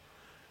gun.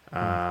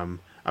 I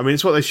mean,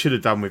 it's what they should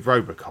have done with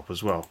Robocop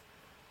as well.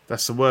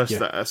 That's the worst. Yeah.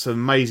 That's an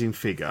amazing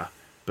figure,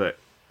 but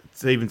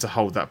even to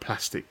hold that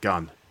plastic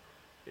gun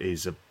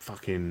is a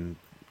fucking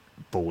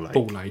ball ache.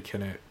 Ball ache,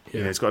 isn't it?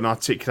 Yeah. It's got an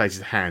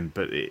articulated hand,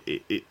 but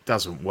it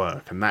doesn't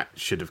work, and that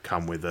should have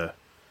come with a,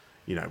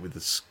 with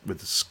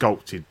the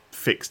sculpted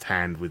fixed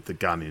hand with the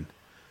gun in,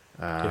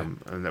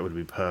 and that would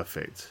be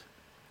perfect.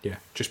 Yeah,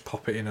 just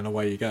pop it in and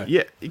away you go.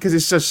 Yeah, because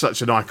it's just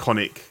such an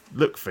iconic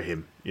look for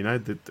him,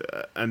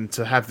 and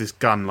to have this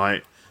gun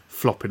like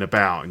flopping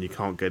about and you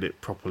can't get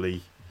it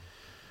properly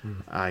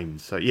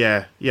aimed. So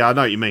yeah, I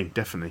know what you mean.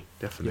 Definitely.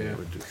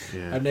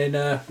 Yeah. And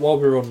then while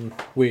we're on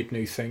weird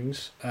new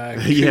things,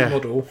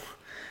 Model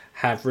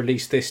have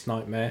released this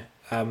nightmare.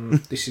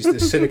 This is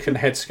the silicone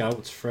head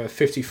sculpt for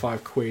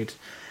 55 quid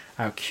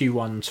out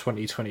Q1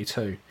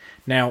 2022.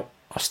 Now,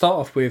 I'll start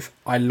off with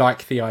I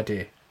like the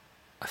idea.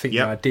 I think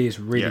the idea is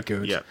really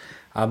good. Yep.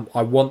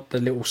 I want the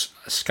little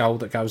skull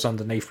that goes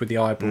underneath with the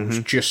eyeballs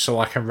just so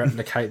I can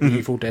replicate the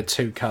Evil Dead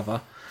 2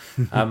 cover.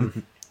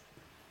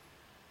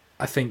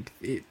 I think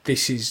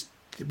this is,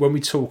 when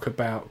we talk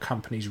about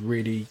companies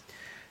really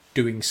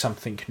doing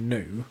something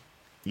new,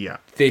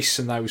 this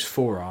and those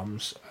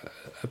forearms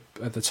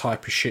are the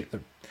type of shit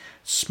that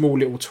small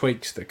little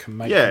tweaks that can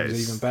make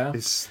things even better.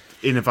 It's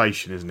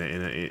innovation, isn't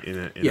it,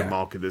 in a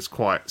market that's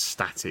quite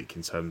static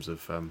in terms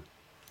of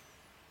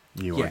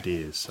new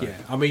ideas. So. Yeah,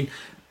 I mean,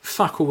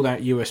 fuck all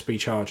that USB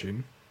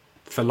charging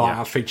for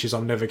light-out features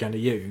I'm never going to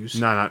use.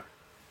 No.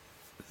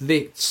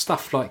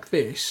 Stuff like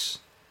this,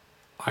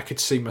 I could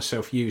see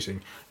myself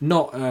using.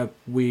 Not a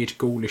weird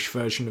ghoulish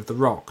version of The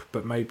Rock,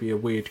 but maybe a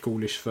weird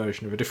ghoulish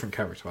version of a different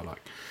character I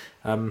like.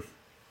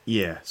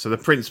 So the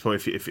principle,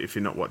 if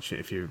you're not watching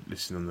it, if you're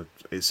listening on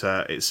it's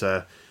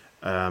a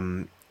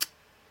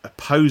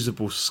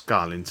posable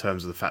skull in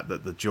terms of the fact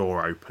that the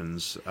jaw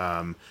opens,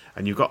 and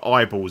you've got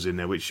eyeballs in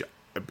there, which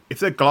if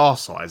they're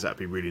glass eyes, that'd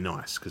be really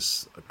nice,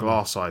 because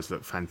glass eyes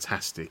look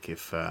fantastic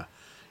if they're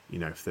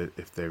in a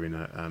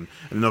and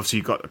then obviously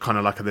you've got kind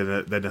of like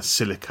then a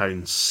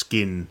silicone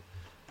skin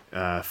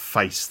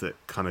face that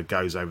kind of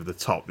goes over the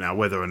top. Now,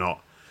 whether or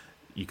not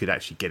you could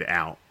actually get it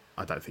out,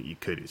 I don't think you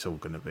could. It's all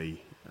going to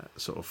be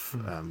sort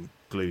of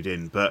glued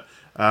in. But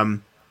no,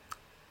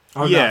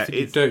 I think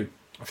you do.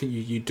 I think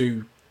you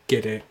do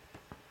get it.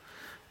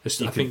 I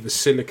think the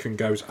silicone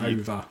goes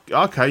over.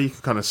 Okay, you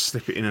can kind of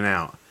slip it in and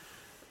out.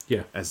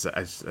 Yeah, as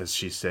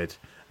she said.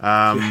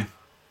 Yeah,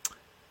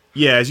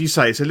 as you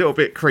say, it's a little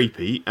bit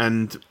creepy,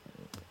 and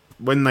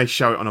when they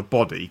show it on a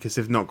body, because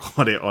they've not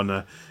got it on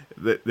a,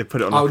 they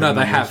put it on.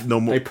 They have.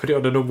 Normal. They put it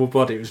on a normal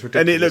body. It was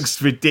ridiculous, and it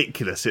looks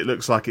ridiculous. It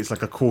looks like it's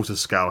like a quarter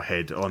scale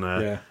head on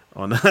a. Yeah.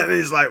 And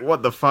it's like,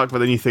 what the fuck? But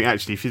then you think,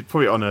 actually, if you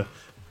put it on a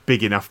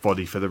big enough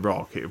body for the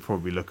Rock, it would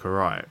probably look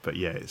alright. But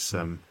yeah, it's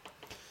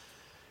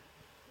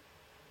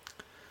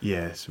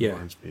Yes,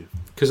 reminds me.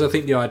 Because I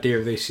think the idea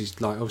of this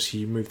is like, obviously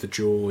you move the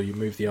jaw, you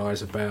move the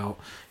eyes about.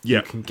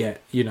 You can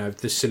get,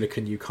 the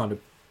silicone. You kind of,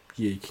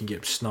 you can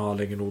get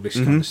snarling and all this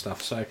kind of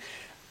stuff. So,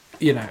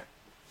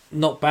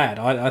 not bad.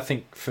 I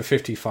think for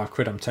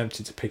 £55, I'm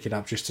tempted to pick it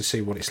up just to see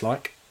what it's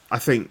like. I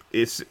think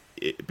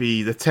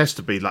the test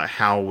would be like,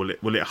 how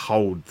will it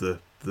hold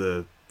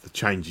the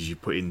changes you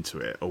put into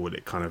it, or will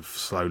it kind of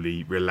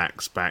slowly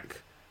relax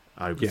back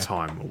over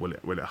time, or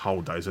will it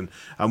hold those? And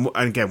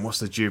again, what's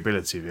the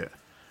durability of it?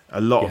 A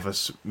lot of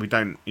us, we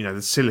don't,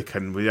 the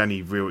silicone, the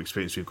only real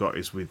experience we've got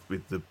is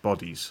with the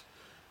bodies,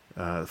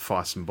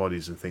 Phison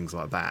bodies and things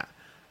like that.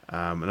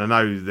 And I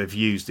know they've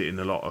used it in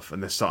a lot of,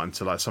 and they're starting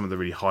to, like some of the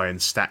really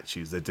high-end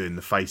statues, they're doing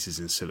the faces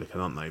in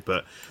silicone, aren't they?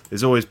 But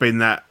there's always been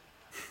that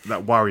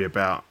worry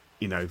about,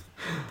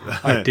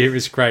 idea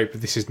is great,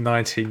 but this is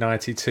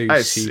 1992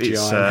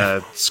 CGI.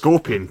 It's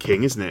Scorpion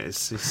King, isn't it?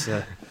 It's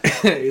it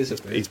is a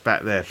bit. He's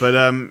back there.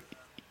 But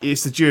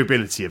it's the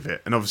durability of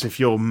it. And obviously if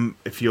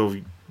you're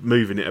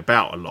moving it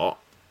about a lot,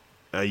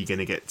 are you going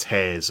to get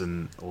tears,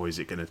 or is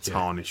it going to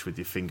tarnish with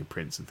your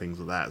fingerprints and things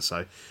like that?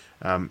 So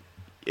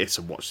it's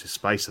a watch this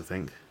space, I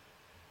think.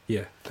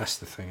 Yeah, that's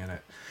the thing, isn't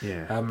it?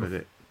 Yeah,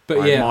 but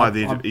I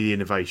admire the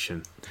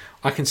innovation.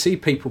 I can see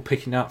people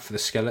picking up for the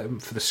skeleton,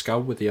 for the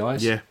skull with the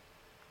eyes. Yeah,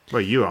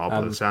 well, you are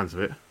by the sounds of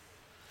it.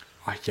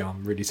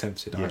 I'm really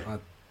tempted. Yeah.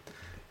 I'm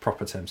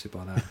proper tempted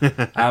by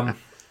that.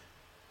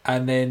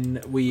 And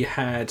then we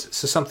had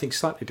something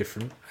slightly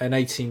different, an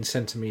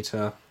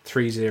 18cm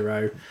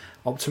 3.0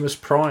 Optimus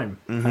Prime,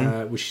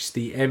 which is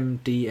the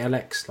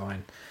MDLX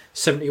line,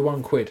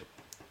 £71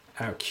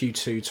 out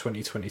Q2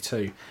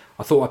 2022.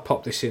 I thought I'd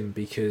pop this in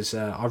because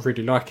I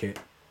really like it.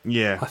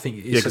 Yeah, I think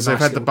it's because they've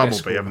had the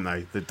Bumblebee, haven't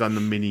they? They've done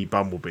the mini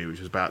Bumblebee, which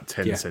was about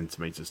 10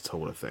 centimeters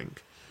tall, I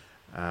think.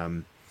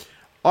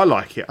 I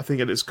like it. I think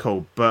it looks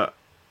cool, but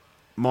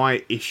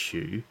my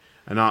issue.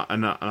 And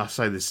I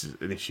say this is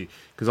an issue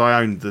because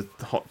I owned the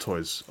Hot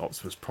Toys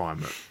Optimus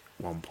Prime at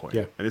one point,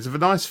 and it's a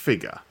nice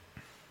figure.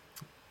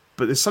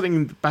 But there's something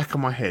in the back of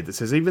my head that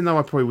says, even though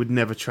I probably would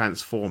never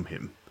transform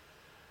him,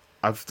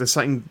 there's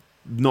something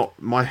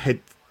my head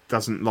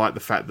doesn't like the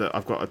fact that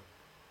I've got a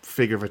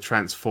figure of a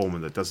Transformer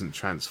that doesn't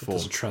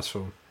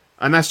transform.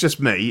 And that's just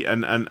me.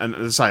 And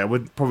as I say, I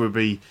would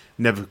probably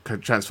never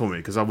transform it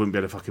because I wouldn't be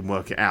able to fucking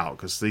work it out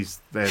because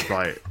they're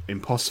like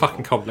impossible.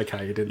 Fucking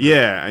complicated, isn't it?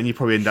 Yeah, and you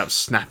probably end up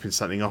snapping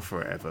something off or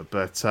whatever.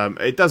 But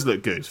it does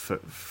look good for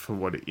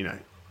what it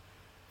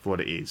for what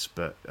it is.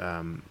 But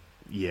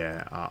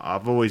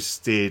I've always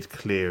steered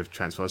clear of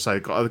Transformers. So I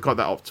got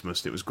that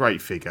Optimus. It was a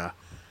great figure,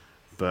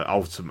 but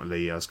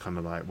ultimately I was kind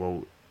of like,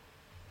 well,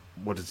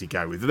 what does he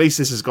go with? At least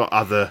this has got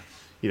other.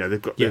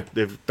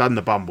 They've done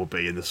the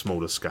Bumblebee in the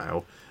smaller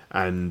scale.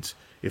 And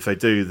if they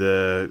do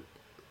the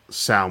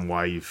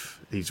Soundwave,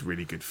 he's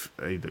really good.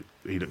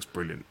 He looks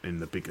brilliant in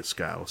the bigger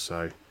scale.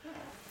 So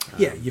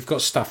you've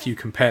got stuff you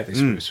compare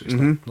this with, so it's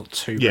not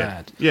too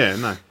bad. Yeah,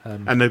 no,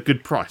 and a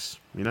good price.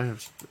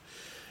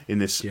 In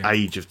this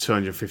age of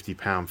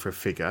 £250 for a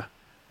figure,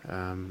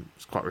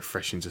 it's quite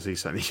refreshing to see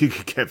something you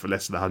could get for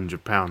less than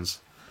 £100.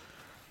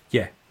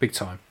 Yeah, big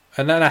time.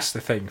 And that's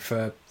the thing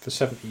for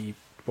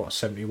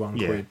 71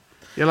 quid.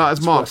 Yeah, like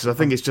as Mark says, I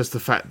think it's just the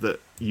fact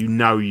that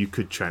you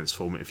could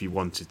transform it if you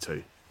wanted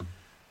to.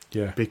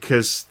 Yeah.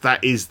 Because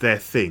that is their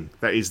thing.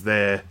 That is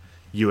their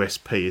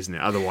USP, isn't it?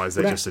 Otherwise,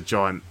 they're just a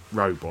giant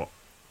robot.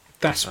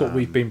 That's what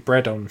we've been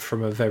bred on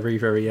from a very,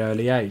 very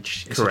early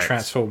age. It's correct. A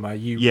transformer.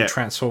 You will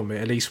transform it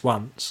at least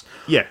once.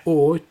 Yeah.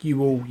 Or you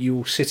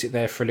will sit it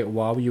there for a little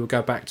while. You will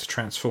go back to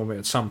transform it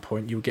at some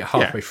point. You'll get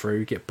halfway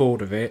through, get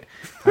bored of it,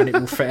 and it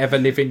will forever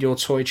live in your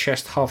toy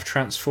chest, half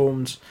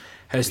transformed.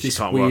 Has this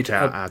can't weird.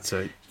 Work out how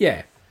to...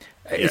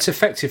 It's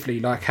effectively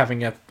like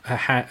having an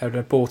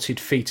aborted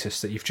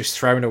fetus that you've just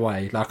thrown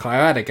away. Like, I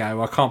had a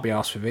go, I can't be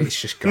arsed with it,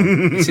 it's just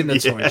gone. It's in the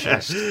toy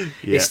chest.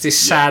 It's this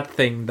sad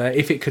thing that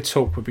if it could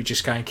talk would be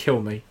just going,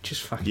 kill me.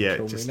 Just fucking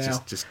kill me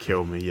now. Just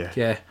kill me, yeah.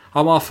 Yeah.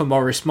 I'm Arthur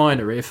Morris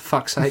Minor here, for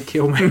fuck's sake,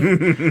 kill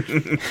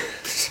me.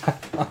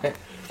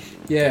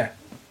 Yeah.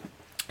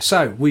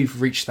 So,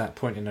 we've reached that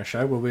point in our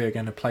show where we are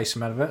going to play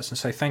some adverts and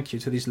say thank you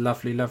to these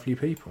lovely, lovely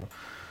people.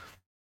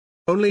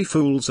 Only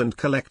Fools and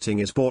Collecting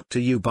is brought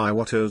to you by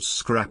Watto's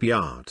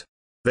Scrapyard.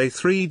 They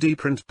 3D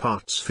print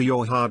parts for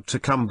your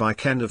hard-to-come-by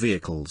Kenner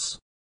vehicles.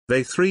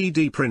 They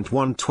 3D print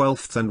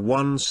 1/12 and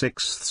 1/6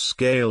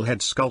 scale head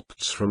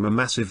sculpts from a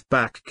massive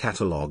back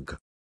catalogue.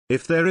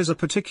 If there is a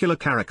particular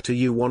character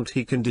you want,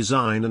 he can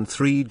design and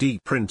 3D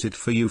print it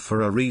for you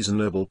for a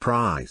reasonable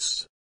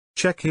price.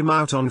 Check him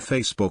out on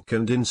Facebook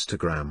and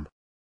Instagram.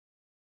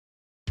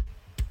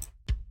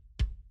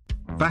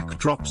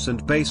 Backdrops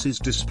and bases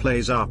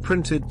displays are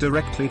printed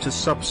directly to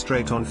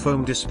substrate on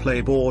foam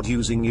display board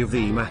using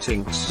UV matte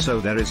inks,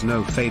 so there is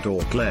no fade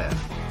or glare.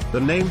 The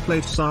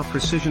nameplates are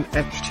precision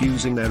etched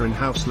using their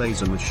in-house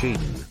laser machine.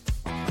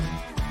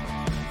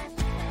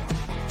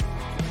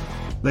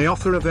 They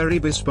offer a very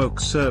bespoke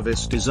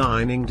service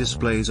designing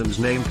displays and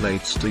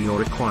nameplates to your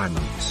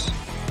requirements.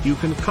 You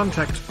can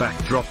contact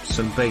Backdrops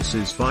and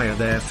Bases via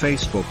their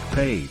Facebook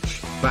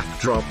page,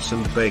 Backdrops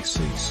and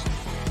Bases.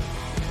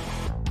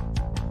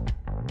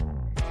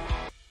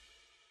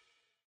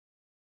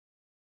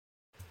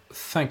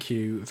 Thank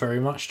you very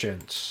much,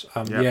 gents.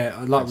 Yep, yeah,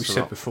 like we thanks a said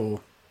lot.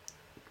 before,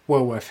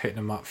 well worth hitting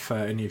them up for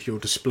any of your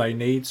display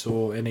needs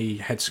or any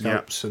head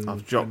sculpts. Yep, And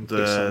I've dropped and bits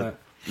like the that.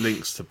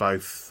 links to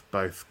both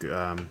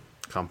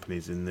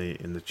companies in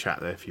the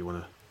chat there if you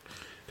want to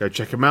go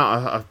check them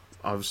out.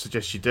 I would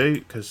suggest you do,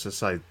 because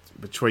as I say,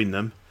 between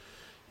them,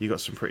 you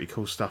got some pretty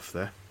cool stuff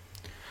there.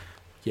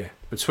 Yeah,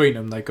 between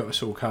them, they got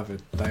us all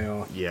covered. They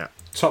are Yeah.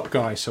 top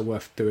guys, so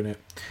worth doing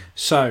it.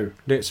 So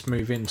let's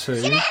move into.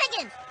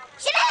 Shenanigans!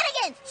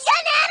 Shenanigans!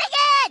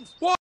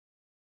 Shenanigans!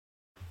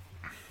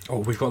 Oh,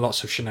 we've got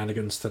lots of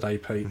shenanigans today,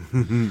 Pete.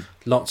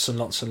 Lots and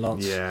lots and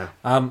lots. Yeah.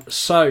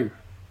 So,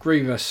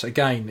 Grievous,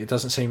 again, it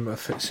doesn't seem a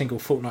single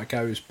fortnight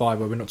goes by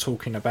where we're not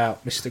talking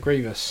about Mr.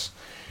 Grievous.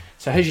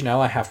 So, as you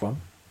know, I have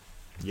one.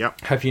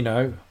 Yep. Have you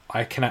know,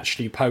 I can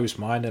actually pose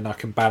mine and I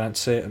can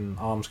balance it and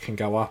arms can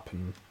go up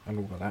and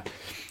all of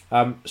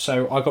that.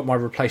 So, I got my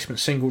replacement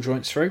single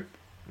joints through,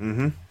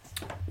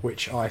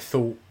 which I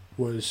thought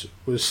was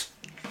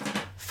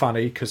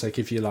funny because they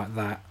give you like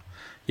that,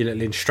 your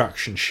little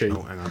instruction sheet.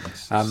 Oh, hang on.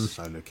 It's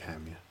solo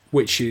cam, yeah.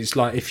 Which is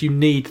like, if you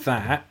need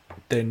that,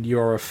 then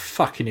you're a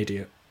fucking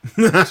idiot,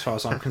 as far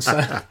as I'm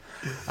concerned.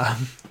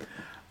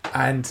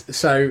 And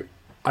so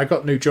I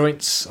got new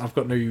joints, I've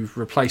got new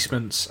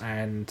replacements,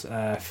 and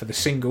for the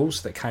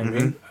singles that came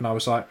in, and I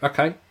was like,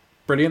 okay,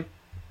 brilliant,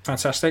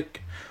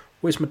 fantastic.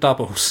 Where's my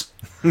doubles?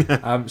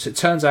 So it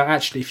turns out,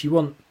 actually, if you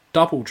want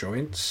double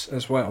joints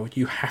as well,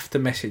 you have to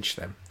message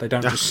them. They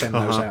don't just send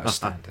those out as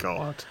standard.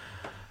 God.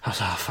 I was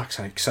like, oh, fuck's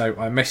sake. So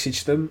I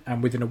messaged them,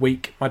 and within a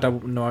week, my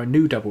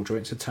new double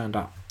joints had turned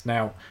up.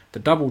 Now, the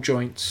double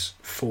joints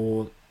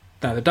and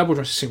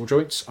single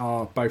joints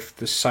are both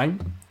the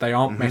same. They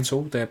aren't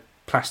metal, they're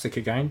plastic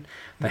again.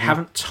 They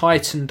haven't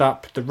tightened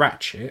up the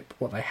ratchet,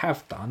 but what they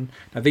have done,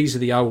 now these are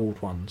the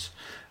old ones,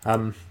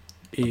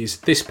 is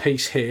this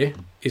piece here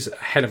is a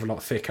hell of a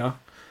lot thicker.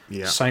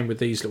 Yeah. Same with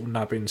these little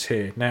nubbins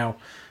here. Now,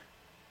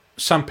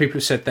 some people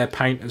have said their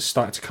paint has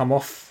started to come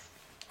off.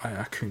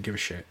 I couldn't give a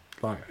shit.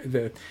 Like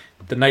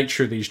the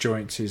nature of these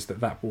joints is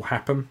that will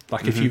happen.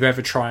 Like if you've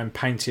ever tried and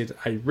painted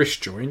a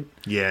wrist joint,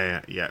 Yeah.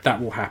 that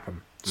will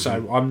happen.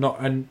 So I'm not,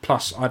 and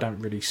plus I don't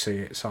really see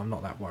it, so I'm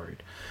not that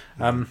worried.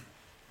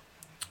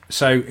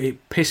 So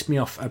it pissed me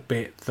off a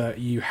bit that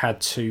you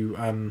had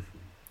to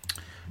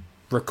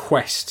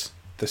request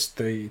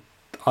the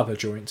other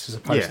joints as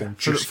opposed to them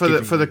just for the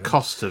giving you them.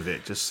 cost of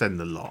it, just send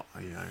the lot.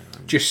 You know.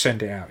 Just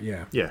send it out,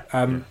 yeah.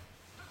 Yeah.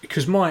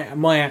 Because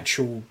my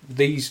actual,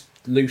 these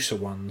looser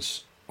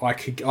ones, I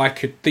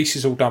could. This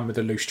is all done with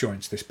the loose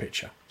joints. This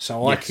picture,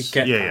 so I could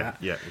get that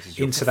This is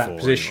your into that before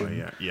position.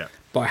 anyway, yeah.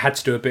 But I had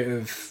to do a bit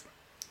of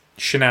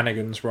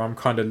shenanigans where I'm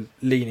kind of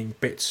leaning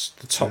bits,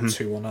 the top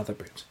two on other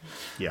bits.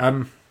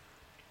 Yeah.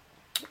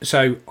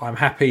 So I'm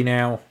happy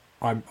now.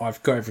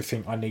 I've got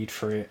everything I need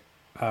for it.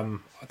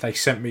 They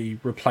sent me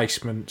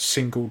replacement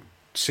single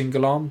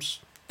arms.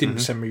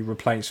 Didn't send me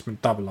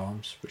replacement double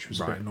arms, which was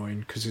a bit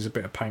annoying because there's a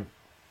bit of paint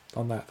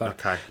on that though.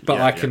 Okay. But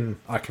Yeah,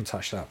 I can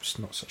touch that. It's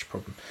not such a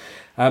problem.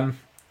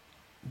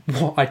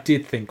 What I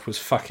did think was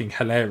fucking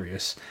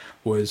hilarious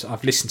was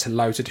I've listened to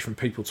loads of different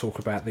people talk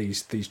about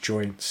these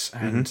joints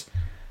and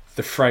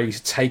the phrase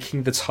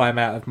 "taking the time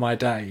out of my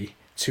day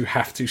to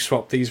have to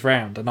swap these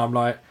round," and I'm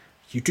like,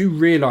 you do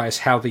realise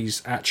how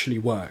these actually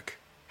work?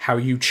 How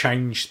you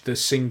change the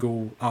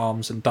single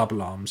arms and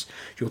double arms?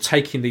 You're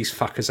taking these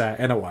fuckers out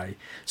anyway,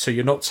 so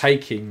you're not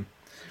taking.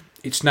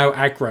 It's no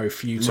aggro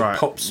for you to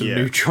pop some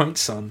new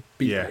joints on.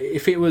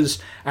 If it was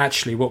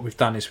actually what we've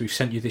done is we've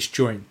sent you this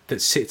joint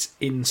that sits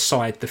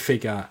inside the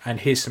figure and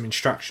here's some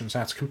instructions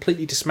how to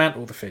completely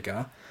dismantle the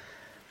figure,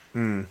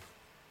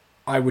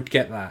 I would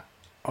get that.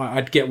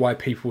 I'd get why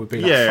people would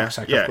be like, fuck's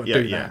sake, I've got to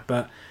do that.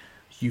 But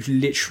you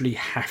literally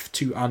have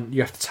to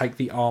you have to take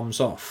the arms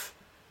off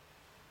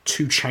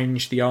to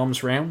change the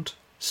arms round.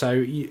 So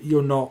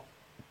you're not.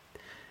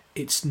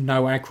 It's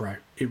no aggro.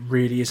 It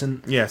really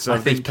isn't. Yeah, so I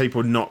these think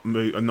people not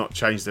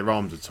changed their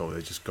arms at all.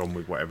 They've just gone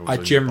with whatever. I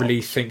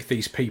generally think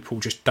these people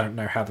just don't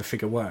know how the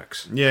figure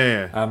works.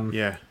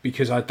 Yeah.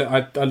 Because a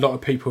lot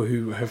of people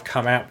who have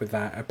come out with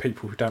that are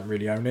people who don't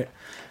really own it.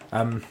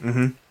 And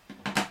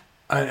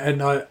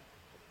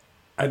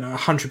and I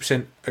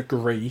 100%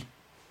 agree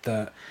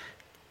that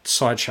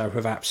Sideshow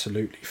have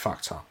absolutely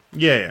fucked up.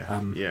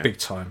 Yeah. Big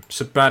time.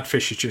 So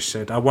Badfish has just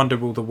said, I wonder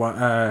will the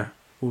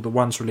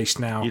ones released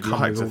now You'd come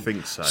like with to all...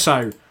 think so.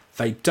 So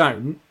they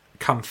don't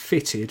come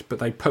fitted, but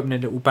they put them in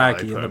a little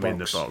baggie in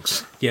the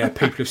box. Yeah,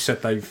 people have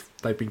said they've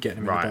been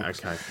getting them in the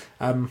box. Right,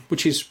 okay.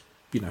 Which is,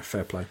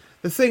 fair play.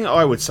 The thing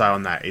I would say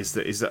on that is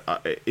that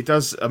it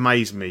does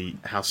amaze me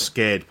how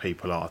scared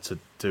people are to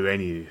do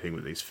anything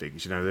with these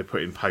figures. They're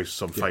putting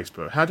posts on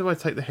Facebook. How do I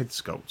take the head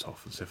sculpt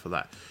off and stuff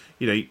like that?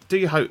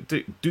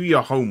 Do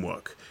your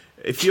homework.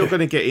 If you're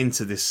going to get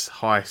into this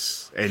high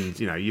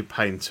end, you're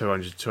paying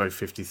 200,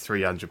 250,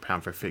 300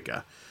 £300 for a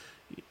figure.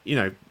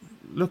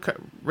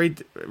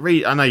 Read.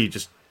 I know you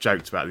just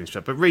joked about the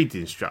instructions, but read the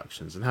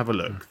instructions and have a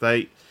look.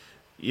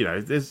 You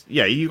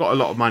got a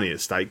lot of money at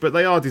stake, but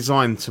they are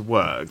designed to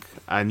work,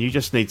 and you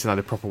just need to know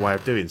the proper way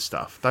of doing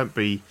stuff. Don't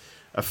be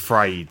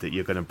afraid that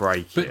you're going to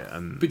break it.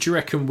 But do you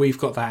reckon we've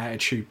got that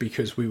attitude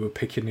because we were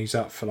picking these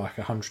up for like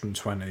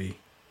 120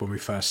 when we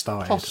first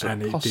started?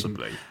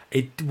 Possibly.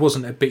 It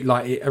wasn't a bit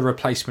like a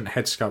replacement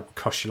head sculpt would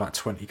cost you like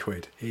 20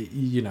 quid.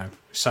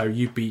 So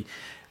you'd be...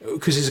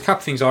 Because there's a couple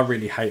of things I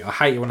really hate. I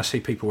hate it when I see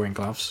people wearing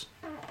gloves.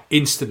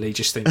 Instantly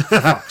just think,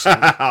 for fuck's sake.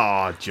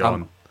 Oh,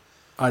 John.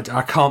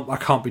 I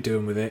can't be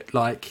doing with it.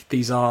 Like,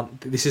 this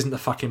isn't the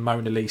fucking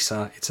Mona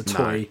Lisa. It's a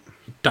toy. No.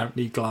 You don't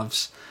need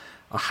gloves.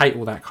 I hate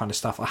all that kind of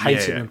stuff. I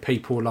hate it when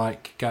people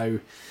go,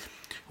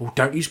 "Oh,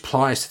 don't use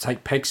pliers to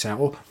take pegs out,"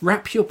 or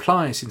wrap your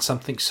pliers in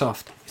something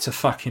soft. It's a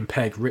fucking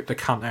peg. Rip the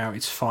cunt out.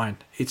 It's fine.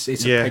 It's a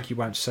peg you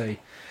won't see.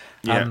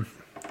 Yeah.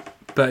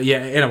 But yeah,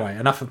 anyway,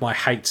 enough of my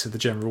hate to the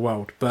general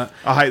world. But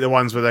I hate the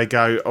ones where they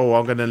go, "Oh,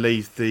 I'm going to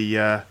leave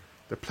the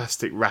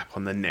plastic wrap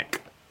on the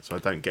neck so I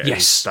don't get any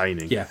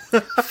staining." Yeah,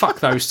 fuck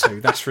those two.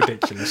 That's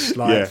ridiculous.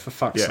 For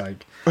fuck's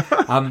sake.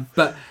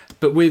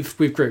 But with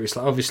Groot, it's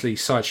like obviously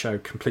Sideshow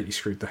completely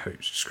screwed the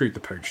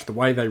pooch. The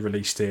way they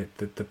released it,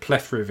 the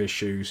plethora of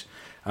issues.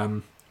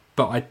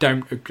 But I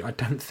don't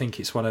think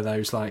it's one of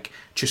those like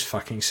just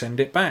fucking send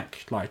it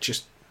back, like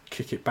just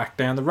kick it back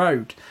down the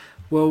road.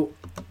 Well,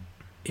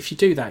 if you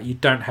do that, you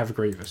don't have a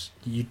Grievous.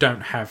 You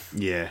don't have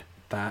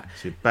that.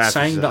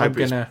 Saying that I'm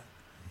gonna.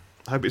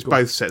 I hope it's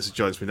both sets of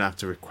joints. We're going to have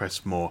to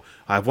request more.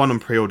 I have one on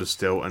pre-order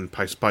still and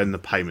postpone the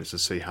payments to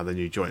see how the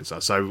new joints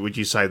are. So would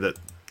you say that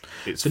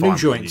it's fine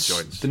with the new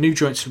joints? The new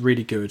joints are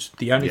really good.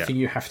 The only thing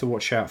you have to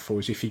watch out for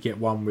is if you get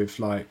one with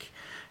like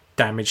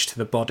damage to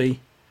the body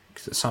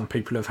that some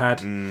people have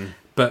had.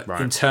 But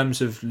in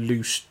terms of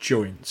loose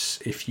joints,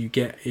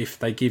 if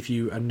they give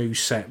you a new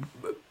set,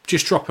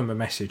 just drop them a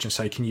message and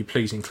say, "Can you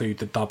please include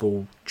the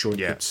double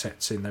jointed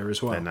sets in there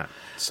as well?" Then that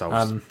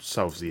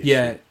solves the issue.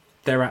 Yeah,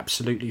 they're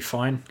absolutely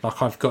fine.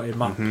 Like I've got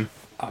him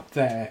up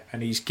there,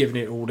 and he's given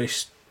it all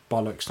this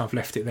bollocks, and I've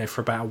left it there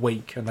for about a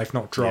week, and they've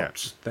not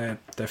dropped. They're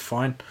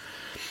fine.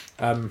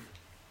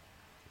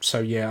 So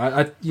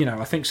yeah,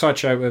 I think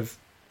Sideshow have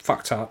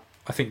fucked up.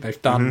 I think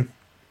they've done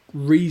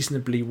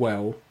reasonably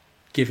well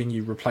giving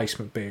you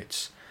replacement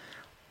bits.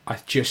 I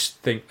just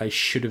think they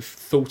should have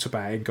thought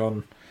about it and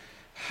gone,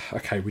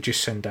 okay, we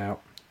just send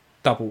out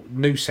double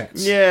new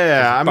sets.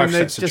 Yeah, I mean,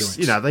 they just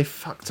they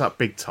fucked up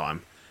big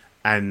time,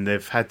 and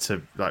they've had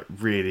to like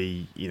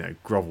really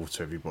grovel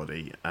to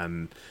everybody,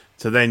 and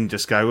to then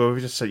just go, well,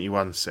 we just sent you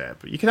one set,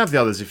 but you can have the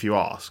others if you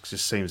ask.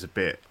 Just seems a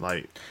bit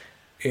like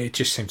it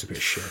just seems a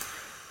bit shit.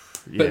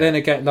 But then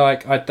again,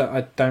 like I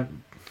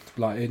don't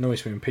like, it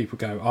annoys me when people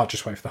go, "I'll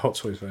just wait for the Hot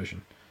Toys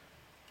version."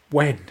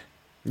 When?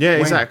 Yeah,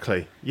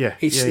 exactly. Yeah,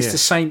 it's the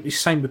same. It's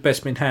the same with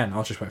Best in Hand.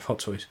 I'll just wait for Hot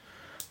Toys.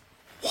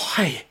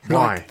 Why?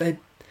 Like,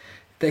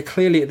 they're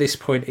clearly at this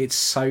point. It's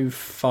so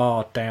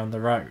far down the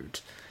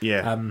road.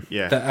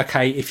 That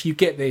okay, if you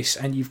get this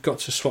and you've got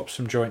to swap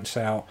some joints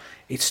out,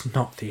 it's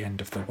not the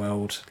end of the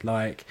world.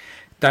 Like,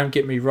 don't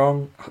get me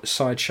wrong,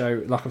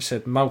 Sideshow, like I've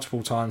said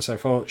multiple times so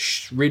far,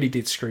 really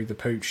did screw the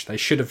pooch. They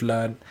should have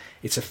learned.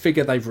 It's a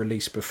figure they've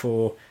released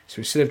before, so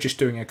instead of just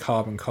doing a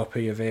carbon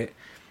copy of it,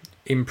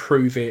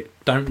 improve it.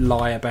 Don't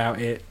lie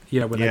about it.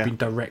 When they've been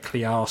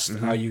directly asked,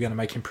 "Are you going to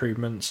make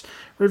improvements?"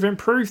 We've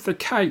improved the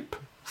cape.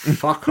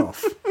 Fuck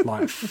off.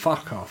 Like,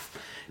 fuck off.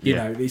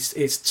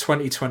 It's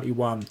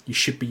 2021. You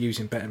should be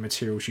using better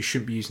materials. You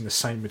shouldn't be using the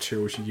same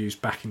materials you used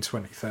back in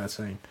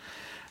 2013.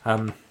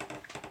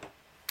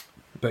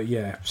 But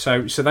yeah,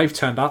 so they've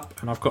turned up,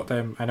 and I've got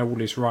them, and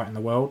all is right in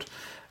the world.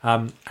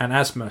 And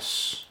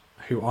Asmus,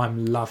 who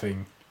I'm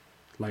loving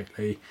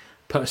lately,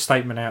 put a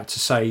statement out to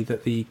say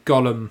that the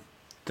Gollum,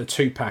 the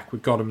 2-pack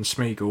with Gollum and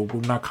Smeagol,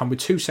 will now come with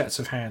 2 sets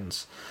of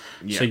hands,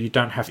 so you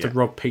don't have to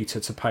rob Peter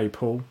to pay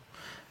Paul.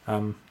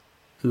 We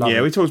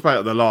talked about it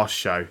at the last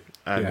show,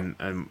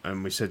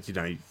 and we said,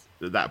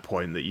 at that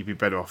point that you'd be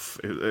better off,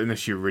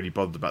 unless you're really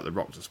bothered about the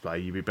rock display,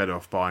 you'd be better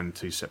off buying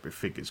 2 separate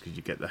figures because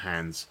you get the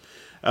hands.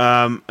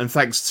 And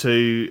thanks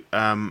to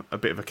a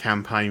bit of a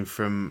campaign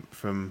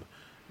from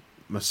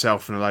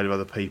myself and a load of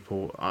other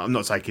people, I'm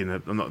not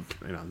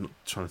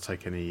trying to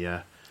take any.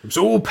 It's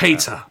all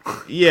Peter.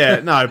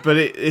 But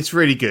it's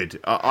really good.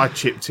 I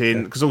chipped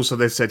in because also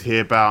they said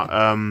here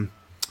about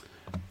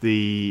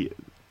the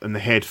the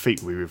haired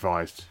feet will be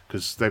revised,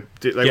 because they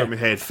went with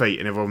haired feet,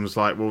 and everyone was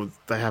like, well,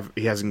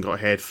 he hasn't got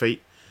haired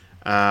feet.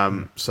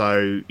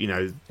 So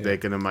they're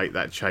going to make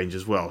that change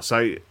as well.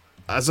 So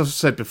as I've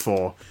said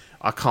before,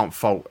 I can't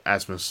fault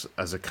Asmus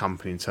as a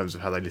company in terms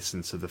of how they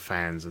listen to the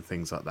fans and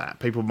things like that.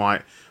 People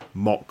might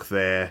mock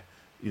their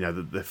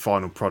the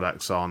final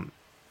products aren't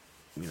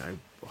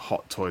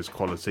Hot Toys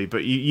quality,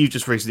 but you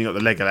just recently got the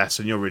Legolas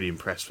and you're really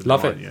impressed with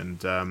Love them, it.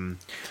 aren't you? And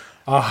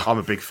I'm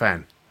a big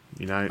fan.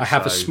 I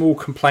have a small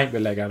complaint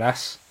with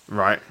Legolas.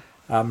 Right.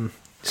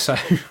 So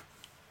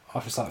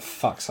I was like,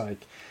 fuck's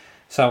sake.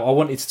 So I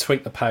wanted to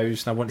tweak the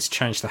pose and I wanted to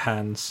change the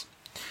hands.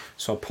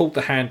 So I pulled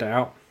the hand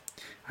out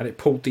and it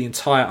pulled the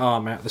entire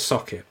arm out of the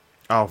socket.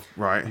 Oh,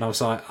 right. And I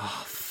was like,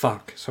 oh,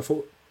 fuck. So I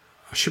thought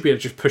I should be able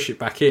to just push it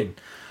back in.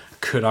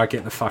 Could I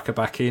get the fucker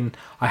back in?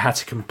 I had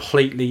to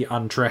completely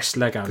undress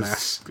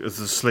Legolas. Because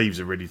the sleeves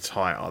are really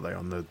tight, are they,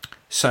 on the...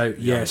 So,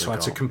 so I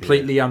had to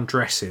completely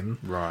undress him.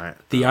 Right.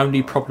 The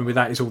only problem with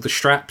that is all the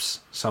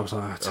straps. So I was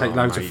like, I'll take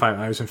loads of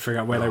photos and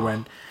figure out where they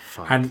went.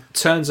 Fuck. And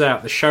turns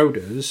out the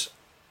shoulders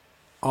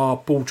are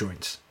ball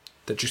joints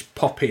that just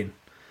pop in.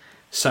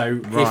 So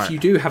if you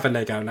do have a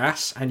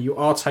Legolas and you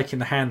are taking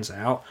the hands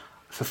out,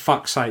 for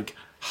fuck's sake,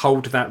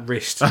 hold that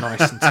wrist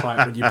nice and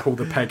tight when you pull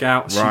the peg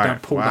out, so you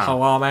don't pull the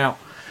whole arm out.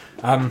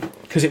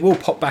 Because it will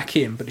pop back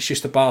in, but it's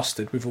just a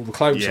bastard with all the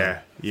clothes on.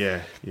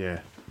 Yeah.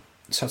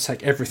 So I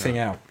take everything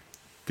out.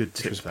 Good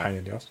tip. Which was a pain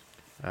in the ass.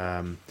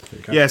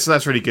 So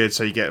that's really good.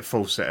 So you get a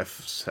full set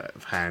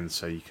of hands,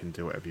 so you can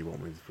do whatever you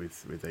want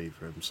with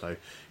either of them. So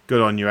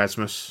good on you,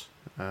 Asmus.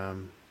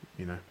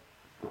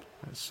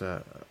 That's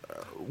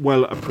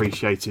well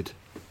appreciated.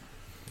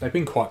 They've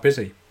been quite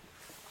busy.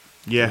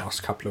 Yeah. The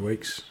last couple of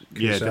weeks.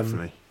 Yeah,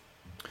 definitely.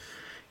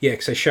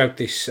 Because they showed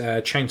this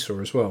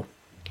chainsaw as well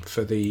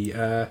for the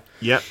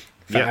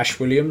Ash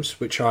Williams,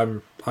 which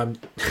I'm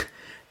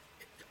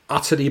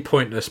utterly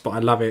pointless, but I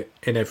love it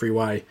in every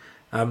way.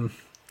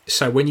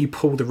 So when you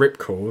pull the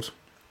ripcord,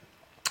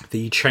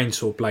 the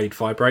chainsaw blade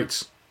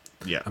vibrates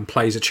and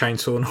plays a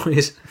chainsaw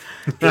noise.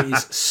 It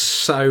is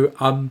so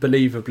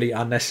unbelievably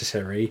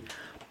unnecessary,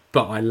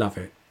 but I love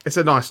it. It's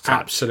a nice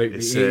touch. Absolutely,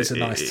 it is a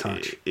nice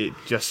touch.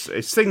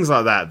 It's things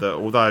like that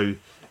although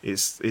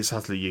it's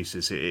utterly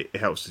useless, it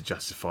helps to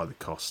justify the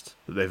cost.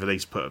 That they've at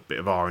least put a bit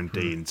of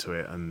R&D into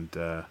it, and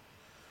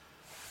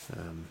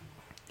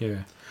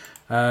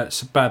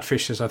so Bad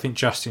Fish says, I think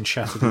Justin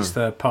shattered his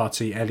third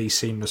party LE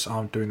Seamless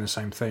arm doing the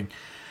same thing.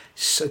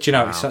 So, do you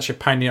know, it's such a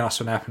pain in the ass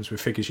when it happens with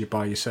figures you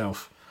buy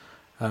yourself.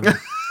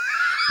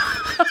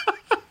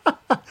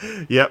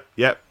 Yep.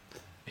 Yeah.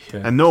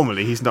 And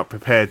normally he's not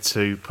prepared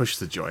to push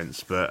the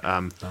joints, but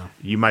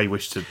you may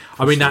wish to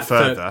push them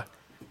further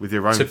with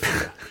your own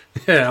figure.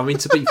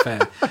 To be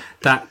fair,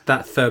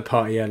 that third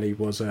party LE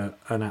was an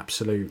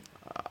absolute...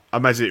 I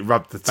imagine it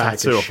rubbed the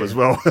tattoo off as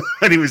well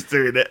when he was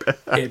doing it.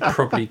 It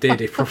probably did.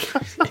 It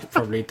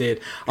probably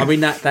did. I mean,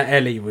 that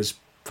LE was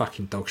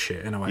fucking dog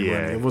shit in a way.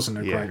 It wasn't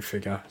a great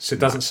figure. So it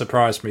doesn't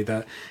surprise me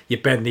that you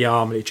bend the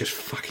arm and it just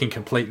fucking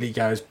completely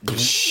goes... It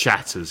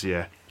shatters,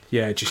 Yeah,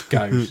 it just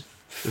goes.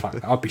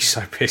 Fuck, I'd be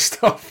so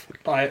pissed off.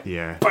 Like,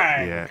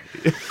 bang!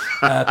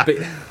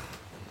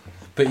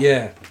 But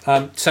yeah.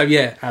 Asmus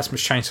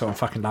Chainsaw, I'm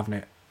fucking loving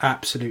it.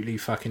 Absolutely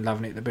fucking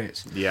loving it to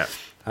bits. Yeah.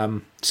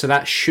 So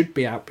that should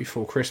be out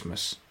before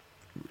Christmas.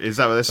 Is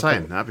that what they're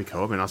saying? That'd be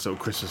cool. I mean, nice little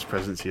Christmas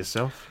present to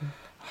yourself.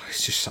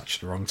 It's just such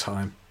the wrong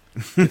time.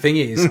 The thing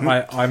is,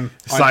 I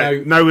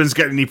know no one's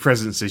getting any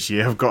presents this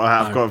year. I've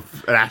got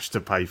an Ash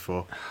to pay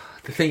for.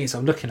 The thing is,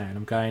 I'm looking at it and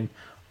I'm going,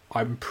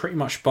 I'm pretty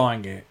much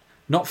buying it.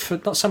 Not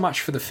so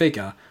much for the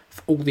figure,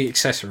 for all the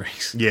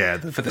accessories. Yeah,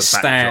 for the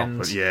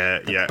stand,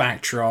 the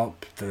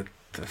backdrop, the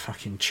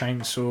fucking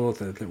chainsaw,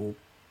 the little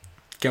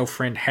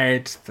girlfriend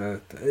head,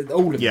 the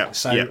all of it.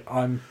 So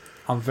I'm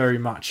very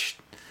much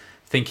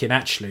thinking,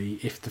 actually,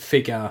 if the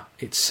figure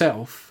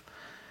itself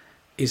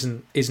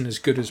isn't as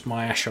good as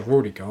my Ash I've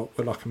already got,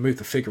 well, I can move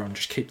the figure on and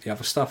just keep the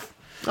other stuff.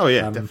 Oh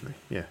yeah, definitely.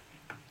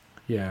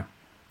 Yeah.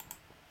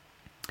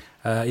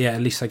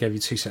 At least they gave you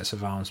 2 sets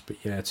of arms, but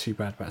too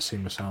bad about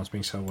Seamless arms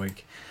being so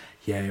weak.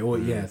 They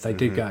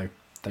do go.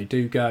 They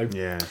do go.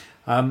 Yeah.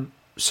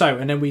 So,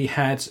 and then we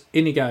had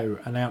Inigo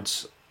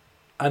announce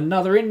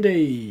another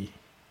indie.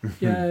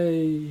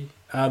 Yay.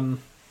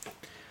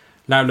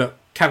 Now, look,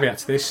 caveat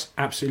to this,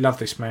 absolutely love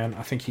this man.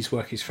 I think his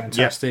work is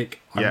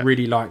fantastic. I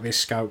really like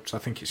this sculpt. I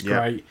think it's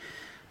great.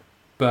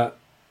 But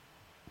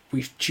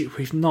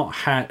we've not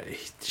had,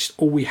 just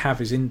all we have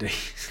is indie.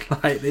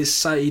 Like,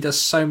 he does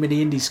so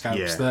many indie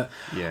sculpts that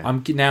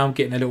I'm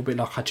getting a little bit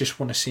like, I just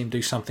want to see him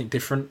do something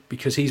different,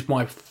 because he's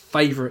my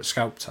favourite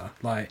sculptor.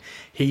 Like,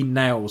 he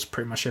nails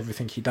pretty much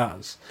everything he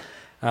does.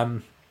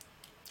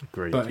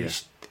 Agreed. But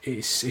it's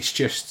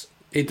just,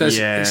 it does.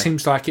 It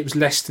seems like it was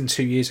less than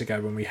 2 years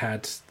ago when we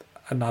had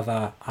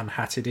another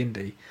unhatted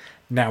indie.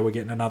 Now we're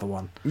getting another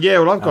one. Yeah,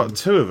 well, I've got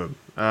 2 of them.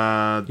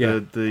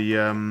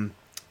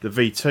 The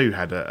V2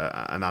 had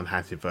an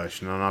unhatted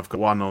version, and I've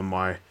got one on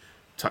my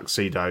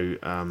Tuxedo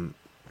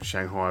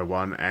Shanghai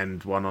one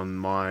and one on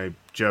my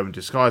German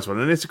Disguise one,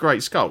 and it's a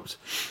great sculpt.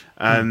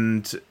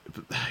 And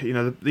you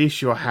know, the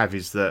issue I have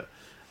is that,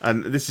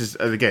 and this is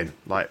again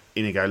like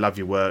Inigo, love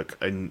your work,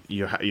 and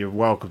you're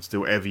welcome to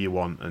do whatever you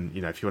want, and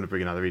you know, if you want to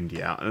bring another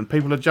indie out, and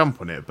people will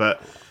jump on it,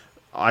 but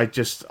I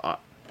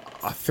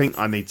think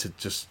I need to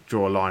just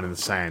draw a line in the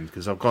sand,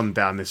 because I've gone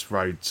down this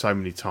road so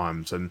many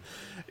times, and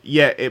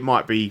yeah, it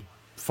might be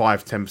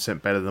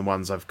 5-10% better than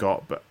ones I've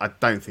got, but I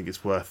don't think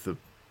it's worth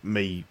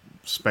me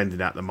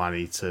spending out the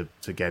money to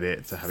get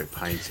it, to have it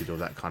painted or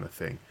that kind of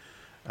thing.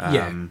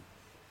 And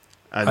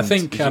I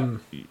think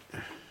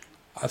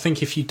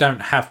if you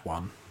don't have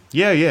one,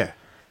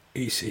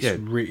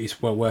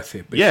 it's well worth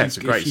it. But it's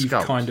a great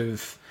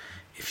sculpt.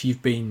 If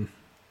you've been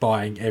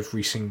buying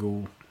every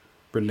single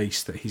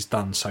release that he's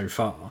done so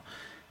far,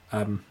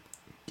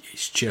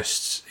 it's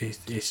just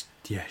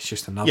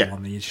another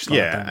one that you just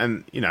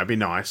and you know, it'd be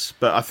nice,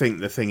 but I think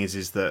the thing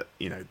is that,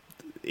 you know,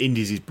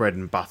 Indies is bread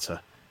and butter.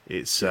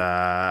 It's you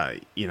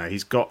know,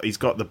 he's got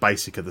the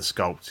basic of the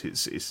sculpt.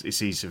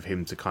 It's easy for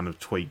him to kind of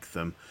tweak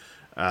them.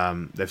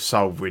 They've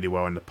sold really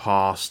well in the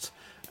past,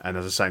 and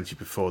as I was saying to you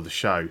before the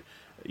show,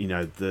 you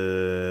know,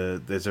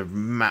 there's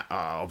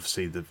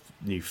obviously the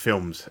new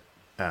films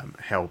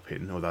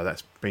helping, although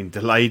that's been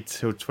delayed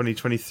till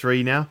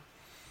 2023 now.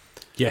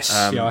 Yes,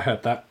 I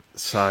heard that.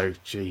 So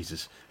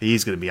Jesus, he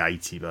is going to be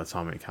 80 by the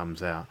time it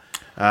comes out.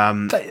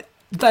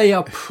 They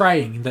are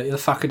praying that the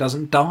fucker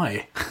doesn't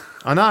die.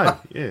 I know,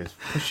 yeah,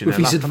 pushing with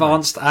his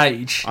advanced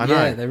age. I know,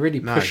 yeah, they're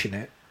really pushing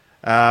it.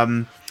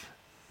 And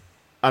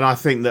I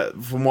think that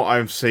from what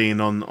I'm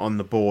seeing on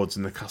the boards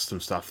and the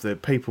custom stuff,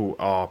 that people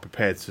are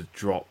prepared to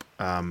drop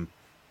a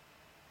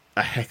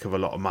heck of a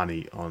lot of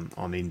money on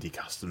indie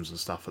customs and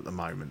stuff at the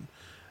moment.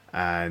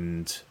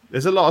 And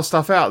there's a lot of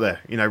stuff out there,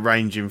 you know,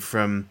 ranging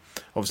from,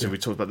 obviously we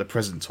talked about the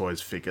Present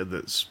Toys figure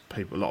that's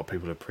a lot of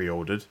people have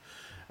pre-ordered,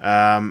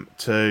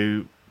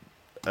 to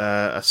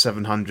a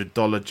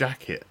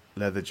 $700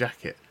 leather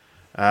jacket.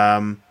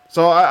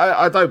 So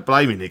I don't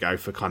blame Inigo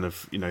for kind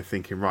of, you know,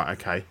 thinking, right,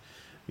 okay,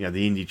 you know,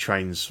 the indie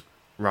train's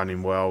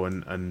running well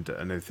and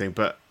everything,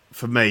 but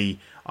for me,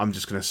 I'm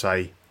just going to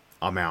say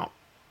I'm out,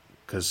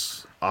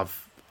 because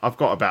I've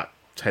got about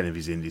 10 of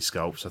his indie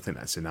sculpts. I think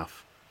that's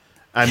enough.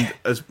 And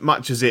as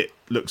much as it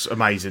looks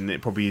amazing,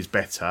 it probably is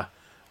better.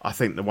 I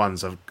think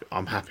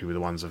I'm happy with the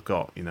ones I've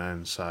got, you know,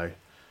 and so,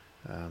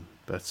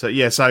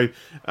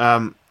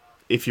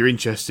 if you're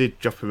interested,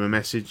 drop him a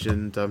message,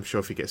 and I'm sure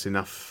if he gets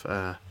enough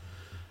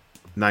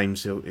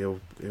names, he'll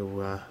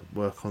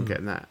work on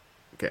getting it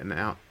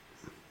out.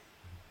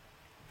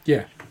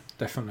 Yeah,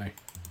 definitely.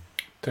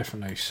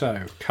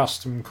 So,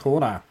 custom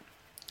corner.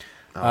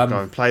 Go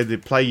and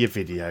play your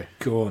video.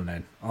 Go on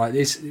then. I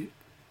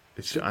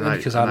know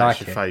because I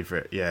like your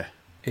favourite. Yeah,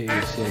 it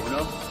is.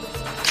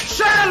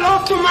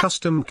 Yeah.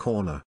 Custom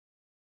corner.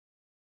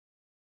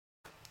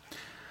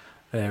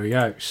 There we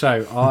go.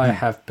 So I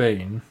have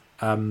been.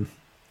 I've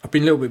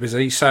been a little bit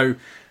busy. So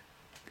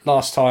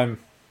last time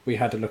we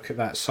had a look at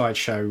that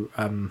sideshow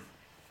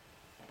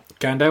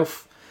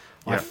Gandalf.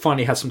 Yep. I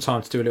finally had some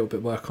time to do a little bit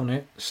of work on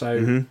it.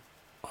 So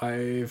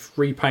I've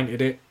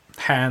repainted it,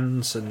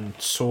 hands and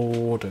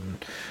sword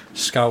and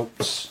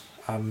sculpts.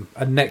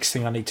 And next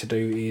thing I need to do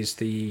is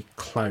the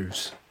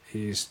clothes,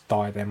 is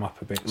dye them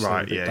up a bit, so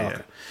right? A bit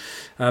darker.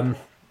 But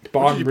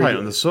what did you paint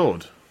on the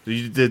sword?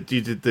 You did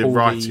the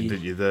writing,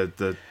 didn't you?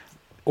 The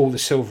all the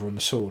silver on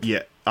the sword.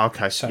 Yeah.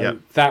 Okay. So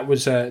that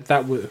was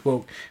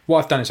well.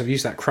 What I've done is I've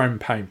used that chrome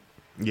paint.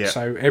 Yeah.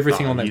 So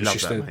everything on there was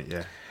just that, mate,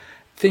 yeah.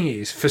 Thing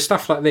is, for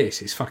stuff like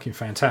this, it's fucking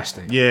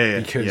fantastic. Yeah.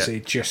 Because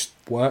it just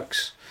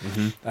works.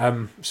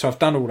 So I've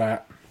done all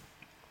that.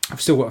 I've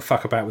still got to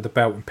fuck about with the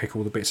belt and pick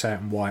all the bits out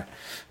in white.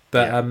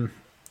 But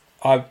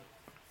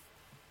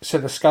so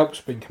the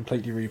sculpt's been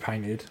completely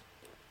repainted,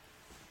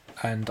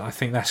 and I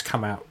think that's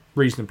come out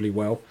reasonably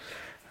well.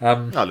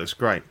 That looks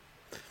great.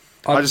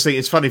 I just think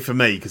it's funny for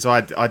me because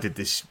I did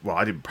this. Well,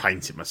 I didn't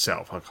paint it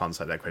myself. I can't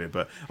say that credit,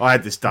 but I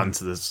had this done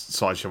to the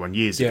sideshow one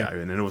years ago,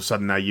 and then all of a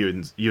sudden now you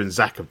and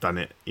Zach have done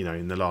it, you know,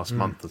 in the last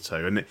month or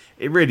two, and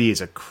it really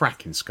is a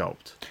cracking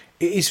sculpt.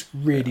 It is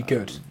really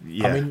good.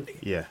 I mean,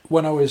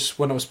 when I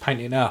was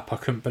painting it up, I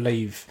couldn't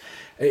believe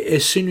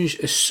as soon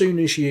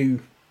as you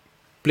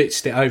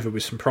blitzed it over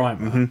with some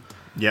primer.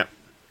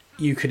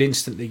 You could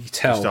instantly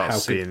tell how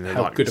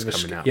good of a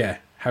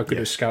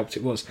sculpt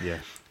it was. Yeah.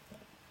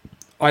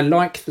 I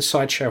like the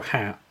sideshow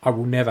hat. I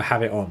will never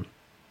have it on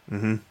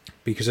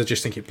because I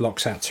just think it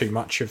blocks out too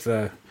much of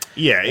the.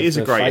 Yeah, it is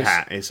a great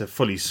hat. It's a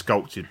fully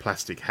sculpted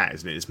plastic hat,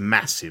 isn't it? It's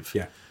massive.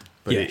 Yeah,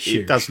 but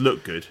it does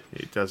look good.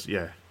 It does.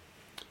 Yeah.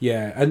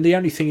 Yeah, and the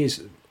only thing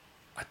is,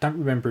 I don't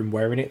remember him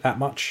wearing it that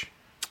much.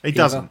 He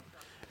doesn't.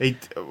 He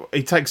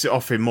takes it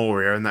off in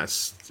Moria, and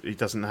he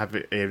doesn't have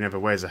it. He never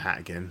wears a hat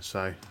again.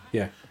 So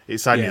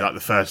it's only like the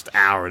first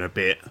hour and a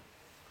bit.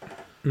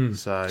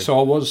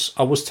 So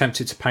I was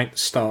tempted to paint the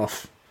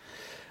staff,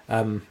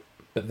 but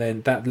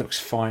then that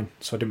looks fine,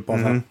 so I didn't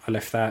bother. I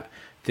left that.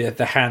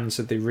 the hands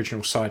of the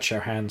original Sideshow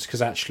hands,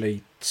 because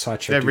actually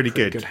Sideshow They're do really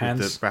pretty good hands.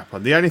 with the wrap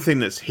on. The only thing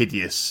that's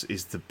hideous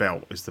is the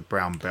belt, is the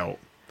brown belt.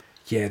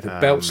 Yeah, the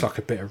belt's like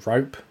a bit of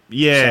rope.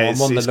 Yeah,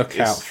 so I'm on the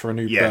lookout for a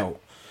new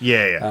belt.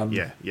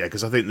 Yeah,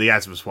 because I think the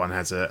Asmus one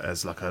has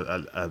like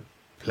a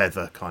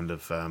leather kind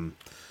of.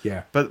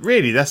 Yeah, but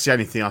really, that's the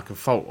only thing I can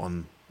fault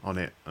on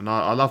it, and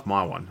I love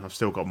my one. I've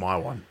still got my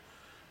one.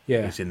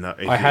 Yeah, it's in the.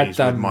 I had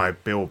with my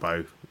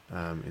Bilbo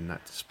in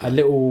that display. a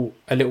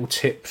little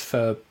tip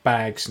for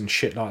bags and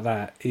shit like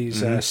that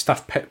is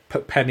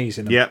put pennies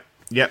in them.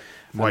 Yep.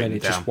 And then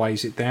it just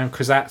weighs it down,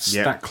 because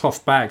that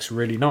cloth bag's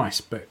really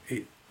nice, but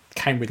it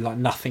came with like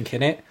nothing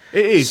in it.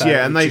 It is, so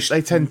and they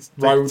tend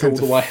all to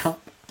the way up.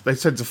 They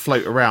tend to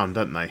float around,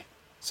 don't they?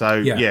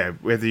 So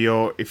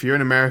if you're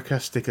in America,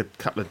 stick a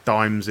couple of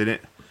dimes in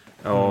it,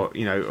 or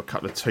a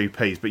couple of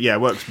 2p's. But yeah,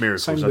 it works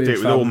miracles. I do it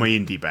with all my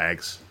indie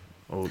bags.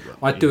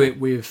 I do it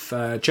with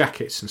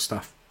jackets and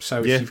stuff.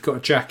 So if you've got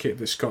a jacket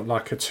that's got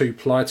like a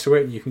 2-ply to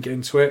it, and you can get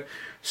into it,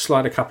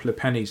 slide a couple of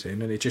pennies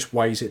in, and it just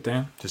weighs it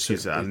down. Just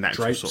gives it a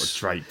natural sort of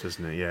drape,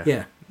 doesn't it?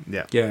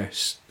 Yeah.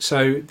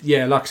 So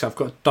like I said, I've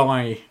got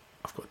to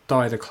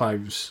dye the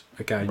clothes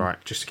again,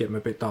 just to get them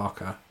a bit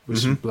darker with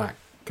some black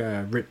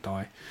rip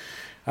dye.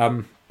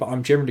 But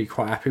I'm generally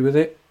quite happy with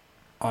it.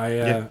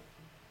 I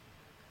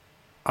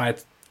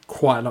had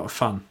quite a lot of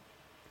fun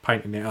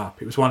painting it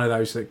up. It was one of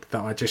those that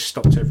I just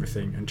stopped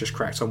everything and just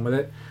cracked on with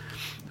it.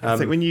 I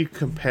think when you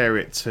compare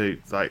it to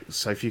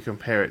if you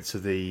compare it to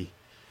the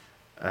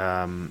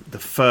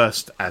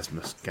first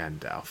Asmus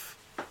Gandalf,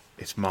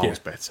 it's miles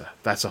better.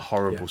 That's a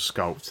horrible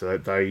sculpt.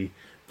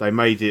 They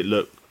made it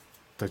look.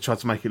 They tried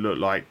to make it look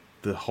like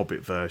the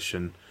Hobbit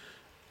version,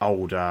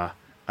 older,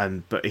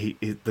 but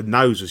the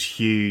nose was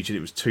huge and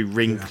it was too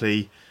wrinkly.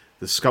 Yeah.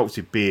 The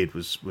sculpted beard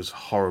was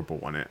horrible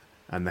on it,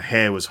 and the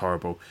hair was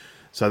horrible.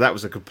 So that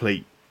was a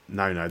complete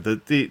no.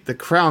 The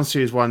Crown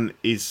Series one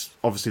is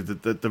obviously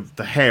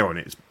the hair on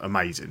it is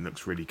amazing,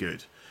 looks really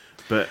good.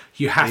 But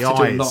you have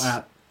to do a lot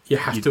out. You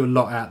have to do a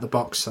lot out the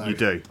box, though. You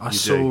do. I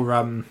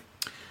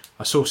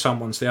saw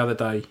someone's the other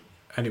day,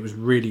 and it was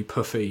really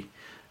puffy.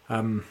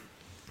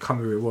 Can't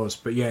remember who it was,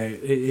 but yeah,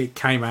 it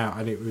came out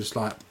and it was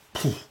like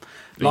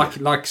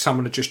like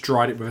someone had just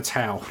dried it with a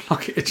towel.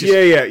 Like it just,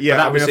 yeah. But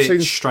that was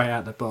it straight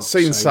out the box.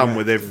 Seen some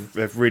where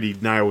they've really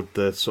nailed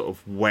the sort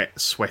of wet,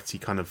 sweaty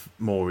kind of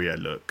Moria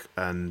look,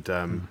 and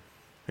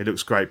it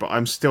looks great. But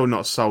I'm still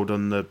not sold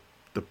on the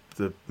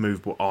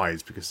movable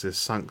eyes, because they're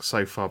sunk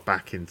so far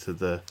back into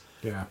the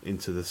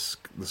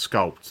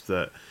sculpt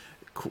that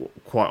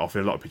quite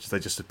often in a lot of pictures they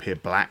just appear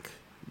black.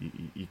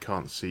 You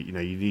can't see. You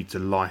need to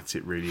light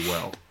it really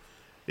well.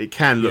 It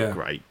can look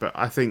great, but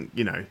I think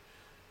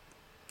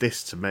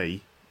this to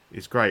me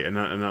is great. And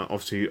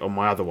obviously on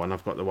my other one,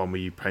 I've got the one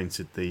where you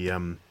painted the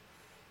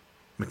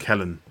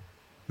McKellen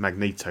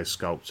Magneto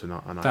sculpt, and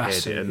I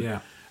aired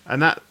it.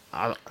 And that,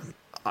 I,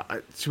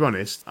 to be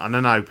honest, and I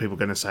know people are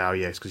going to say, "Oh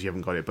yes," because you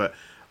haven't got it, but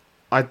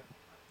I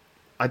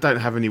don't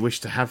have any wish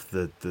to have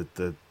the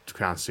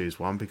Crown Series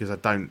one, because I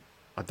don't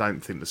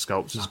think the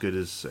sculpt's as good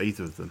as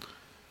either of them.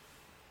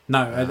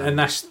 No, and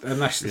that's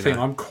the thing.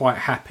 I'm quite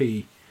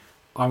happy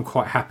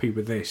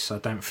with this. I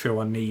don't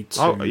feel I need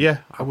to. Oh yeah,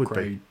 I would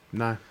be.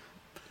 No,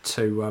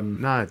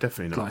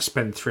 definitely not. Like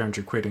spend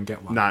 £300 and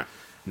get one.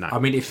 No. I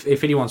mean,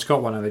 if anyone's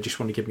got one and they just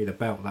want to give me the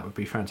belt, that would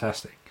be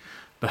fantastic.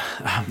 But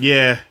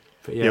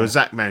well,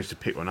 Zach managed to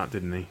pick one up,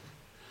 didn't he?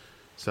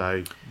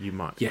 So you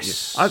might.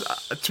 Yes. Yeah.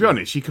 To be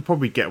honest, you could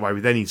probably get away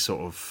with any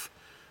sort of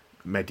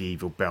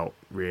medieval belt,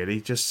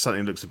 really. Just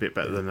something that looks a bit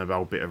better than an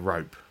old bit of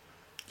rope.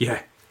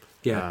 Yeah.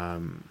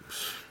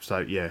 So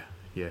yeah.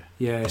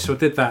 Yeah, so I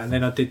did that, and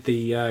then I did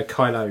the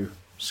Kylo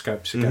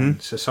scopes again.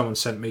 So someone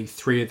sent me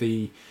 3 of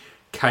the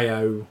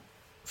KO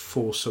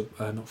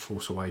not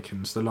Force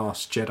Awakens, The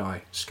Last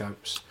Jedi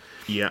scopes.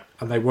 Yeah.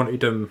 And they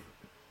wanted them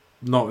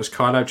not as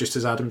Kylo, just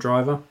as Adam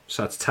Driver.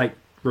 So I had to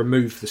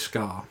remove the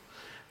scar,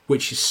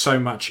 which is so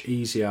much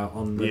easier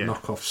on the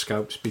knockoff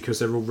scopes because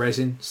they're all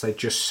resin, so they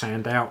just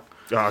sand out.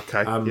 Oh,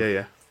 okay.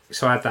 Yeah.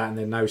 So I had that, and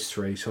then those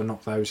 3, so I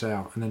knocked those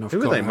out, and then Who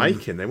were they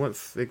making? They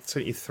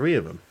sent you 3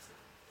 of them.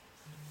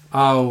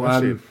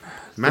 Oh,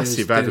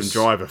 massive Adam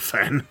Driver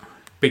fan.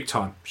 Big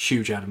time,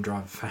 huge Adam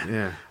Driver fan.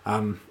 Yeah.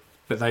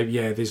 But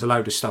there's a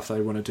load of stuff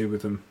they want to do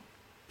with them.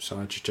 So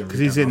I just generally because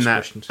he's in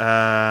that.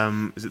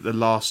 Is it the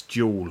Last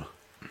Duel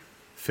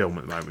film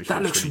at the moment?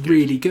 That looks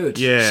really good.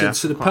 Yeah.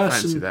 So the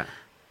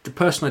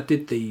person I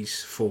did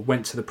these for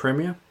went to the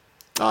premiere.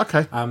 Oh,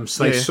 okay.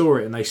 So they saw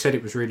it and they said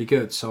it was really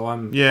good. So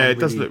I'm it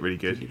does look really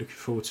good. Really looking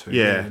forward to it.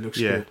 Yeah, it looks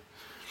good.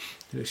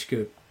 It looks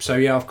good. So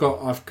yeah, I've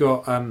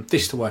got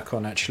this to work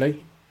on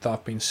actually that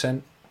I've been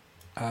sent.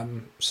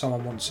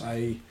 Someone wants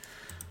a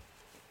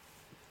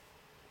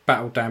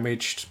battle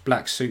damaged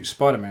black suit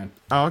Spider-Man.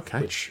 Oh,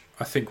 okay. Which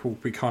I think will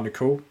be kind of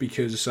cool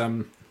because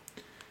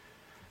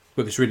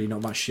there's really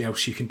not much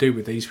else you can do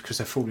with these because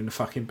they're falling to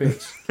fucking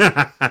bits.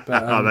 But,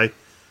 are they?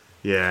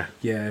 Yeah.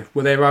 Yeah.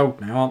 Well, they're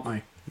old now, aren't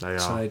they? They are.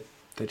 So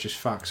they're just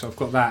fucked. So I've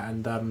got that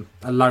and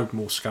a load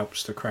more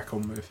sculpts to crack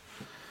on with.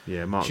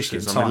 Yeah, Mark Just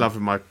says, getting I'm in time. love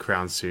with my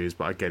Crown series,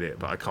 but I get it,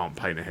 but I can't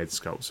paint a head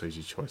sculpt, so it's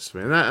your choice for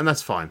me. And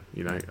that's fine,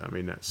 you know. I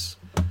mean, that's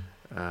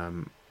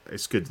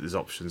it's good that there's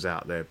options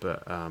out there,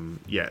 but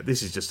yeah,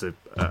 this is just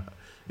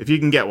if you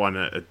can get one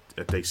at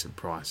a decent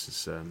price,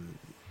 it's a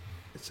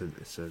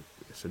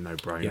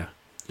no-brainer. Yeah,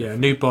 yeah, a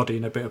new body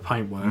and a bit of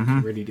paintwork.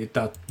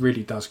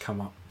 Really does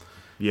come up.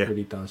 Yeah, It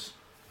really does.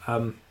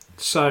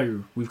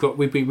 So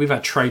we've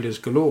had trailers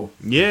galore.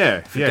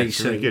 yeah, for it's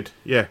DC. really good.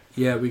 Yeah,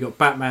 Yeah, we got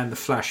Batman, The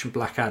Flash, and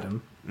Black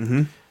Adam.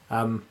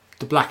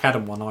 The Black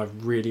Adam one I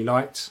really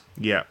liked.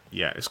 yeah.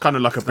 It's kind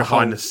of like a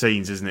behind the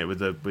scenes, isn't it? With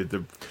the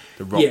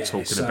Rock Yeah,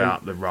 talking so-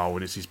 about the role,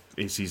 and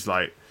it's his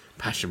like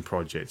passion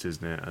project,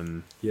 isn't it?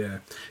 And Yeah,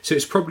 so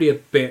it's probably a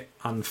bit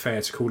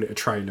unfair to call it a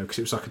trailer because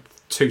it was like a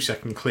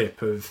 2-second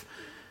clip of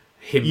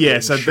him. yeah,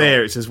 getting so shot.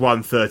 there it says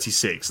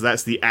 1:36. So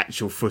that's the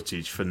actual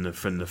footage from the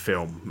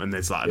film, and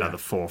there's like another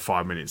 4 or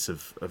 5 minutes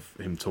of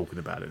him talking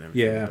about it and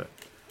everything. Yeah. But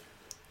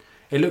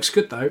It looks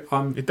good though.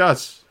 it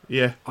does.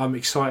 Yeah, I'm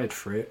excited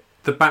for it.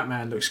 The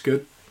Batman looks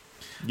good.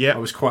 yeah. I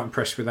was quite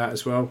impressed with that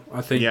as well.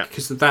 I think Yeah.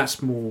 because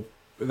that's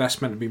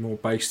meant to be more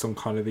based on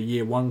kind of the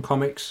year one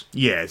comics.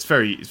 Yeah, it's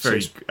very So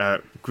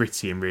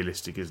gritty and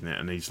realistic, isn't it?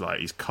 And his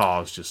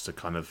car's just a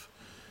kind of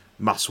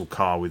muscle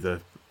car with a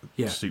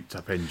Yeah. souped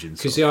up engine.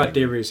 Because sort the of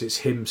thing. idea is it's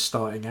him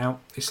starting out.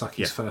 It's like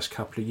his Yeah. first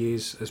couple of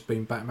years as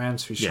being Batman,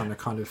 so he's Yeah. trying to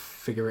kind of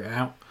figure it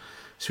out.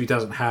 So he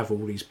doesn't have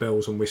all these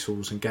bells and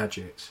whistles and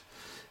gadgets.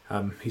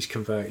 He's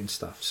converting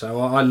stuff.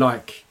 So I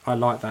like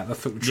that. I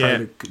thought the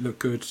trailer looked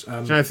good. Do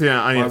you know the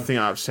only I've- thing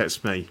that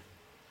upsets me?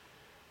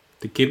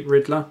 The Gimp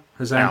Riddler,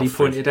 as Andy Alfred.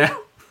 pointed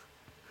out.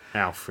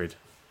 Alfred.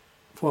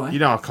 Why? You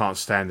know I can't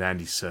stand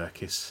Andy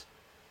Serkis.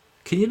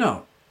 Can you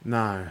not?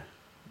 No.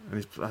 And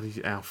his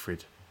bloody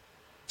Alfred.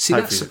 See,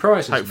 that Hopefully-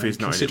 surprises hopefully me, it's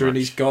not any considering much.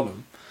 he's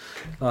Gollum.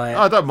 Like,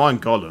 I don't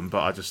mind Gollum,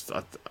 but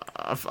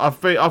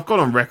I've gone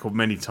on record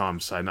many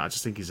times saying that I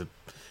just think he's a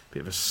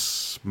bit of a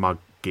smug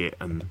git,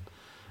 and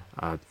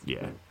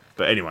yeah.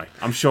 But anyway,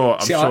 I'm sure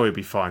he'll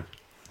be fine.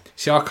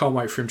 see, I can't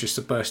wait for him just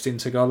to burst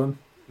into Gollum.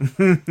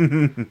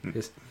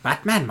 Just,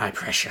 Batman, my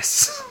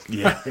precious.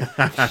 Yeah,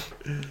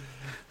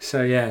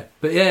 So yeah,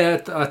 but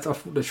yeah, I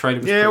thought the trailer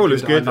was yeah, pretty all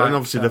is good. I And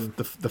liked, obviously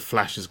the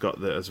Flash has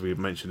got as we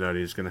mentioned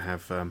earlier, is going to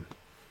have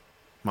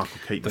Michael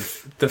Keaton.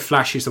 the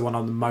Flash is the one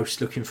I'm the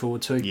most looking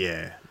forward to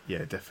Yeah,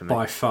 definitely.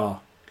 by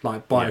far,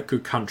 like by a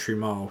good country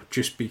mile.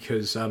 Just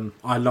because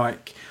I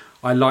like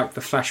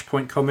the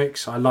Flashpoint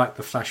comics, I like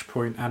the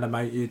Flashpoint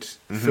animated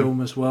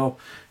film as well.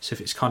 So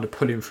if it's kind of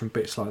pulling from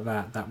bits like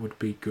that, that would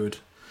be good.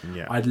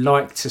 Yeah, I'd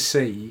like to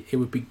see. It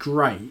would be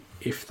great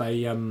if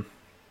they.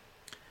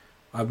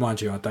 I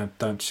mind you, I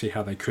don't see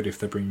how they could if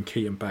they're bringing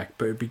Keaton back.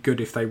 But it'd be good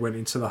if they went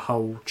into the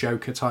whole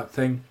Joker type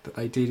thing that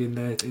they did in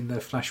their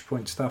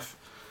Flashpoint stuff.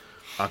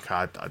 okay.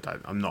 I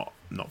don't. I'm not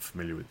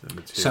familiar with the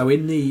material. So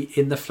in the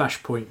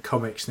Flashpoint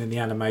comics and in the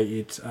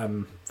animated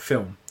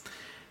film,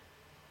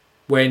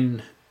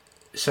 when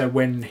the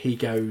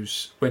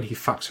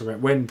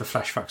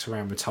Flash fucks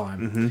around with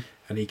time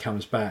and he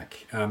comes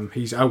back,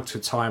 he's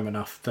altered time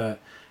enough that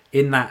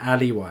in that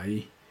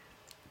alleyway,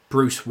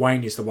 Bruce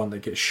Wayne is the one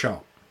that gets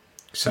shot.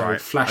 So Right,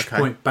 Flashpoint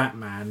okay.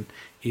 Batman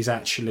is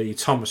actually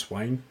Thomas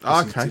Wayne.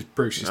 Okay. It's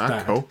Bruce's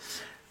dad. Cool.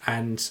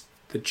 And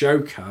the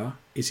Joker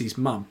is his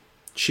mum.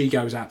 She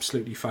goes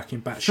absolutely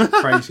fucking batshit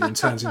crazy and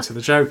turns into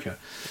the Joker.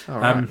 All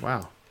right.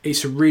 Wow.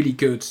 It's a really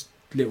good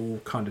little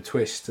kind of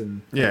twist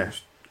and Yeah.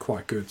 it's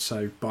quite good.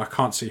 So, but I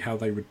can't see how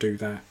they would do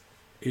that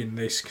in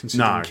this,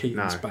 considering No,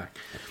 Keaton's no. back.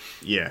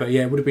 Yeah. But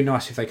yeah, it would have been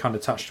nice if they kind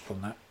of touched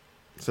upon that.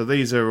 So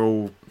these are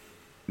all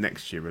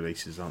next year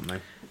releases, aren't they?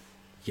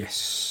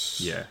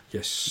 Yes. Yeah.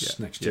 Yes.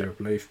 Yeah. Next year, Yeah. I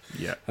believe.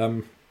 Yeah.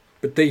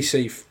 But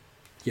DC,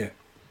 yeah.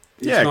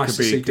 It's Yeah, nice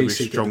to see it could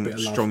DC be get a bit of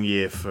love. strong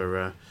year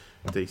for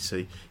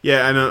DC.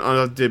 Yeah, and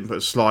I didn't put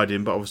a slide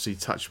in, but obviously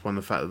touched upon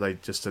the fact that they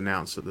just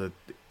announced that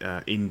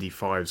the Indy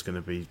 5 is going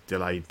to be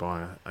delayed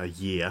by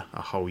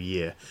a whole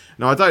year.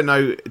 Now, I don't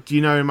know, do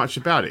you know much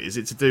about it? Is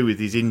it to do with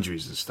his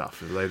injuries and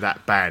stuff? Are they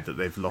that bad that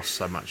they've lost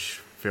so much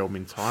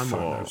filming time?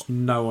 Or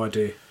No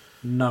idea.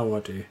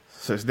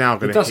 so it's now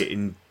going It to doesn't- hit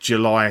in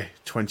July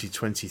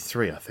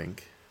 2023, I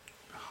think.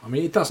 I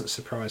mean, it doesn't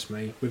surprise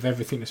me with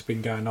everything that's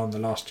been going on the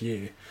last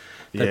year.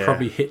 They Yeah.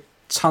 probably hit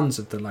tons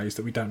of delays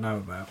that we don't know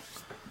about.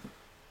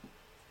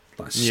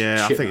 Like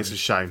Yeah, I think it's a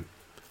shame.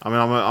 I mean,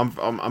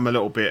 I'm a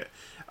little bit.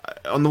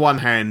 On the one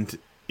hand,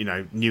 you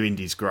know, New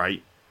Indy's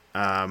great.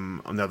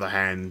 On the other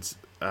hand,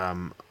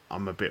 I'm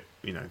a bit,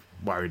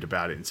 worried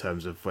about it in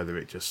terms of whether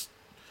it just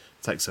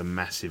takes a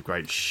massive,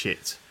 great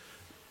shit,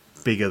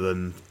 bigger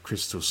than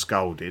Crystal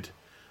Skull did,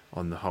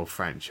 on the whole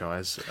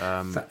franchise.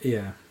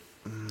 Yeah.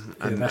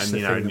 And that's the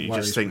you know, thing and that you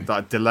worries just think me.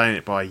 that delaying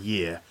it by a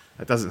year,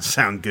 that doesn't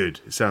sound good.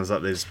 It sounds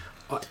like there's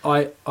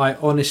I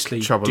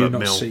honestly Trouble do at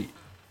not mill.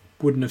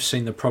 wouldn't have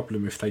seen the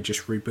problem if they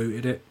just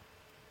rebooted it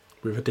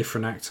with a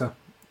different actor.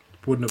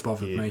 Wouldn't have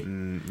bothered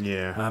me.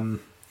 yeah.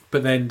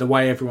 But then the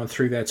way everyone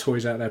threw their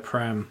toys out their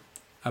pram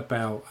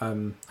about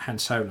Han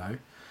Solo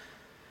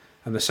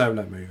and the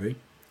Solo movie.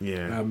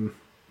 Yeah.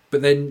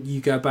 But then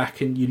you go back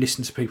and you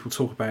listen to people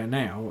talk about it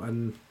now,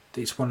 and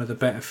it's one of the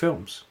better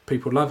films.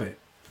 People love it.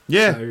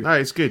 Yeah, So- no,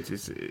 it's good.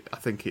 I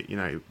think it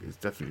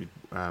definitely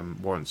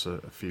warrants a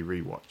few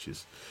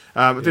rewatches.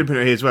 I did put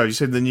it here as well. You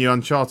said the new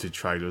Uncharted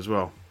trailer as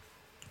well.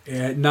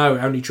 Yeah, no, it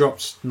only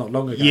dropped not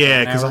long ago.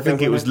 Yeah, an because hour I think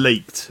ago, it was wasn't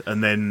leaked,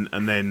 and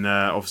then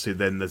obviously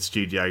then the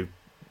studio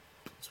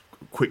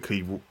quickly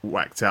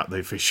whacked out the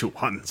official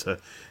one to.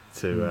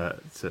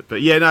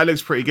 But yeah, no, it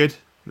looks pretty good.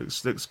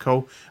 Looks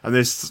cool, and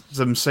there's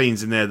some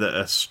scenes in there that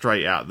are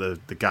straight out the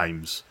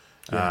games.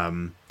 Yeah.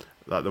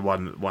 Like the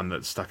one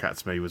that stuck out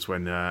to me was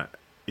when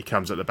he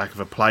comes at the back of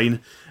a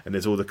plane, and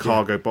there's all the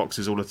cargo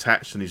boxes all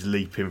attached, and he's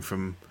leaping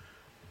from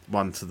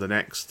one to the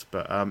next.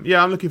 But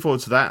yeah, I'm looking forward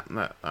to that.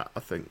 I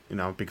think I'm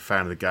a big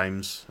fan of the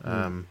games,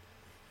 and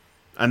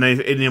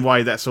in a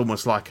way that's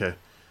almost like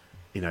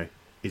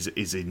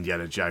is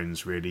Indiana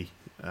Jones really?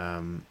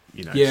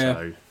 Yeah.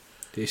 So,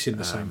 It's in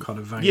the same kind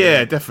of vein.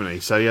 yeah, definitely.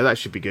 So yeah, that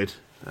should be good.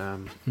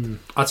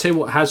 I'll tell you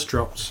what has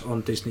dropped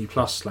on Disney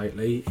Plus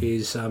lately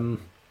is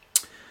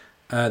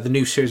the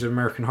new series of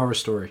American Horror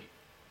Story.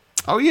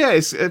 Oh yeah,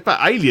 it's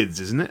about aliens,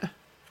 isn't it?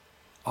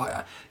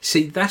 I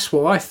see. That's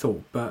what I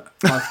thought, but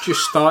I've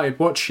just started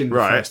watching the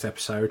Right. first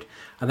episode,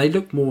 and they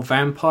look more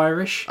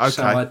vampire-ish. So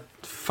Okay.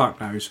 fuck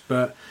knows.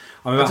 But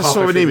I'm I about just saw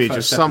halfway an through the image of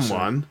first episode.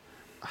 someone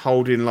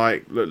holding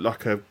like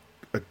a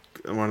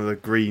one of the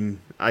green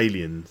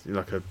aliens,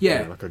 like a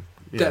Yeah. like a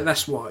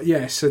That's what.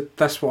 Yeah, so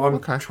that's what I'm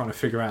Okay. trying to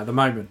figure out at the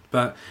moment.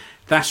 But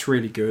that's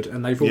really good,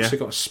 and they've also Yeah.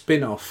 got a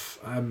spin-off,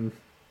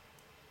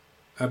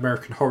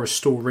 American Horror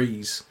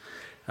Stories,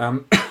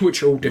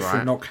 which are all different,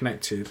 Right. not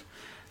connected.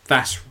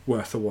 That's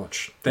worth a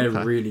watch. They're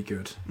Okay. really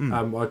good.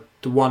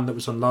 The one that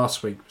was on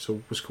last week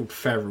was called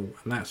Feral,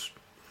 and that's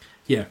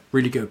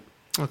really good.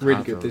 Okay, Really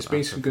I'll good. have There's a- been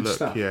I'll some have good a look.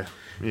 stuff. Yeah.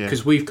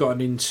 Because we've gotten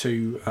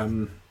into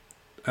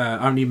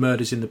Only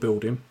Murders in the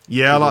Building.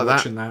 Yeah, I We were like that.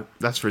 watching that.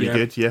 That's really Yeah.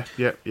 good.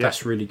 Yeah.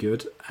 That's really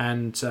good.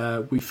 And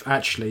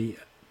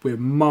we're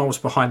miles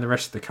behind the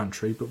rest of the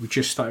country, but we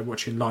just started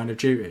watching Line of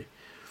Duty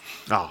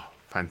Oh,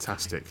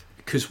 fantastic.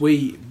 because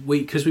we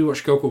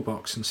watch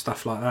Gogglebox and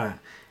stuff like that.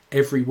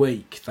 Every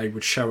week they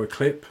would show a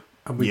clip,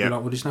 and we'd Yeah. be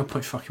like, "Well, there's no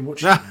point fucking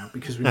watching it now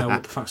because we know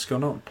what the fuck's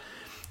gone on."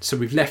 So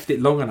we've left it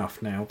long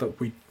enough now that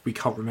we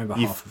can't remember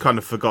half You've of it. kind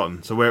of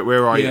forgotten. So where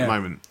are you at Yeah. the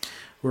moment?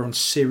 We're on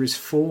series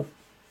 4.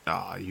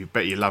 Ah, you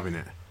bet you're loving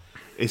it.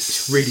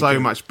 It's really so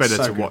good. much better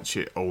So to good. watch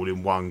it all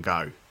in one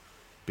go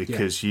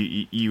because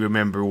you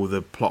remember all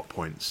the plot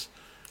points.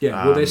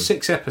 Yeah, well, there's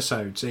 6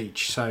 episodes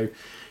each, so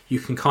you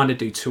can kind of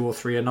do 2 or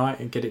 3 a night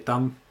and get it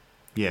done.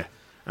 Yeah,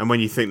 and when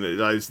you think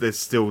that there's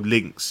still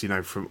links,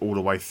 from all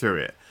the way through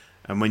it,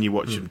 and when you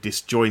watch them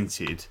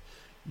disjointed,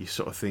 you're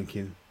sort of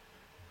thinking,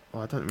 "Oh,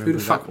 I don't remember Who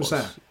the fuck was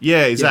that?"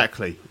 Yeah,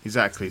 exactly.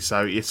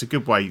 So it's a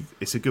good way.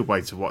 It's a good way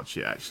to watch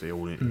it actually,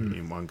 all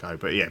in one go.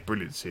 But yeah,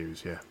 brilliant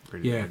series. Yeah,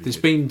 brilliant. Yeah, really there's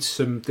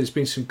good.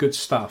 been some good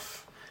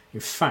stuff. In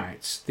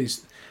fact, do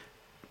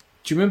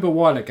you remember a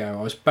while ago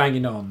I was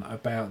banging on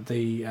about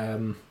the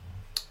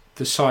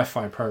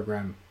sci-fi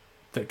program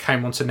that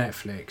came onto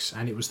Netflix,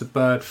 and it was the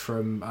bird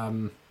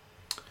from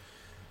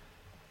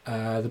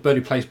the bird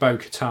who plays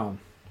Bo-Katan.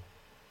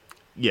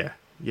 Yeah.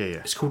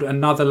 It's called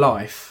Another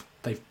Life.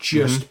 They've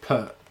just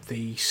put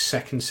the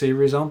second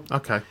series on.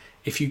 Okay.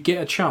 If you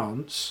get a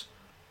chance,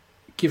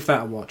 give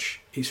that a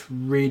watch. It's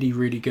really,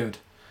 really good.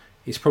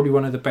 It's probably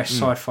one of the best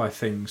sci-fi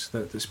things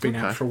that's been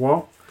out Okay. for a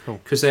while. Cool.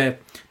 Because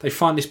they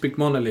find this big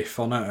monolith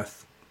on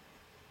Earth,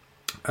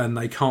 and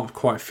they can't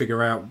quite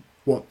figure out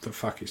what the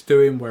fuck it's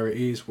doing, where it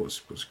is, what's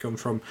gone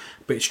from,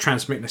 but it's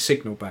transmitting a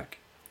signal back.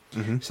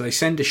 So they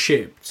send a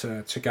ship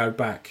to go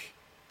back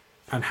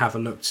and have a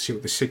look to see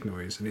what the signal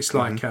is, and it's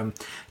like kind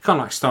of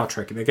like Star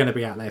Trek. They're going to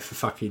be out there for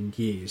fucking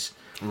years.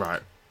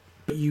 Right.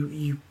 But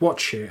you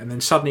watch it, and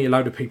then suddenly a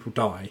load of people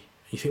die.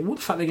 You think, what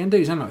the fuck are they going to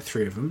do? There's only like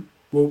 3 of them.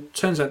 Well,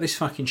 turns out this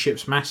fucking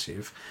ship's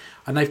massive,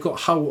 and they've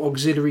got whole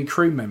auxiliary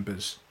crew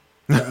members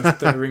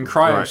that are in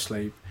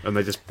cryosleep. And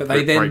they just But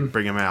they then-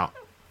 bring them out.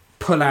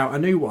 Pull out a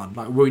new one.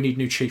 Like, we need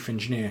new chief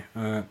engineer.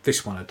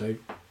 This one I do.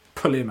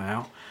 Pull him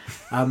out.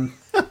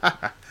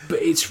 But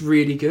it's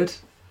really good.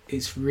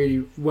 It's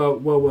really well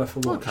worth a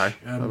watch. Okay.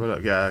 Have a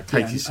look. Yeah,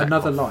 Katie Sackhoff.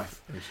 Another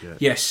Life. Yeah.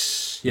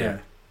 Yes. Yeah.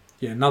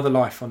 Another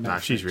Life on Netflix. Nah,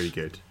 she's really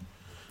good.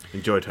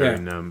 Enjoyed her Yeah.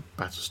 in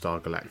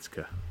Battlestar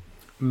Galactica.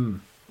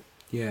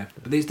 Yeah,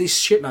 but there's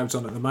shitloads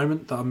on at the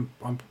moment that I'm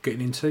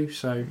getting into.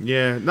 So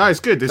Yeah, no, it's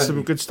good. There's Thank some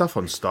you. good stuff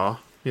on Star.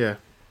 Yeah,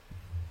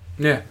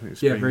 yeah,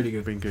 it's yeah, been, really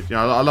good. Been good.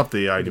 Yeah, I love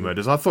the Only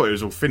Murders. I thought it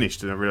was all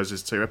finished, and I realised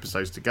there's 2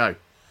 episodes to go.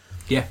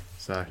 Yeah,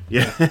 So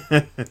yeah,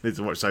 need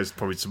to watch those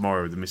probably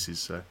tomorrow with the missus.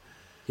 So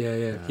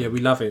yeah. We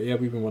love it. Yeah,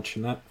 we've been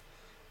watching that.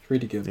 It's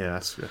really good. yeah,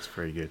 that's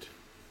very good.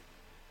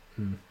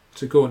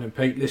 So go on then,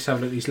 Pete. Let's have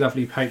a look at these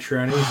lovely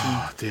Patreonies.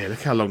 Oh dear,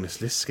 look how long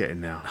this list's getting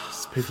now.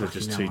 People are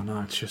fucking hell,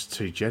 I know. just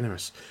too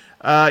generous.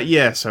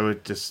 Yeah, so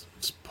at this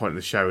point of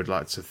the show, I'd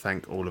like to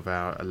thank all of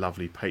our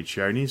lovely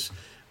Patreonies.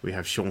 We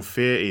have Sean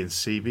Fear, Ian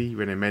Seaby,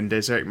 Rene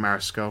Mendez, Eric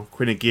Mariscal,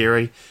 Quinn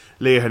Aguirre,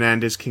 Leo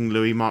Hernandez, King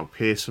Louis, Mark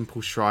Pearson,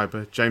 Paul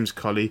Schreiber, James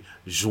Colley,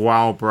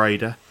 Joao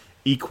Brader,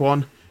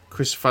 Equan,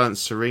 Chris Fallant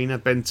Serena,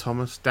 Ben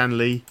Thomas, Dan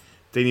Lee,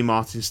 Deanie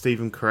Martin,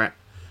 Stephen Corrett,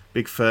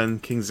 Big Fern,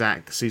 King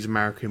Zach, Caesar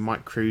American,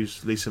 Mike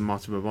Cruz, Lisa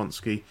Martin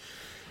Bobonsky,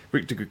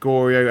 Rick De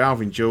Gregorio,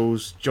 Alvin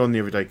Jules, John the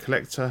Everyday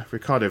Collector,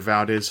 Ricardo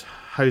Valdez,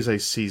 Jose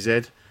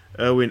CZ,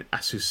 Erwin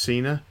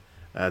Asusina,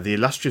 the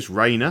illustrious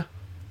Rayner,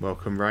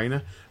 welcome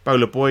Rayner,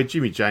 Bowler Boy,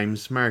 Jimmy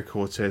James, Mario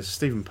Cortez,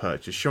 Stephen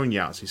Purchase, Sean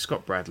Yahtzee,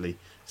 Scott Bradley,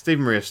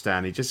 Stephen Maria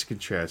Stanley, Jessica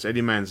Contreras,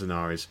 Eddie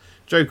Manzanares,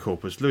 Joe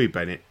Corpus, Louis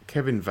Bennett,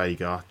 Kevin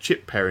Vagar,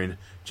 Chip Perrin,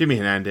 Jimmy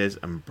Hernandez,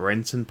 and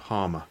Brenton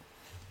Palmer.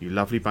 You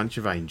lovely bunch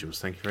of angels.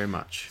 Thank you very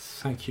much.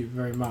 Thank you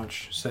very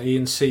much. So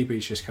Ian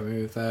Seabee's just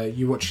coming with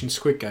you watching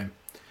Squid Game.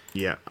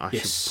 Yeah, I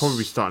should probably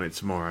be starting it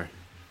tomorrow.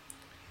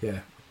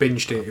 Yeah,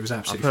 binged it. It was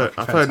absolutely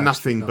I've heard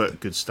nothing but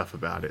good stuff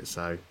about it,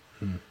 so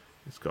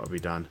it's got to be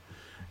done.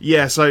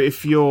 Yeah, so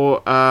if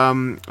you're...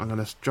 I'm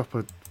going to drop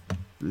a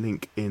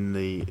link in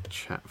the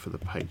chat for the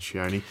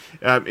Patreon.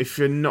 If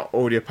you're not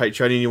already a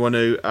Patreon and you want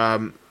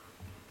to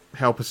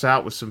help us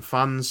out with some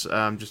funds,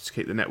 just to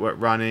keep the network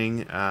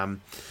running,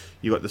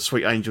 you got the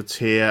Sweet Angel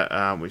tier,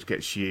 which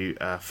gets you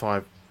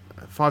 $5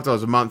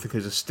 a month,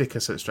 includes a sticker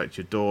sent straight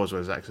to your door, as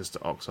well as access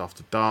to Ox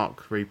After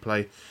Dark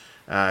replay.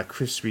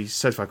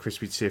 Certified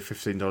Crispy tier,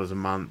 $15 a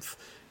month,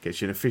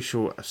 gets you an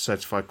official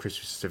certified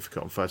Crispy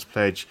certificate on first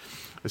pledge,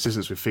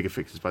 assistance with figure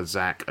fixes by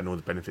Zach, and all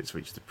the benefits of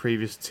each of the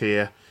previous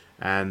tier.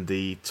 And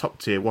the top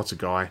tier, What a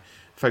Guy,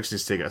 focuses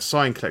this tier, get a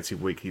signed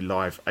collected weekly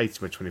live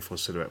 18x24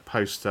 silhouette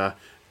poster,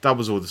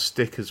 doubles all the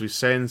stickers we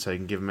send, so you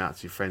can give them out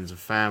to your friends and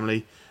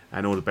family,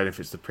 and all the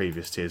benefits of the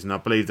previous tiers. And I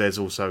believe there's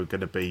also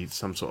going to be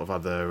some sort of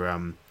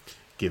other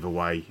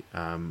giveaway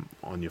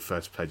on your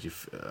first pledge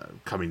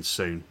coming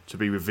soon, to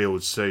be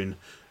revealed soon,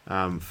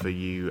 for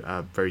you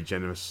very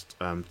generous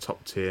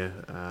top tier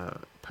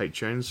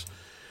patrons.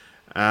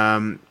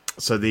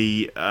 So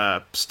the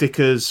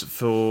stickers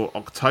for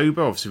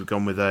October, obviously we've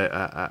gone with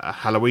a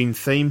Halloween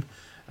theme.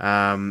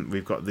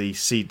 We've got the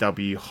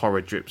CW Horror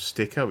Drip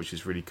sticker, which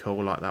is really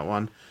cool, like that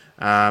one.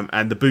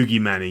 And the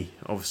Boogie Manny,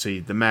 obviously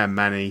the Man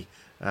Manny.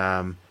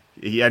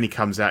 He only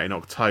comes out in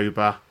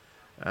October.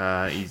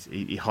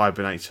 He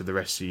hibernates for the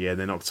rest of the year.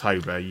 Then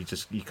October, you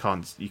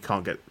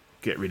can't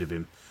get rid of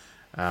him.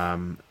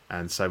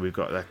 And so we've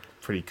got that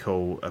pretty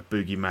cool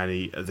Boogie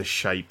Manny, the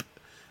Shape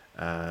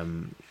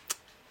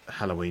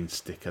Halloween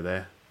sticker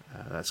there.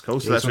 That's cool.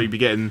 So that's what you'll be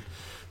getting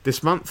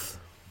this month.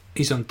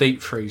 He's on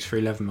deep freeze for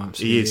 11 months.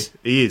 He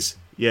is.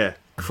 Yeah,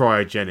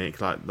 cryogenic,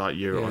 like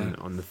you're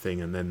on the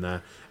thing, and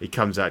then he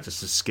comes out just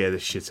to scare the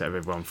shit out of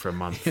everyone for a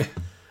month.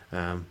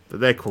 But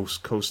they're cool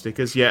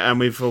stickers. Yeah, and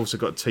we've also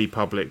got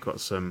TeePublic,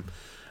 got some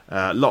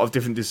a lot of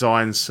different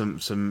designs,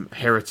 some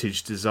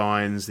heritage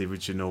designs, the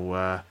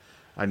original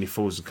Only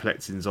Fools and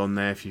Collectings on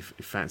there if you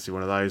fancy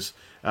one of those.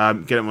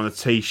 Get them on a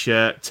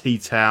t-shirt, tea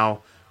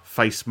towel,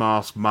 face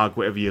mask, mug,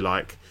 whatever you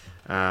like.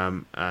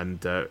 And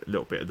a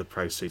little bit of the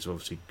proceeds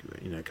obviously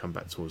come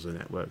back towards the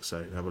network,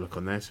 so have a look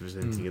on there, so if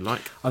there's anything you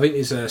like. I think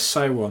there's a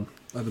sale on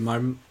at the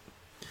moment.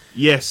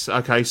 Yes,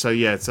 okay, so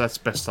yeah, so that's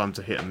the best time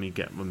to hit them. You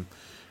get them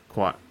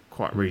quite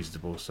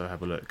reasonable, so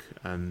have a look.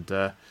 And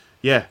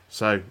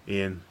so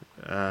Ian,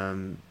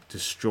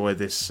 destroy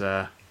this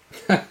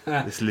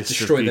this list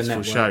Destroy of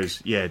beautiful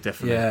shows. Yeah,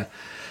 definitely. Yeah.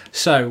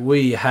 So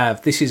we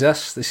have This Is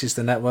Us, this is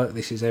the network,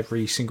 this is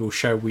every single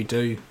show we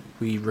do.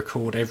 We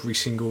record every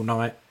single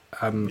night.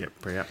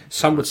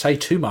 Some would say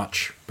too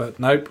much, but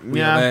nope,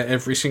 we are there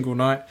every single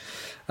night.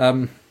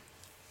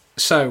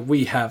 So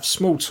we have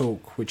Small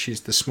Talk, which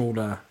is the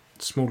smaller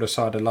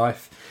side of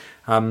life.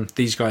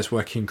 These guys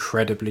work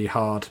incredibly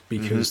hard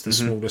because the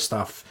smaller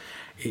stuff,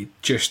 it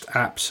just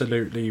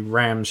absolutely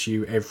rams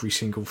you every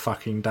single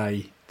fucking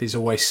day. There's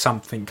always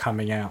something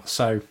coming out,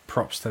 so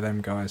props to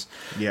them guys.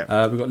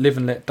 Yeah. We've got Live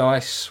and Let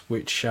Dice,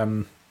 which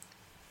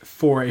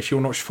if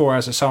you're not 4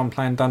 hours of someone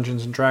playing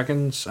Dungeons and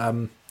Dragons,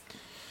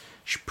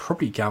 should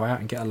probably go out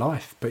and get a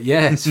life. But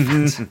yeah,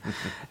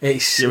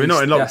 we're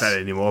not in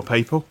lockdown anymore,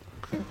 people.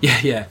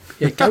 Yeah.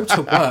 Go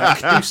to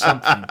work, do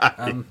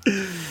something.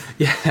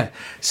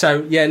 So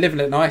Live and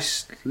Let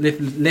Nice,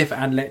 live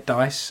and let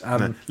dice.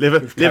 Live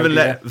and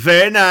let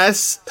very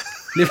nice.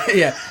 live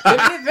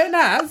very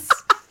nice.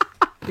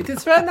 It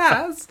is very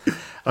nice.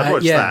 I've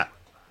watched that.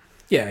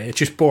 Yeah, it's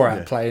just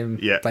Borat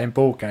playing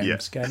board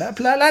games. Going, I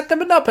play like the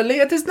Monopoly,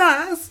 it is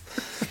nice.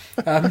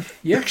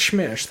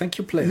 Schmish, thank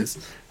you, please.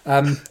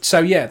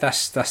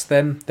 That's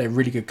them. They're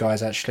really good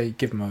guys, actually.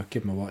 Give them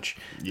a watch.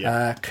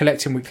 Yeah.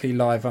 Collecting Weekly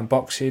Live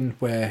Unboxing,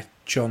 where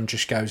John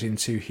just goes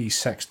into his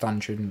sex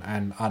dungeon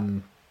and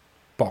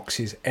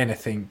unboxes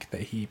anything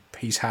that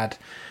he's had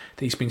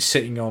that he's been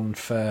sitting on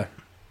for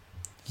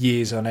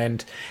years on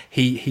end.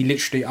 He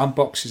literally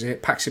unboxes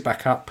it, packs it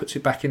back up, puts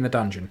it back in the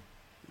dungeon.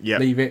 Yeah.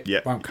 Leave it.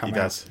 Yeah. Won't come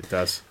out. It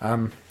does.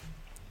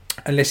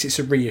 Unless it's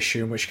a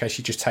reissue, in which case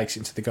he just takes it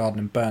into the garden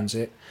and burns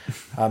it.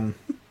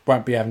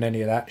 Won't be having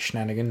any of that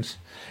shenanigans.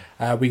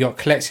 We got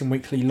Collecting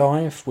Weekly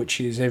Live, which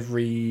is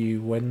every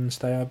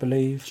Wednesday, I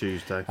believe.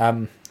 Tuesday.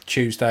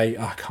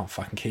 I can't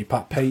fucking keep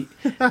up, Pete.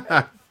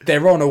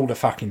 They're on all the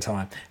fucking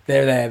time.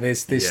 They're there.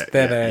 There's this.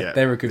 They're there. Yeah.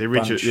 They're a good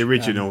bunch. The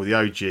original, the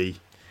OG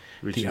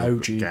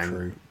gang.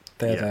 Crew.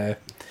 They're there.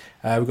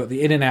 We've got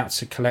the in and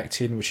outs of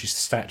collecting, which is the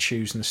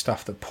statues and the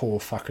stuff that poor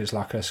fuckers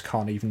like us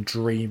can't even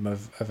dream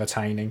of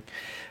attaining.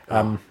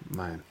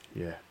 Man,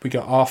 yeah. We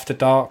got After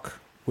Dark,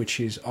 which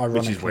is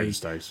ironically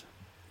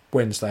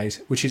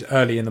Wednesdays, which is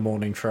early in the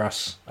morning for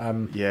us.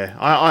 Yeah,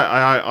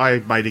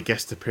 I made a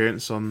guest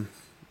appearance on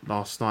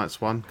last night's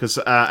one because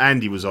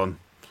Andy was on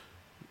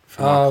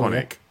from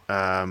Iconic.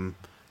 Yeah.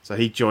 So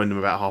he joined them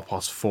about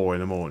 4:30 in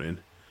the morning.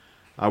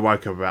 I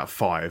woke up about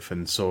 5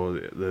 and saw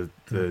the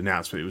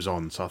announcement it was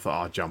on, so I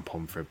thought I'd jump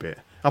on for a bit.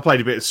 I played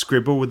a bit of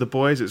Scribble with the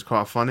boys. It was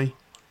quite funny.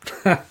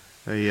 One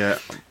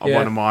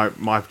of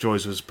my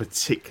joys was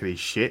particularly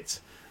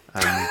shit,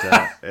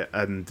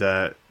 and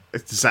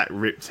Zach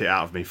ripped it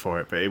out of me for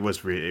it, but it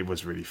was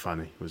really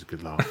funny. It was a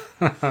good laugh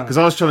because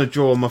I was trying to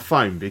draw on my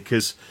phone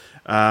because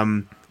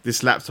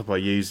this laptop I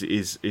use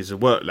is a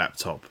work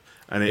laptop,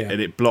 and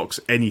it blocks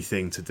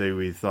anything to do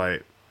with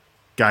like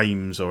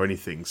games or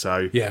anything.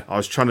 So I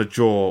was trying to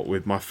draw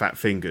with my fat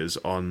fingers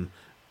on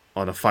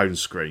a phone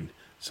screen.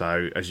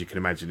 So as you can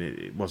imagine,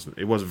 it wasn't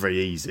very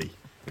easy.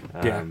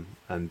 And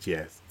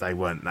they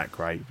weren't that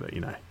great, but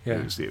it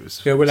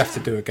was. Yeah, we'll have to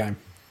do a game.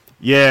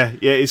 Yeah,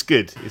 it's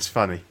good. It's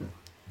funny.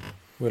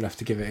 We'll have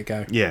to give it a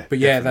go. Yeah, but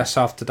definitely. That's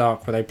After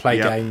Dark, where they play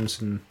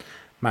games and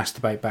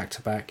masturbate back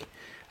to back.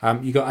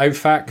 You got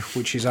OFAC,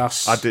 which is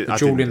us. The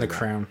Jewel in the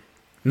Crown.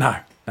 No.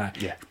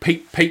 Yeah.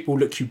 Pete will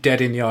look you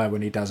dead in the eye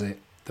when he does it.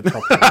 The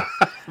proper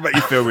way. But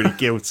you feel really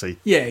guilty.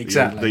 Yeah,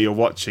 exactly. That you're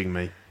watching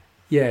me.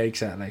 Yeah,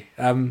 exactly.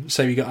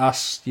 So you got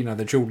us,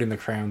 the Jewel in the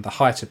Crown, the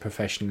height of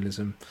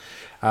professionalism.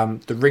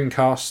 The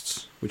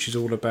Ringcasts, which is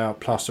all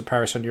about plaster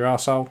Paris on your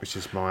arsehole. Which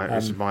is my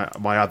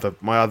other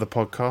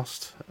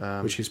podcast.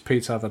 Which is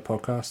Pete's other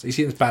podcast. He's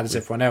as bad as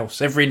everyone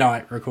else. Every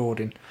night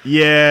recording.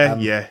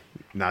 Yeah.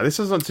 No, this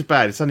one's not too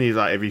bad. It's only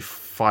like every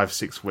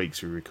 5-6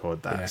 weeks we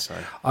record that. Yeah. So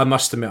I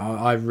must admit,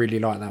 I really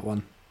like that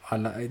one.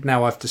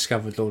 Now I've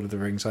discovered Lord of the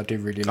Rings. I do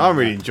really like. I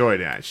really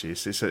enjoyed it actually.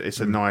 It's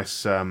a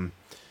nice.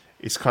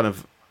 It's kind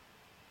of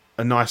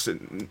a nice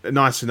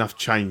enough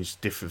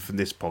change, different from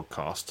this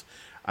podcast,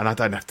 and I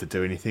don't have to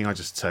do anything. I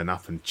just turn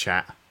up and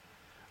chat.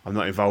 I'm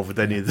not involved with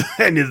any of the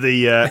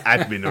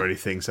admin or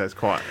anything, so it's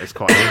quite nice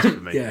for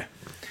me. Yeah.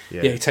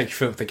 You take your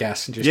foot off the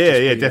gas and just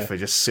definitely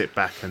just sit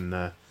back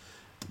and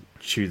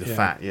chew the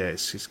fat. Yeah,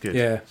 it's good.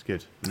 Yeah, it's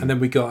good. And then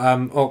we got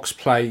Ox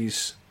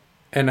plays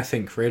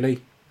anything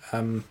really.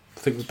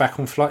 I think we're back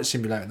on Flight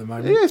Simulator at the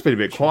moment. Yeah, it's been a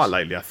bit quiet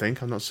lately, I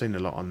think. I've not seen a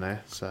lot on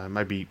there. So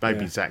maybe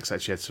Zach's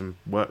actually had some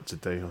work to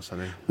do or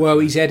something. Well,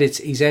 he's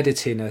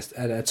editing a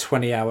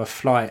 20-hour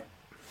flight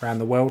around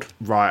the world.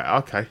 Right,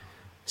 okay.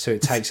 So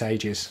it takes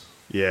ages.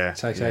 Yeah. It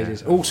takes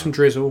ages. Autumn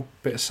drizzle,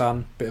 bit of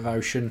sun, bit of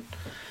ocean,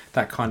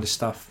 that kind of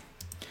stuff.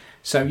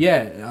 So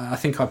I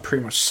think I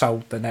pretty much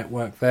sold the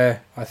network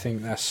there. I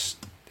think that's...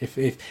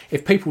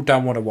 If people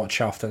don't want to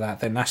watch after that,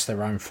 then that's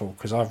their own fault,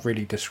 because I've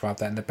really described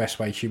that in the best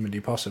way humanly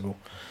possible.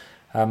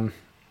 But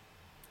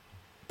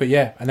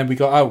and then we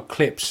got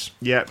clips.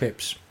 Yeah,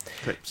 clips.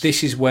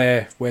 This is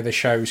where the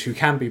shows who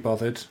can be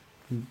bothered,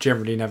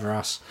 generally never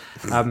us,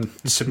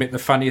 submit the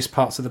funniest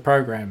parts of the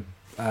program,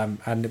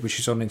 and which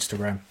is on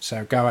Instagram.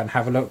 So go and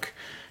have a look,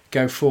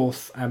 go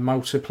forth and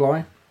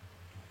multiply.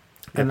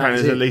 And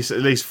there's at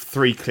least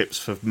 3 clips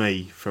for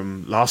me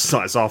from last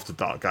night's After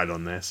Dark going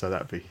on there, so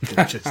that'd be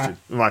interesting.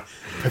 My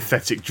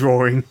pathetic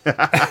drawing.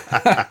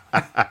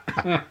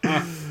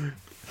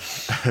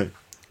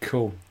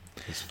 Cool.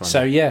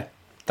 So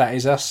that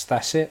is us.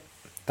 That's it.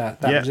 That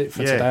was it for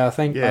today. I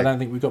think. I don't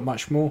think we've got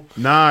much more.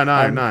 No.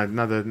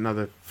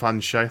 Another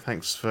fun show.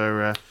 Thanks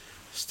for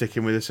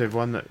sticking with us,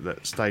 everyone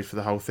that stayed for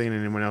the whole thing, and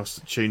anyone else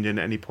that tuned in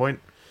at any point.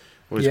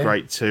 Always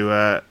great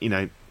to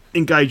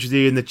engage with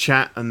you in the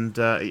chat, and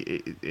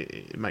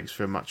it makes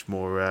for a much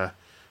more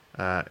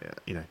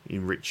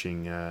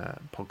enriching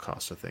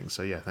podcast, I think.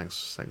 So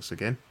thanks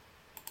again.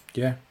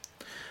 Yeah.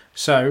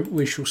 So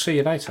we shall see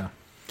you later.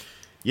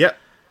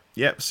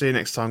 Yep. See you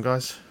next time,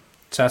 guys.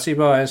 Tatty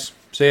boys.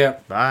 See ya.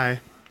 Bye.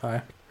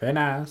 Bye. Very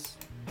nice.